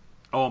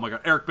 oh my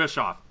god, Eric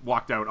Bischoff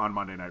walked out on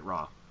Monday Night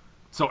Raw.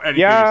 So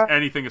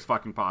anything is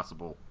fucking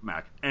possible,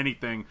 Mac.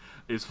 Anything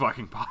is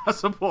fucking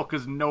possible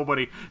because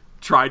nobody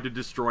tried to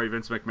destroy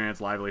Vince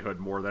McMahon's livelihood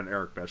more than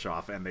Eric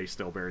Bischoff, and they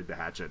still buried the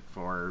hatchet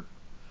for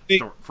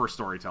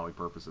storytelling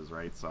purposes,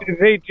 right? So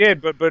they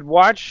did, but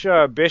watch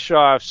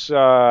Bischoff's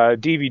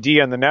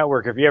DVD on the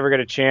network if you ever get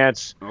a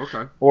chance.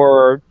 Okay.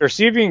 Or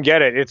see if you can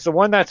get it. It's the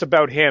one that's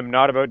about him,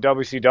 not about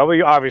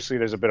WCW. Obviously,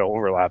 there's a bit of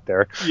overlap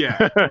there.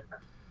 Yeah.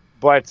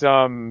 But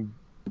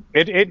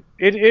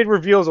it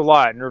reveals a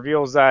lot and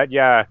reveals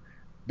that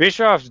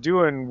Bischoff's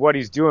doing what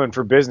he's doing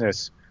for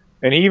business,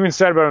 and he even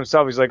said about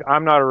himself, he's like,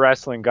 I'm not a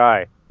wrestling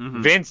guy.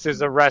 Mm-hmm. Vince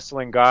is a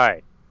wrestling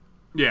guy.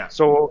 Yeah.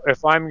 So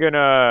if I'm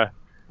gonna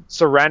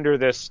surrender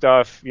this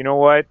stuff, you know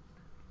what?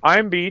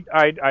 I'm beat.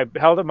 I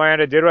held up my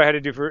hand. I did what I had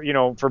to do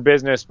for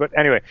business. But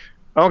anyway,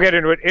 I won't get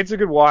into it. It's a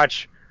good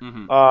watch.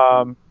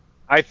 Mm-hmm.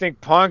 I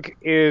think Punk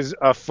is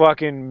a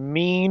fucking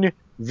mean,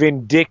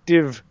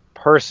 vindictive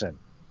person.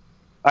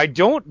 I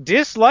don't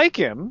dislike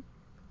him,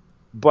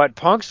 but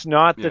Punk's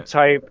not the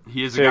type.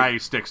 He is a guy who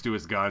sticks to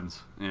his guns.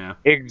 Yeah.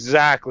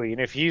 Exactly. And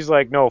if he's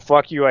like, no,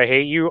 fuck you, I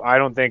hate you, I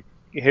don't think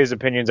his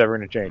opinion's ever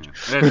going to change.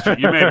 Yeah. That's true.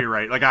 You may be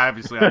right. Like, I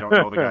don't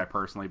know the guy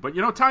personally. But,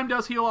 time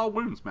does heal all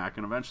wounds, Mac,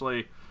 and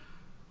eventually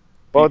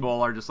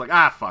people are just like,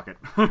 fuck it.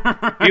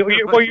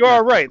 you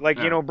are right. Like,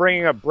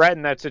 bringing up Brett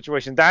in that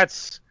situation,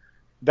 that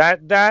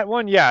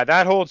one,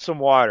 that holds some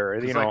water.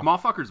 Like,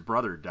 motherfucker's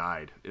brother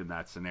died in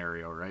that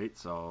scenario, right?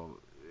 So...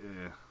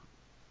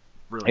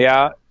 really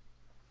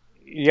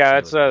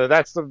that's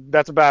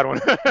a bad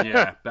one.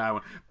 Yeah, bad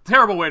one.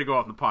 Terrible way to go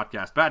off the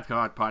podcast. Bad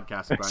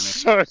podcasting by me.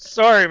 So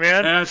sorry,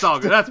 man. And it's all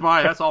good. That's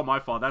all my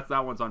fault.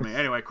 That one's on me.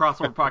 Anyway,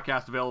 Crossover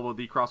Podcast available at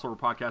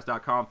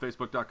thecrossoverpodcast.com,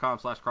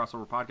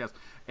 facebook.com/crossoverpodcast,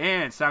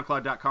 and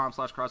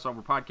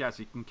soundcloud.com/crossoverpodcast.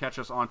 You can catch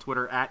us on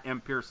Twitter at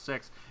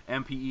Mpearce6,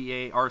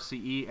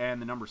 MPEARCE,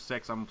 and the number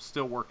 6. I'm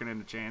still working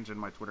into changing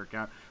my Twitter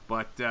account,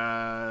 but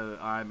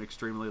I'm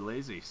extremely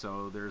lazy,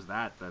 so there's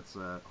that. That's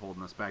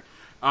holding us back.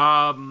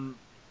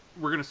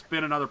 We're going to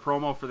spin another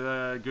promo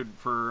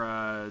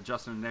for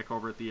Justin and Nick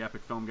over at the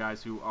Epic Film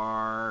Guys, who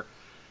are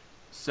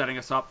setting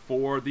us up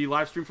for the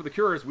live stream for the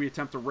cure as we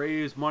attempt to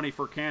raise money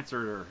for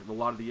cancer. A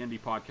lot of the indie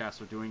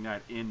podcasts are doing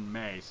that in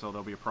May, so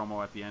there'll be a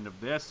promo at the end of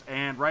this.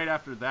 And right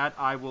after that,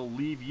 I will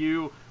leave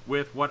you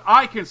with what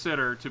I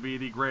consider to be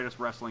the greatest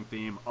wrestling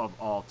theme of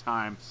all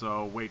time.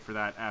 So wait for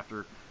that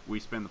after we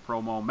spin the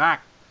promo.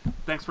 Mac,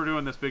 thanks for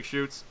doing this, Big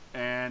Shoots,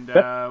 and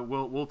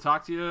we'll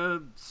talk to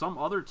you some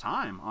other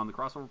time on the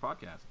Crossover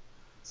Podcast.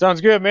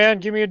 Sounds good, man.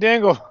 Give me a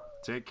dangle.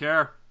 Take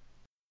care.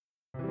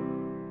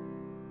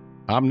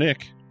 I'm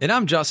Nick. And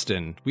I'm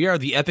Justin. We are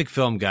the Epic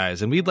Film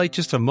Guys, and we'd like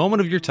just a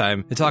moment of your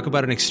time to talk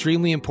about an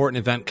extremely important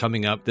event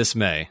coming up this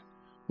May.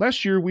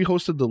 Last year, we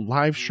hosted the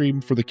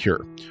Livestream for the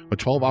Cure, a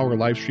 12-hour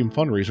live stream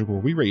fundraiser where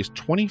we raised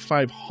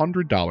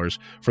 $2,500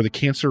 for the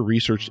Cancer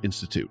Research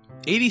Institute.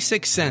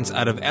 86 cents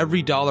out of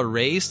every dollar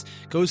raised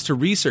goes to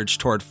research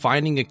toward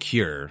finding a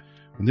cure.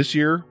 And this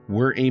year,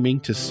 we're aiming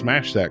to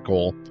smash that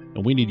goal,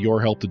 and we need your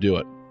help to do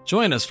it.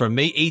 Join us from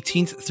May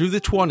 18th through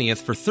the 20th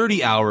for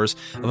 30 hours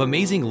of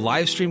amazing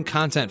live stream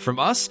content from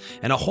us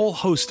and a whole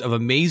host of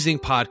amazing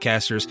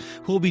podcasters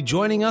who will be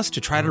joining us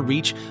to try to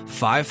reach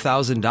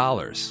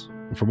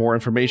 $5,000. For more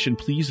information,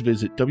 please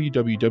visit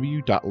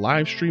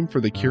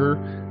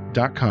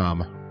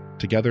www.livestreamforthecure.com.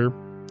 Together,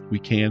 we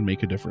can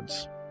make a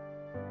difference.